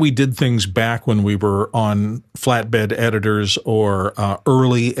the way we did things back when we were on flatbed editors or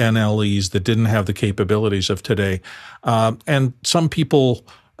early NLEs that didn't have the capabilities of today, and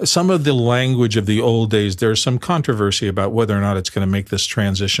some of the language of the old days, there's some controversy about whether or not it's going to make this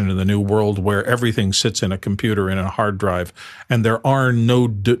transition to the new world where everything sits in a computer in a hard drive, and there are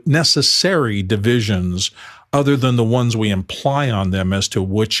no necessary divisions other than the ones we imply on them as to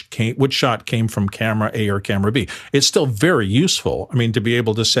which shot came from camera A or camera B. It's still very useful. I mean, to be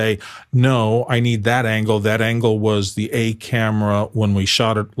able to say, no, I need that angle. That angle was the A camera when we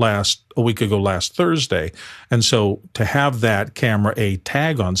shot it a week ago last Thursday. And so to have that camera A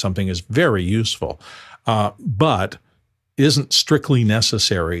tag on something is very useful. But isn't strictly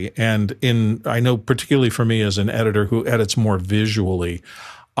necessary. And I know particularly for me as an editor who edits more visually,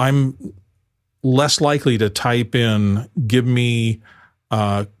 I'm less likely to type in, give me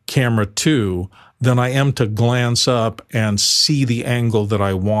camera 2, than I am to glance up and see the angle that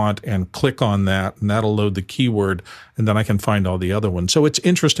I want and click on that, and that'll load the keyword, and then I can find all the other ones. So it's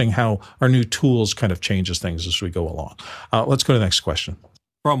interesting how our new tools kind of changes things as we go along. Let's go to the next question.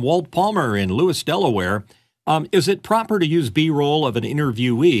 From Walt Palmer in Lewis, Delaware, is it proper to use B-roll of an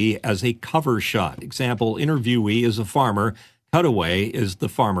interviewee as a cover shot? Example, interviewee is a farmer, cutaway is the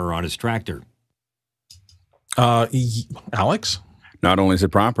farmer on his tractor. Alex? Not only is it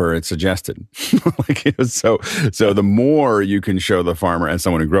proper, it's suggested. So the more you can show the farmer, as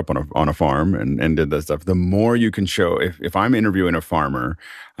someone who grew up on a farm and did that stuff, the more you can show. If I'm interviewing a farmer,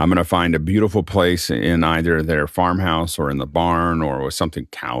 I'm going to find a beautiful place in either their farmhouse or in the barn or with something,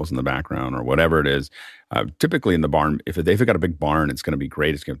 cows in the background or whatever it is. Typically in the barn, if they've got a big barn, it's going to be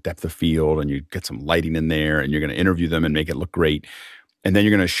great. It's going to depth of field, and you get some lighting in there, and you're going to interview them and make it look great. And then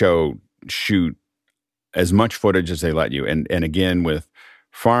you're going to shoot as much footage as they let you. And again, with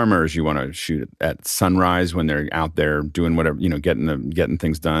farmers, you want to shoot at sunrise when they're out there doing whatever, getting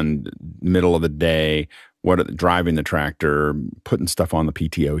things done, middle of the day, driving the tractor, putting stuff on the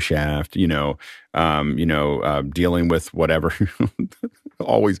PTO shaft, dealing with whatever.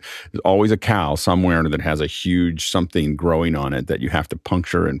 There's always a cow somewhere that has a huge something growing on it that you have to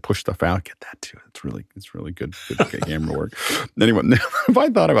puncture and push stuff out. Get that too. It's really good camera work. Anyway, if I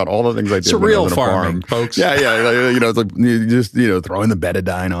thought about all the things I did, it's a real farming, folks. Yeah. It's like you just throwing the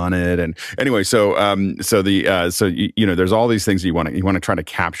betadine on it, and anyway, there's all these things you want to try to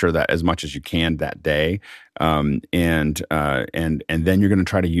capture that as much as you can that day. And then you're going to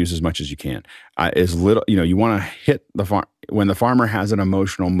try to use as much as you can. As little, you want to hit the farm when the farmer has an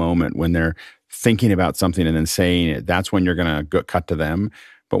emotional moment, when they're thinking about something and then saying it. That's when you're going to cut to them.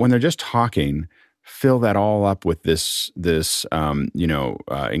 But when they're just talking, fill that all up with this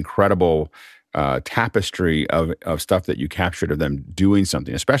incredible tapestry of stuff that you captured of them doing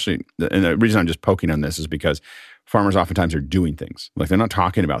something. Especially, and the reason I'm just poking on this is because farmers oftentimes are doing things. Like, they're not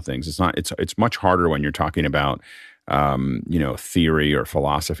talking about things. It's much harder when you're talking about theory or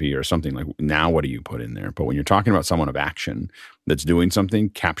philosophy or something. Like, now what do you put in there? But when you're talking about someone of action that's doing something,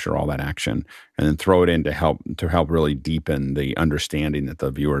 capture all that action and then throw it in to help really deepen the understanding that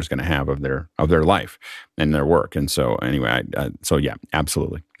the viewer is going to have of their life and their work. And so anyway, yeah,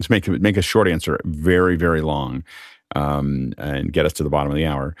 absolutely. Let's make a short answer very, very long, and get us to the bottom of the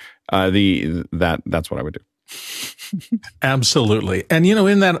hour. That's what I would do. Absolutely. And,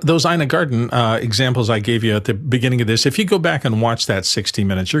 in those Ina Garten examples I gave you at the beginning of this, if you go back and watch that 60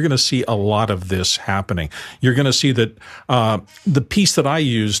 minutes, you're going to see a lot of this happening. You're going to see that the piece that I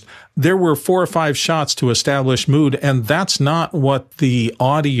used, there were 4 or 5 shots to establish mood, and that's not what the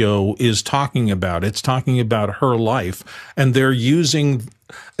audio is talking about. It's talking about her life, and they're using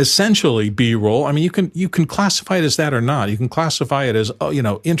essentially B-roll. I mean, you can classify it as that or not. You can classify it as,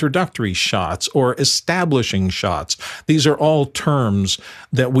 introductory shots or establishing shots. These are all terms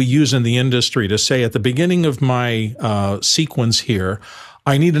that we use in the industry to say, at the beginning of my sequence here,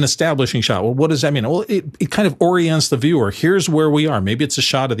 I need an establishing shot. Well, what does that mean? Well, it kind of orients the viewer. Here's where we are. Maybe it's a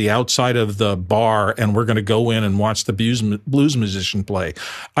shot of the outside of the bar and we're going to go in and watch the blues musician play.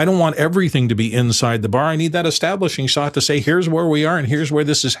 I don't want everything to be inside the bar. I need that establishing shot to say, here's where we are and here's where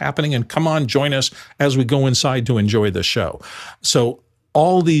this is happening. And come on, join us as we go inside to enjoy the show. So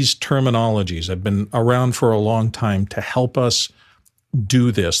all these terminologies have been around for a long time to help us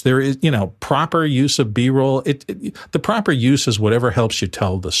do this. There is, proper use of B-roll. The proper use is whatever helps you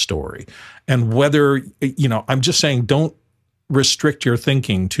tell the story. And whether, I'm just saying, don't restrict your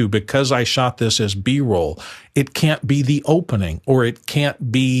thinking to, because I shot this as B-roll, it can't be the opening, or it can't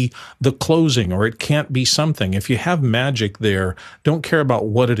be the closing, or it can't be something. If you have magic there, don't care about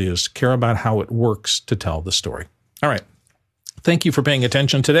what it is. Care about how it works to tell the story. All right. Thank you for paying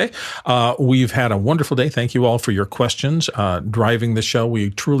attention today. We've had a wonderful day. Thank you all for your questions, driving the show.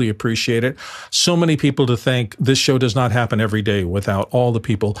 We truly appreciate it. So many people to thank. This show does not happen every day without all the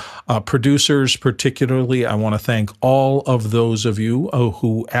people. Producers, particularly, I want to thank all of those of you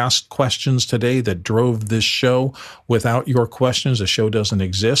who asked questions today that drove this show. Without your questions, the show doesn't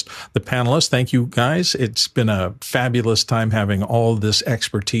exist. The panelists, thank you guys. It's been a fabulous time having all this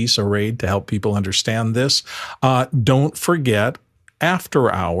expertise arrayed to help people understand this. Don't forget, after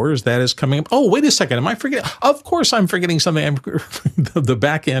hours, that is coming up. Oh, wait a second. Am I forgetting? Of course I'm forgetting something. The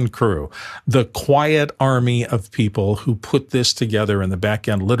back end crew, the quiet army of people who put this together in the back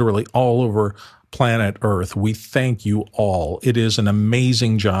end, literally all over planet Earth. We thank you all. It is an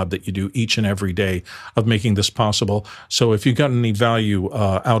amazing job that you do each and every day of making this possible. So if you've gotten any value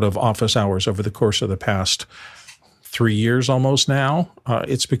out of office hours over the course of the past 3 years almost now,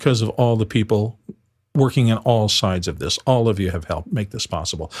 it's because of all the people working in all sides of this. All of you have helped make this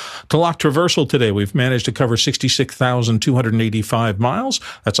possible. To Lock Traversal today, we've managed to cover 66,285 miles.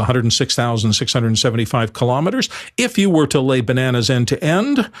 That's 106,675 kilometers. If you were to lay bananas end to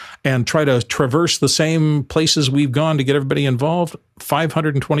end and try to traverse the same places we've gone to get everybody involved,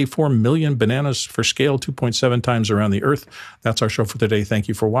 524 million bananas for scale, 2.7 times around the Earth. That's our show for today. Thank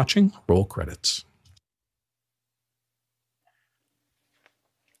you for watching. Roll credits.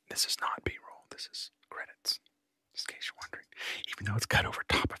 This is not B-roll. This is credits, just in case you're wondering. Even though it's cut over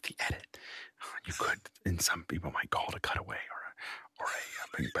top of the edit, you could, and some people might call it a cutaway or a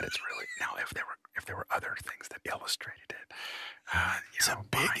but it's really, now if there were other things that illustrated it, Some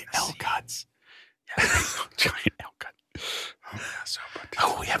big L cuts. Yeah, giant L cut.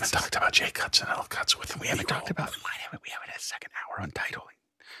 We haven't talked about J cuts and L cuts with them. We haven't talked about. We haven't had a second hour on titling.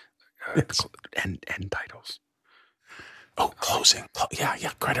 End titles. Oh, closing. Yeah,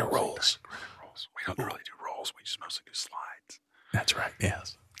 credit rolls. We don't really do rolls. We just mostly do slides. That's right,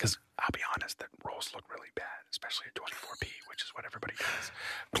 yes. Because I'll be honest, that rolls look really bad, especially at 24p, which is what everybody does.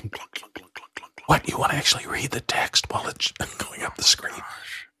 What, you want to actually read the text while it's going up the screen?